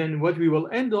 Then what we will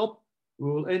end up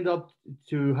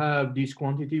to have this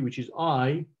quantity, which is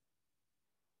I,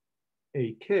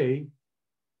 AK,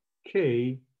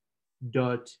 K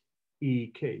dot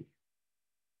EK.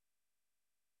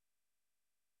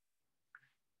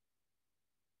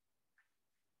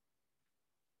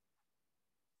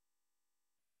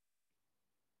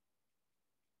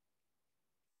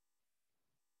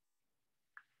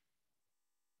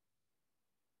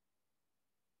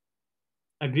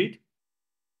 Agreed?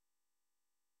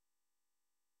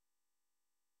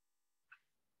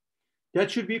 That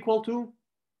should be equal to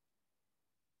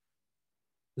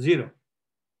 0.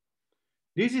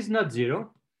 This is not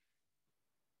 0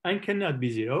 and cannot be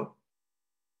 0.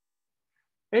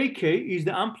 AK is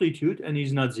the amplitude and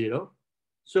is not 0.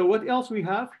 So what else we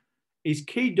have is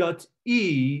K dot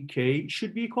EK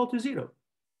should be equal to 0.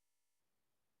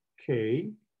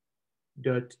 K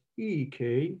dot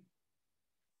EK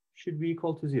should be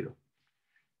equal to 0.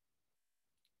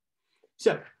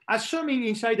 So assuming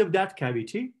inside of that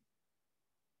cavity,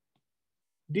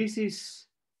 this is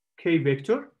K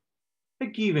vector, a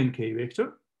given K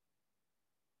vector,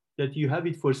 that you have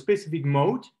it for specific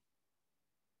mode.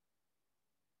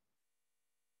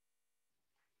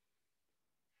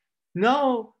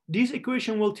 Now, this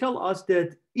equation will tell us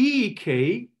that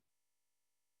EK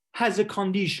has a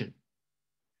condition.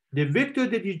 The vector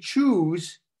that you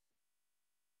choose,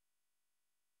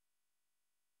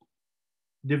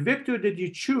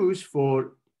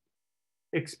 for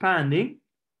expanding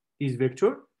this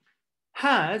vector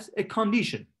has a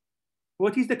condition.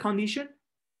 What is the condition?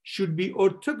 Should be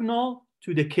orthogonal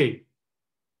to the K.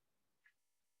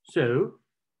 So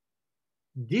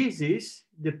this is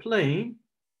the plane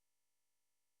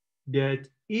that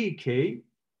EK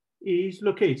is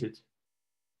located.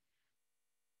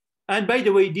 And by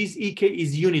the way, this EK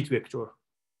is unit vector,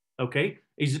 okay?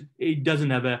 It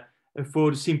doesn't have a,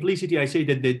 for simplicity, I say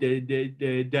that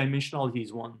the dimensionality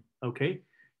is 1, okay?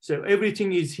 So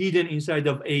everything is hidden inside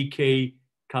of AK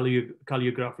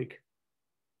calligraphic.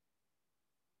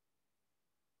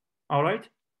 All right?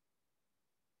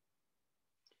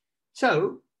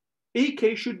 So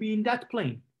AK should be in that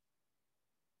plane.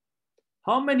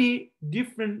 How many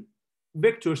different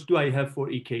vectors do I have for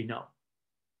EK now?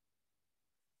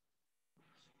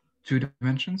 2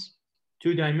 dimensions.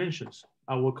 2 dimensions.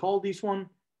 I will call this one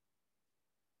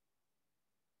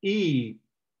EK1,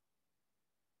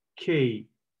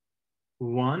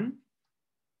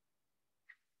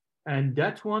 and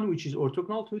that one, which is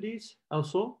orthogonal to this,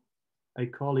 also, I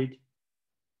call it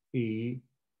EK2.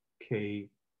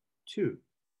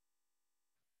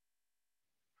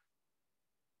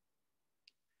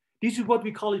 This is what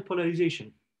we call it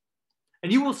polarization.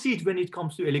 And you will see it when it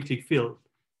comes to electric field.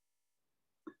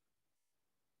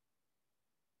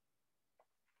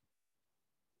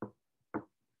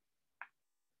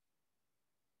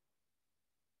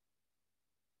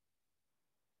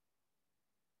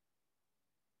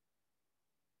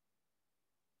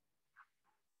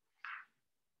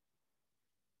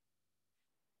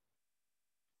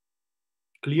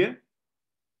 Clear?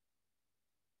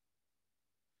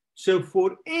 So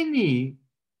for any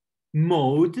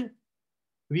mode,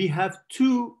 we have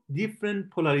 2 different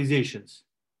polarizations.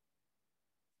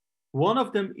 One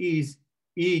of them is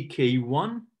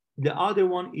EK1, the other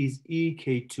one is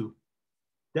EK2.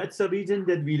 That's the reason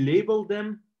that we label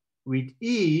them with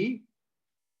E,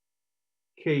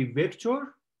 K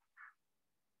vector,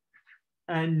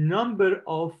 and number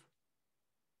of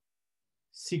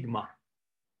sigma.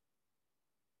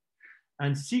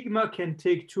 And sigma can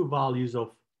take 2 values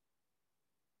of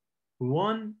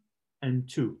 1 and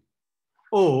 2.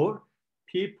 Or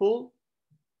people,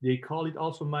 they call it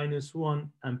also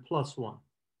 -1 and +1.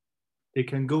 They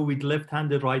can go with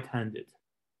left-handed, right-handed.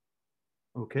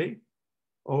 Okay?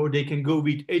 Or they can go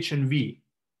with H and V,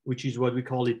 which is what we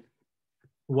call it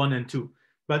 1 and 2.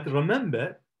 But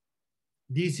remember,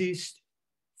 this is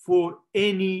for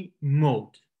any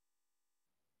mode.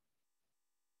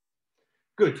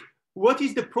 Good. What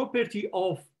is the property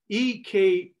of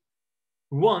EK1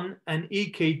 and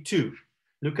EK2?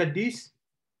 Look at this.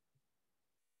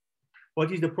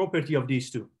 What is the property of these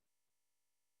 2?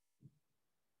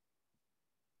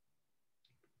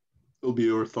 They'll be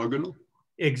orthogonal.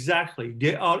 Exactly.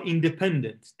 They are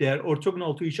independent. They are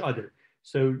orthogonal to each other.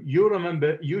 So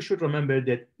you should remember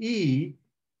that E,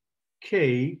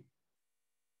 K,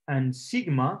 and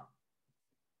sigma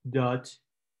dot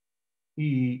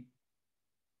E,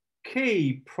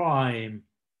 K prime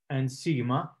and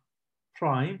sigma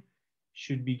prime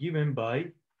should be given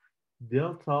by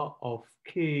delta of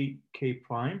K, K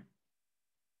prime,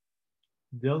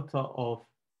 delta of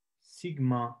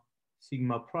sigma,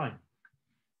 sigma prime.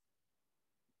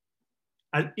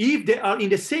 And if they are in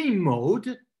the same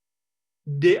mode,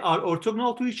 they are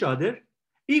orthogonal to each other.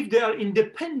 If they are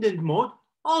independent mode,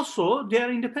 also they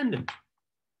are independent.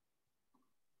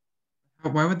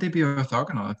 Why would they be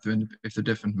orthogonal if they're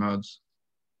different modes?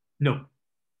 No.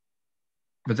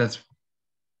 But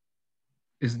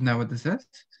isn't that what this says?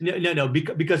 No,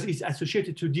 because it's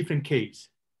associated to different Ks.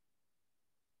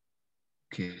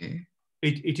 Okay.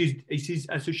 It is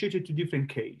associated to different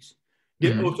Ks.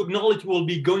 The orthogonality will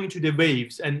be going to the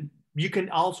waves, and you can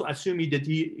also assume that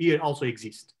here also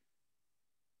exists.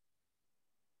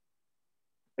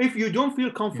 If you don't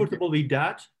feel comfortable with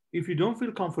that, if you don't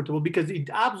feel comfortable, because it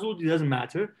absolutely doesn't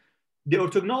matter, the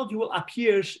orthogonality will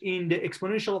appear in the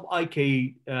exponential of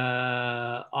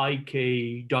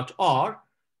ik dot r.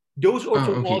 Those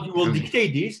orthogonality will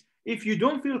dictate this. If you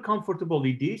don't feel comfortable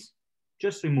with this,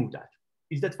 just remove that.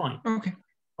 Is that fine? Okay.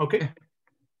 Okay. Yeah.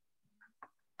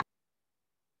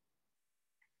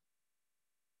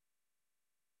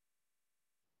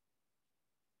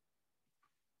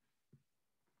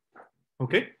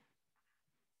 Okay.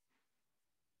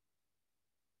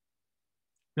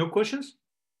 No questions?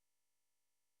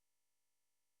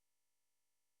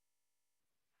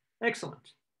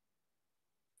 Excellent.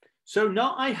 So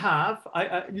now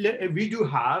we do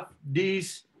have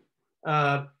these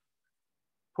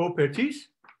properties,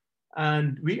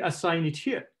 and we assign it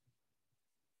here.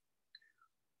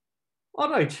 All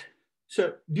right.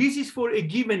 So this is for a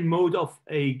given mode of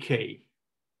AK.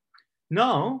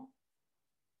 Now,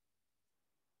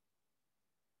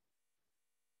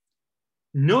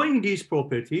 knowing these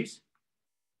properties,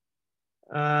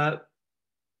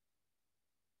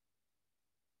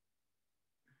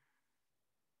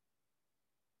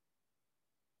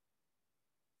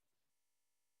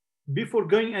 before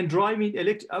going and driving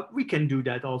we can do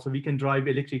that also. We can drive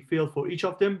electric field for each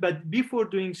of them. But before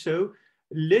doing so,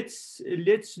 let's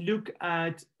look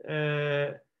at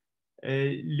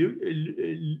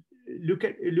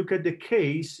look at the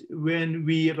case when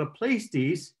we replace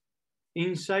this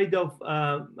inside of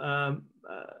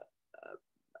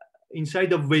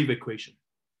wave equation.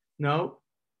 Now,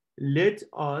 let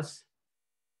us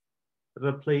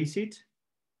replace it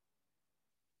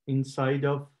inside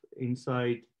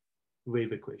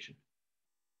wave equation.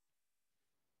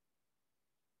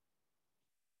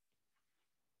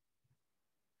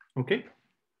 Okay.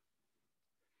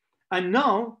 And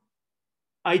now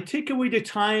I take away the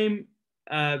time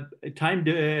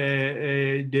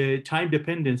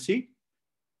dependency.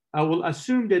 I will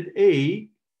assume that A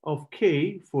of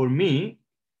K for me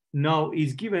now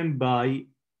is given by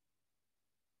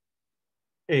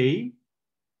A,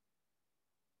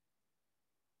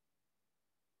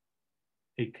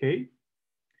 AK.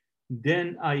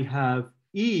 Then I have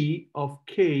E of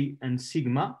K and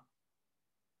sigma.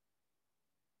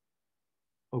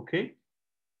 Okay.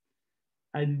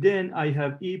 And then I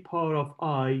have E power of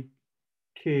I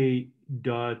K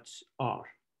dot R.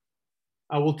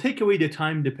 I will take away the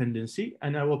time dependency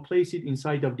and I will place it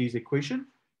inside of this equation.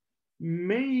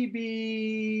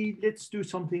 Maybe let's do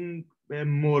something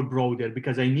more broader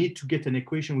because I need to get an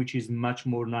equation which is much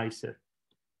more nicer.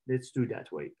 Let's do that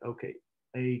way. Okay.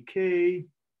 AK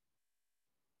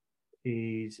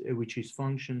is, which is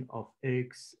function of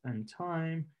X and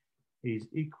time, is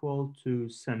equal to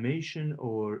summation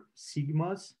or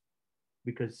sigmas,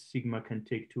 because sigma can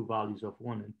take two values of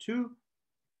 1 and 2.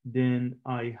 Then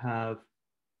I have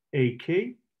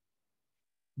AK.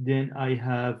 Then I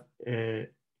have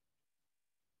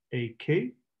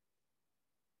AK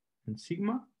and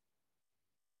sigma.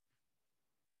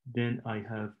 Then I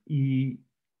have E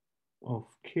of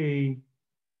K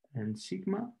and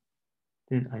sigma.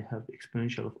 Then I have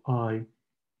exponential of I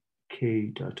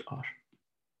K dot R.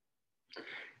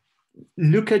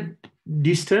 Look at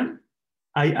this term.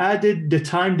 I added the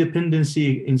time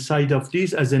dependency inside of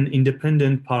this as an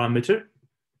independent parameter.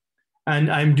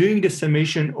 And I'm doing the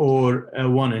summation or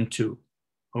 1 and 2.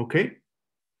 Okay.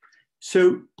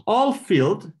 So all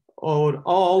field or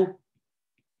all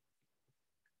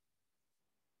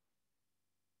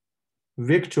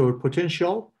vector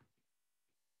potential,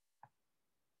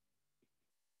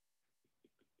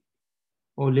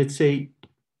 or let's say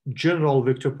general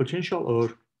vector potential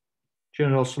or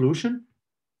general solution,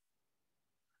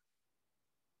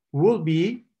 will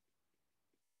be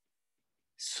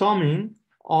summing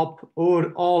up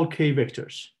over all K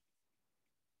vectors.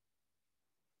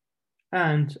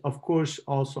 And of course,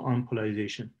 also on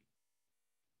polarization,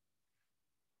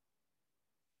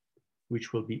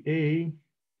 which will be A,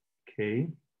 K,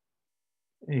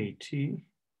 AT,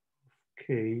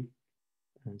 K,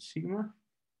 and sigma,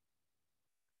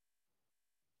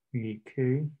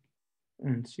 EK,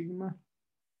 and sigma,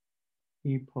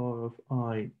 E power of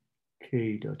I,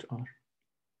 K dot R.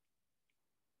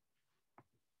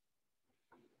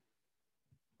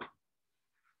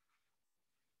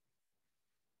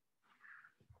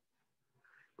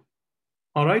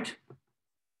 All right.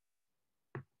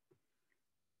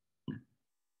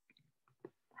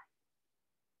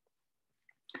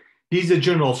 This is a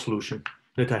general solution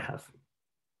that I have.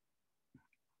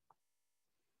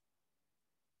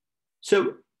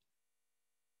 So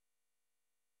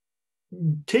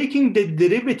taking the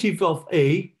derivative of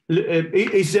A,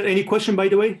 is there any question, by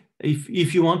the way?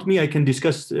 If you want me, I can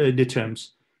discuss the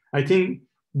terms. I think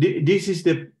this is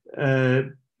the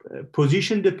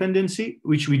position dependency,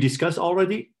 which we discussed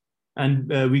already. And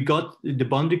we got the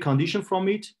boundary condition from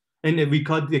it. And we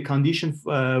got the condition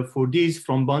for this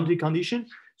from boundary condition.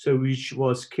 So which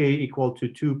was k equal to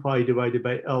 2 pi divided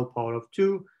by L power of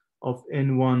 2 of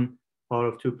n1 power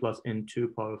of 2 plus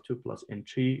n2 power of 2 plus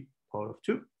n3 power of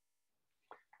 2.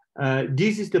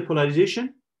 This is the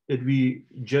polarization that we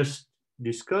just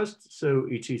discussed. So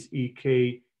it is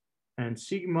Ek and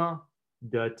sigma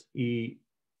dot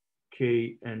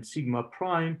Ek and sigma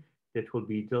prime. That will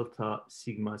be delta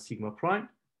sigma sigma prime.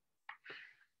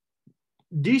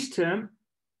 This term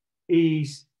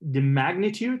is the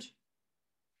magnitude.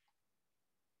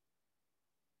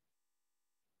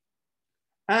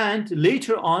 And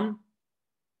later on,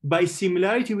 by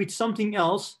similarity with something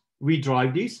else, we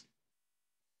derive this.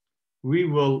 We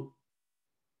will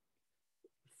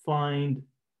find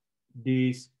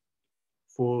this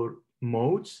for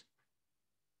modes.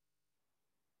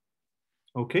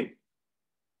 Okay.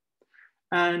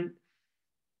 And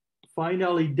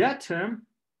finally, that term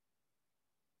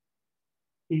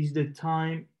is the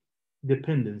time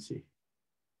dependency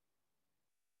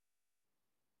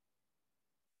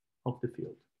of the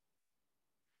field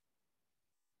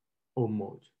or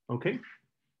mode. Okay.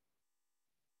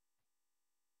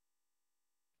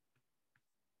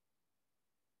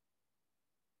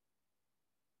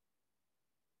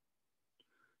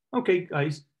 Okay,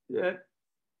 guys.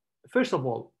 First of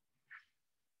all,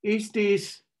 is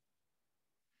this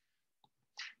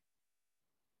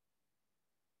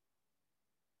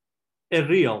a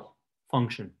real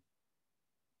function?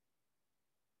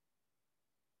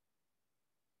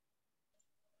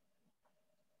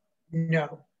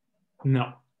 No.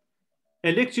 No.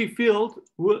 Electric field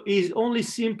is only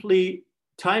simply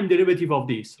time derivative of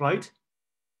this, right?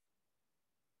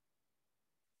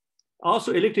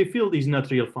 Also, electric field is not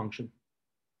real function.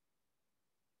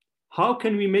 How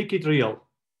can we make it real?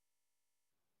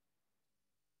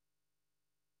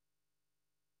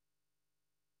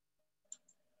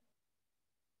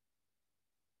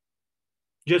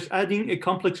 Just adding a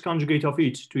complex conjugate of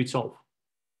it to itself,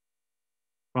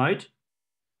 right?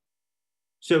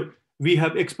 So we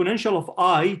have exponential of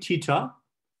I theta.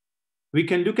 We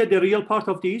can look at the real part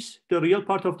of this. The real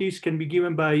part of this can be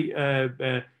given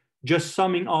by just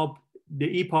summing up the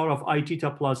e power of I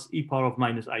theta plus e power of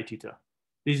minus I theta.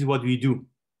 This is what we do.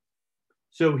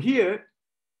 So here,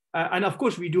 and of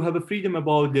course, we do have a freedom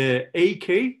about the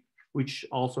AK, which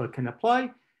also can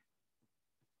apply.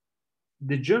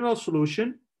 The general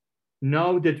solution,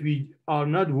 now that we are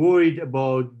not worried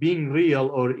about being real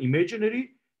or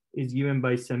imaginary, is given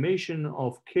by summation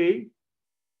of K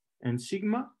and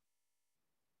sigma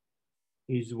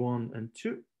is 1 and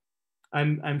 2.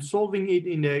 I'm solving it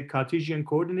in a Cartesian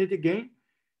coordinate again.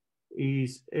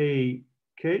 Is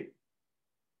AK,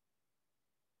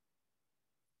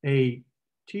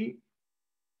 AT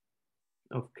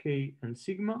of K and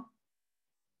sigma,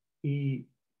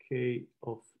 EK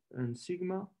of and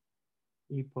sigma,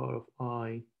 e power of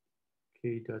I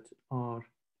K dot R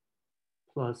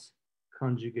plus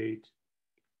conjugate,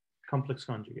 complex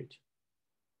conjugate.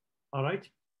 All right.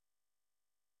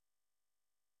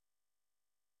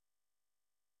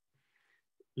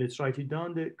 Let's write it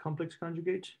down, the complex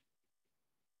conjugate.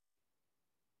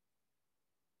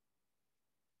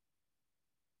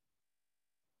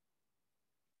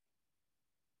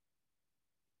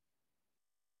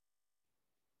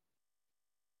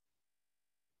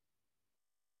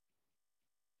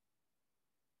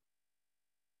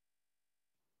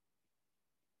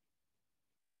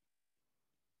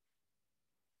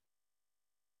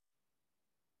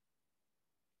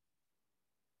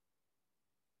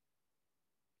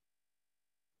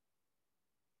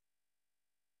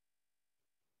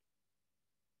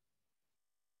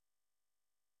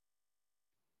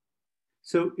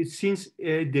 So it since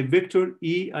the vector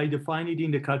E, I define it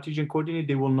in the Cartesian coordinate,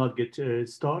 they will not get a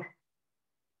star.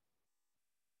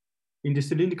 In the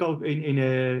cylindrical, in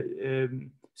a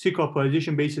circular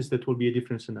polarization basis, that will be a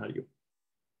different scenario.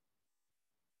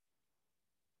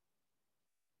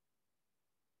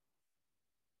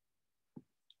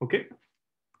 Okay.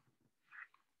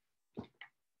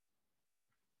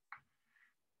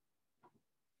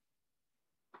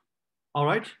 All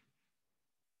right.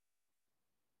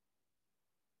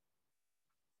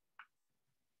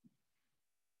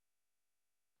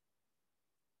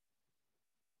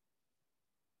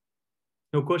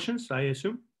 No questions, I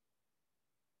assume?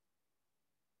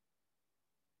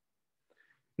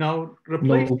 Now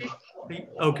replacing,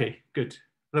 okay, good.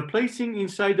 Replacing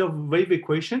inside of wave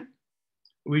equation,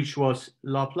 which was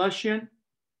Laplacian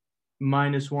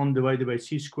minus 1 divided by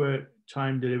c squared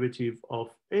time derivative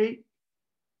of a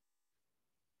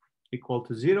equal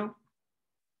to 0.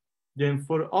 Then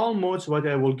for all modes, what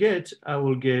I will get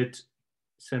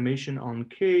summation on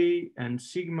k and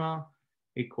sigma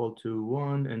equal to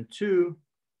 1 and 2.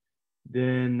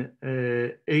 Then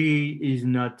a is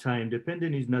not time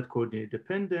dependent, is not coordinate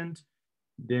dependent.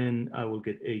 Then I will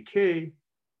get ak.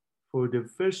 For the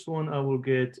first one, I will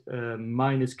get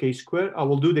minus k squared. I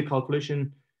will do the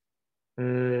calculation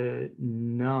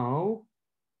now.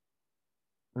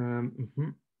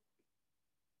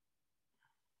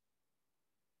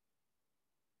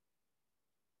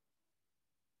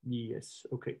 Yes,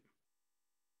 okay.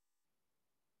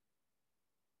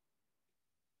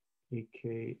 ak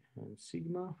and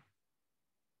sigma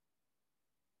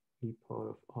e power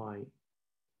of I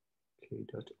k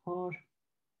dot r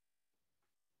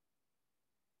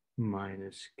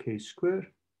minus k squared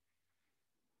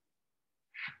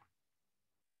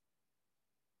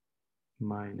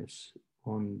minus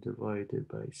 1 divided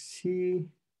by c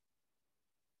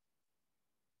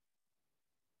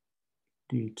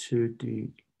d2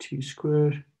 dt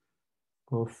squared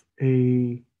of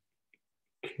a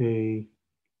k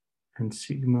and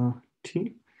sigma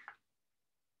t.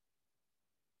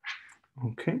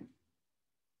 Okay.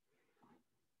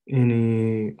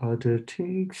 Any other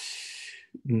things?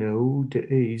 No, the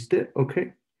a is there.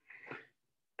 Okay.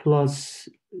 Plus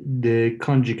the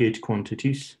conjugate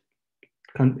quantities,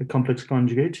 complex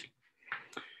conjugate.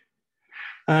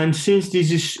 And since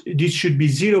this should be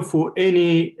 0 for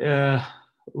any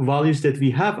values that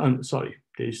we have, and sorry,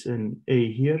 there's an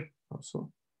a here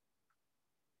also.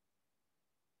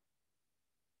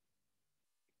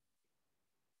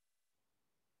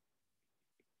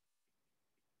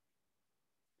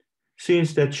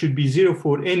 Since that should be 0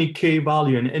 for any k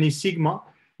value and any sigma,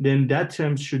 then that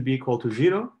term should be equal to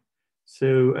 0.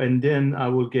 So, and then I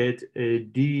will get a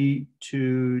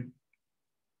d2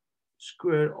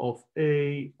 square of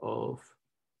a of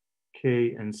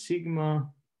k and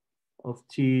sigma of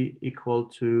t equal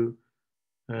to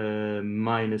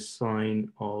minus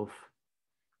sign of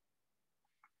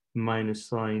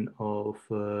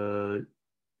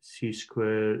c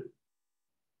square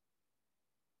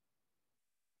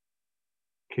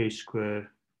k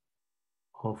square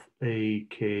of a,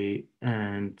 k,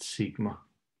 and sigma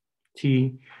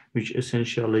t, which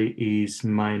essentially is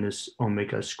minus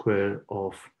omega square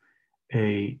of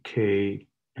a, k,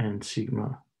 and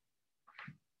sigma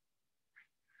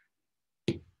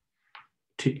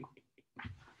t.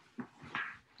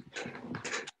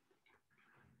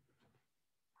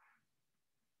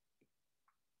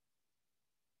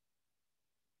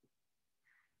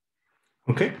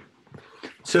 Okay.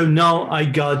 So now I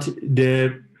got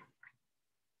the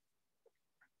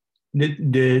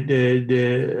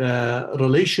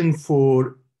relation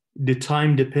for the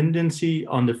time dependency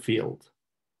on the field.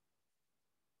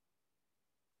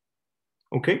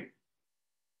 Okay.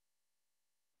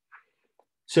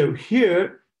 So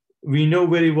here we know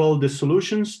very well the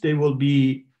solutions. They will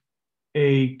be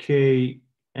a, k,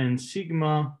 and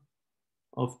sigma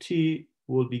of t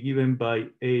will be given by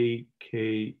a,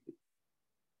 k,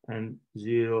 and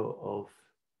 0 of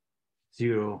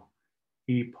 0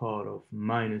 e power of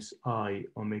minus I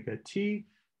omega t,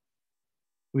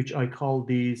 which I call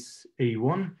these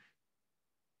A1.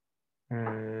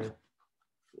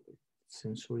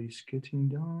 Sensor is getting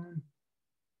down.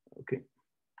 Okay.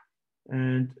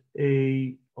 And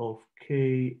A of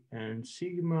k and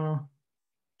sigma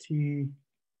t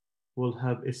will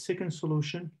have a second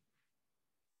solution,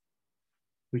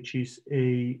 which is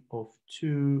a of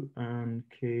 2 and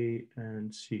k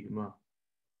and sigma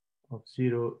of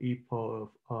 0 e power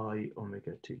of I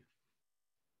omega t.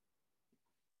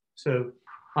 So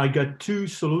I got two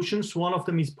solutions. One of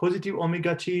them is positive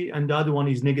omega t and the other one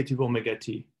is negative omega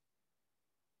t.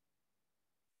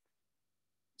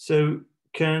 So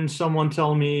can someone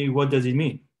tell me what does it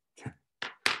mean?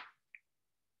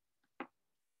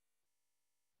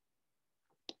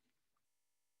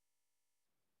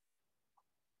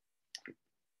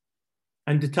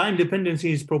 And the time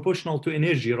dependency is proportional to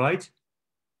energy, right?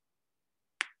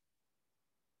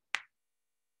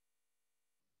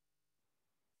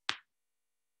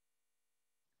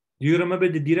 Do you remember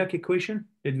the Dirac equation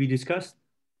that we discussed?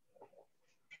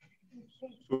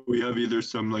 So we have either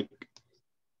some like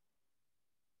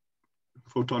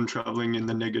photon traveling in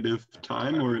the negative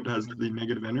time or it has the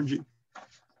negative energy.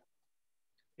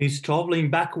 It's traveling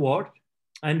backward,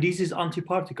 and this is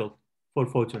antiparticle for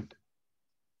photon.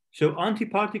 So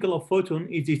antiparticle of photon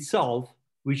is itself,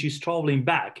 which is traveling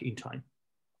back in time.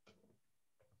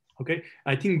 Okay,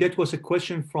 I think that was a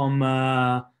question from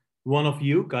one of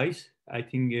you guys. I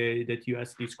think that you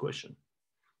asked this question.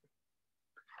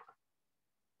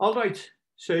 All right,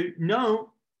 so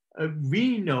now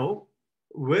we know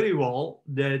very well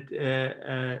that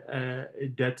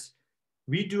that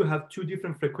we do have two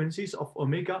different frequencies of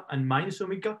omega and minus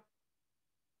omega.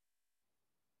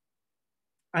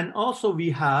 And also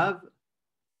we have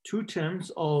two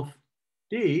terms of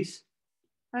this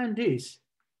and this,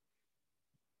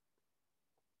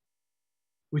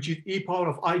 which is e power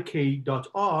of ik dot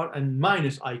r and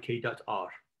minus ik dot r.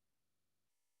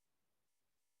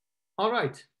 All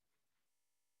right.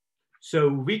 So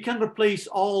we can replace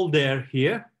all there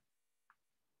here.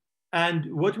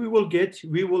 And what we will get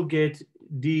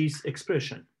this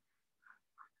expression.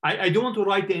 I don't want to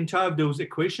write the entire of those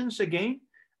equations again.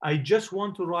 I just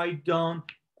want to write down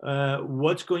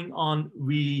what's going on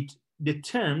with the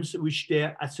terms which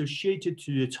they're associated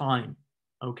to the time,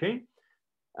 okay?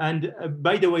 And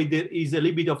by the way, there is a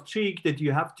little bit of trick that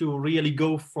you have to really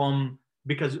go from,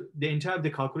 because the entire of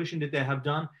the calculation that they have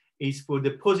done is for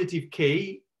the positive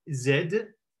kz,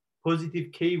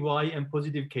 positive ky, and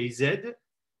positive kz.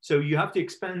 So you have to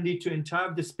expand it to entire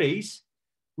of the space,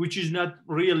 which is not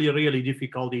really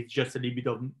difficult. It's just a little bit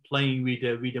of playing with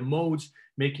the modes,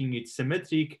 making it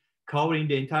symmetric, covering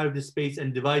the entire of the space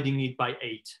and dividing it by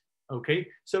 8. Okay,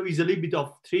 so it's a little bit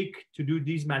of trick to do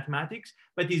these mathematics,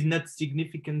 but it's not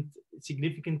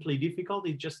significantly difficult.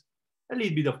 It's just a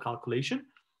little bit of calculation.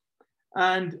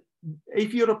 And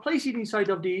if you replace it inside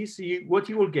of these, what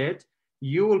you will get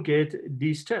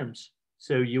these terms.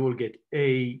 So you will get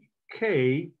a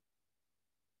k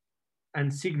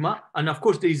and sigma, and of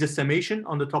course there is a summation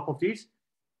on the top of this,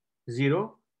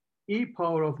 0, e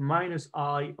power of minus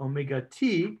I omega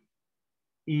t,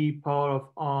 e power of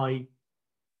I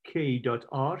k dot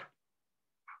r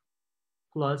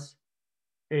plus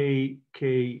a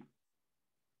k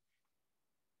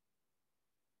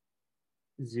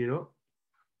 0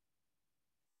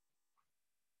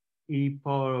 e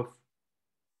power of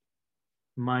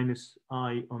minus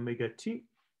I omega t,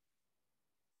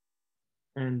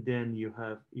 and then you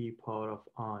have e power of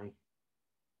I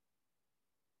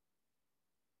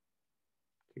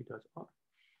k dot r.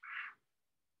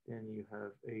 Then you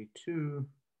have a2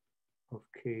 of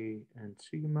k and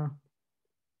sigma,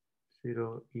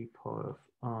 0 e power of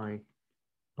I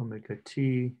omega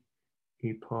t,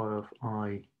 e power of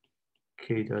I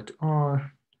k dot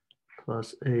r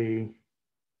plus a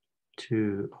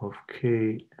 2 of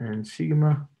k and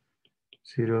sigma,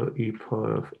 0 e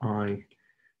power of I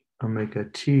omega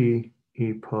t,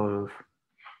 e power of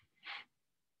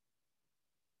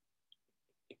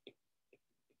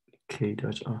k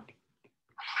dot r.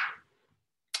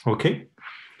 Okay,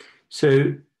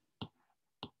 so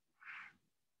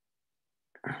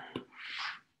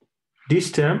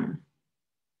this term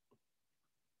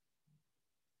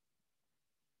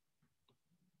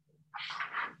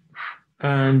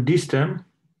and this term,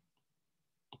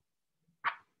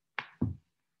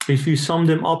 if you sum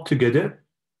them up together,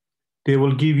 they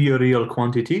will give you a real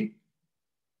quantity,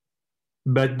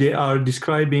 but they are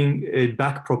describing a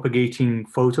back-propagating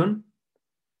photon,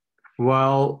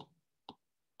 while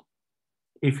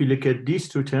if you look at these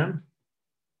two terms,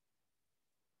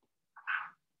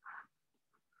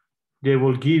 they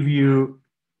will give you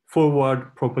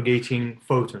forward propagating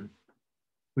photon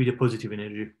with a positive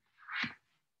energy.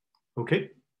 Okay.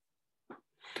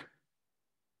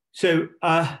 So,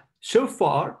 so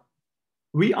far,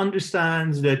 we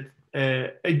understand that,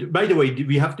 by the way,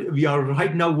 we are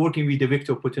right now working with the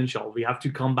vector potential. We have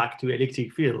to come back to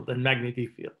electric field and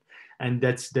magnetic field. And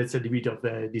that's a bit of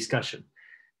the discussion.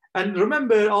 And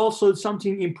remember also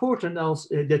something important else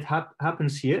that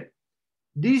happens here.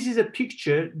 This is a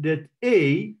picture that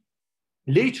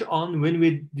later on when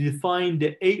we define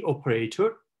the A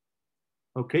operator,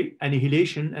 okay,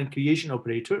 annihilation and creation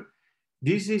operator,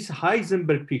 this is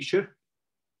Heisenberg picture.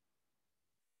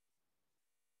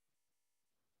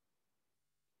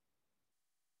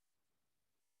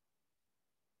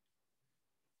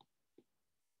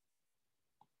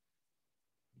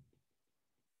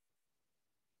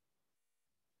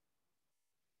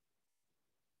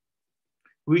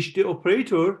 Which the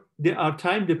operator, they are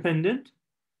time dependent.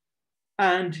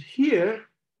 And here,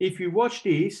 if you watch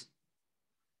this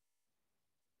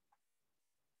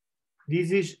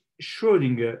is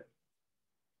Schrödinger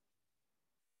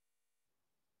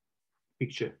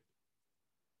picture,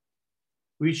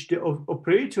 which the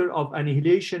operator of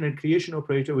annihilation and creation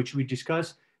operator, which we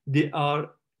discussed, they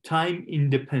are time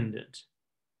independent.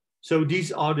 So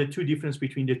these are the two differences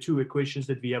between the two equations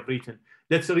that we have written.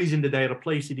 That's the reason that I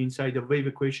replaced it inside the wave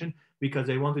equation, because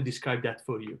I want to describe that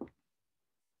for you.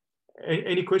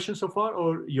 Any questions so far,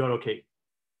 or you're okay?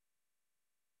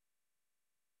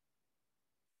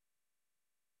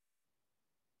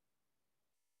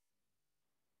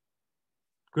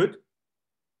 Good.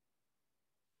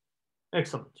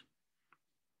 Excellent.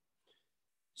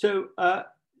 So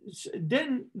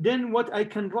then what I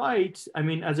can write, I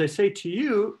mean, as I say to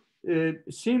you,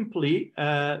 simply,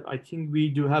 I think we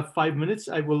do have 5 minutes.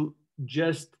 I will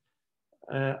just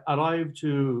arrive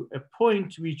to a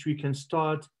point which we can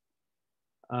start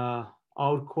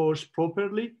our course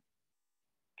properly.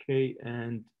 K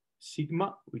and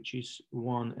sigma, which is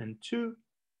 1 and 2.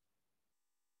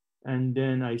 And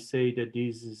then I say that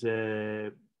this is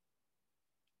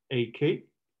AK.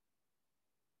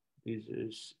 This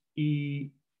is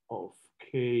E of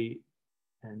K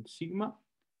and sigma.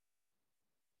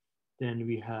 Then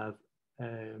we have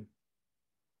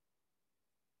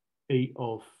A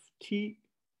of T,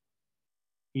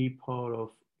 E power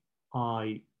of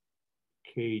I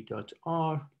K dot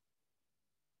R,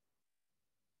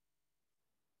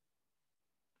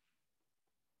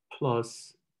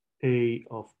 plus A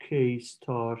of K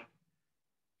star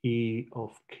E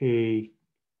of K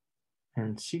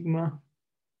and sigma,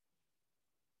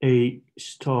 A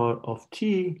star of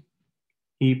T,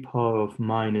 E power of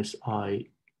minus I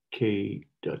K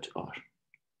dot R.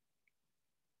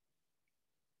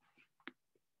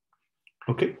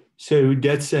 Okay, so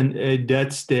that's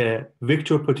the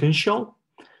vector potential.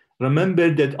 Remember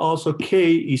that also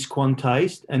K is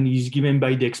quantized and is given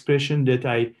by the expression that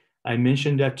I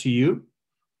mentioned that to you.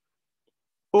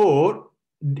 Or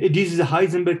this is a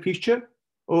Heisenberg picture,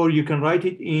 or you can write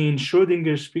it in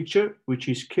Schrodinger's picture, which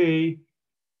is K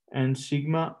and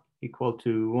sigma equal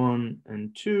to 1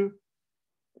 and 2,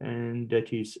 and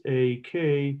that is AK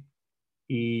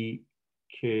E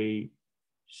K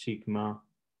sigma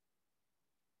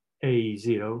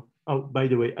A0. Oh, by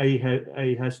the way,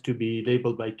 A has to be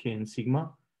labeled by K and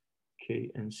sigma.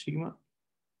 K and sigma.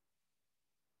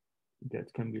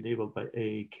 That can be labeled by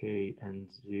A, K, and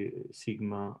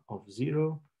sigma of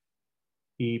 0.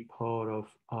 E power of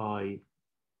I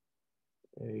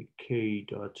K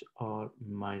dot R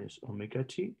minus omega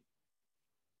T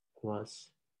plus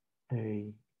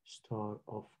A star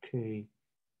of K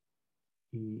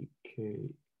E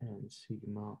K and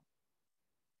sigma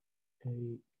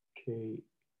A K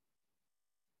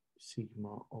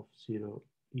sigma of 0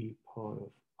 E power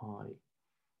of I.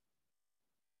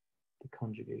 The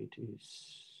conjugate is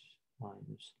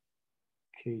minus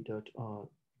K dot R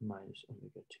minus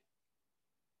omega T.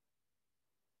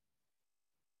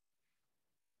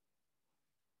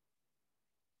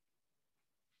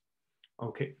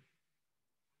 Okay.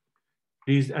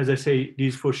 These, as I say,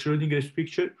 these for Schrodinger's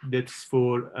picture, that's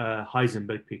for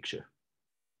Heisenberg picture.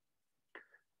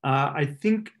 I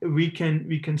think we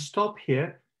can stop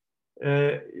here.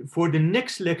 For the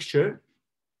next lecture,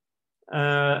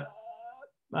 I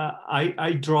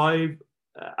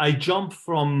jump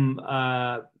from,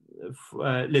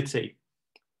 let's say,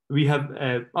 we have,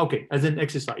 okay, as an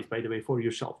exercise, by the way, for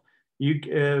yourself.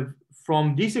 You,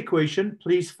 from this equation,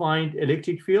 please find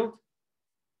electric field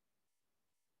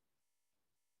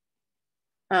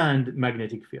and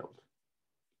magnetic field.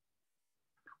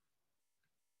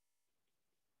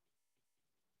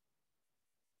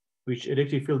 Which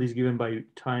electric field is given by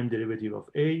time derivative of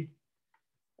A,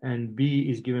 and B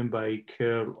is given by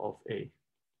curl of A.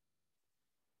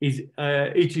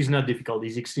 It is not difficult,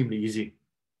 it's extremely easy.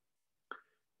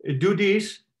 Do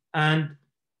this, and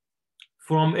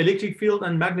from electric field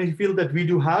and magnetic field that we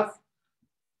do have,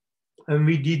 and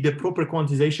we did the proper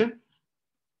quantization,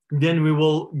 then we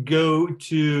will go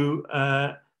to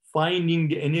finding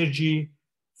the energy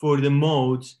for the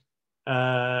modes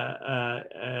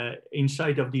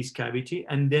inside of this cavity,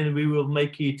 and then we will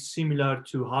make it similar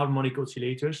to harmonic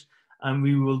oscillators, and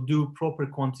we will do proper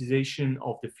quantization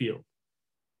of the field.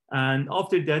 And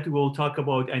after that, we'll talk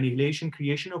about annihilation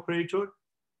creation operator.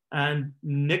 And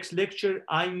next lecture,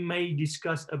 I may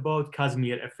discuss about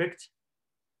Casimir effect.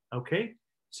 Okay,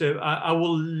 so I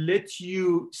will let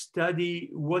you study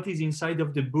what is inside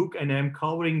of the book, and I'm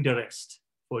covering the rest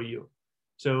for you.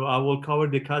 So I will cover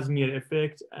the Casimir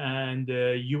effect, and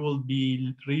you will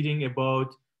be reading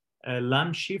about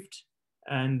Lamb shift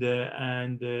and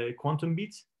quantum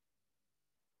bits.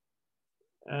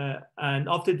 And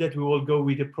after that, we will go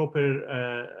with the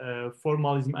proper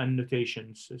formalism and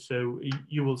notations. So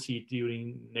you will see it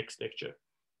during next lecture.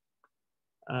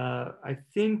 I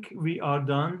think we are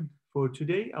done for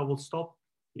today. I will stop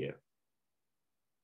here.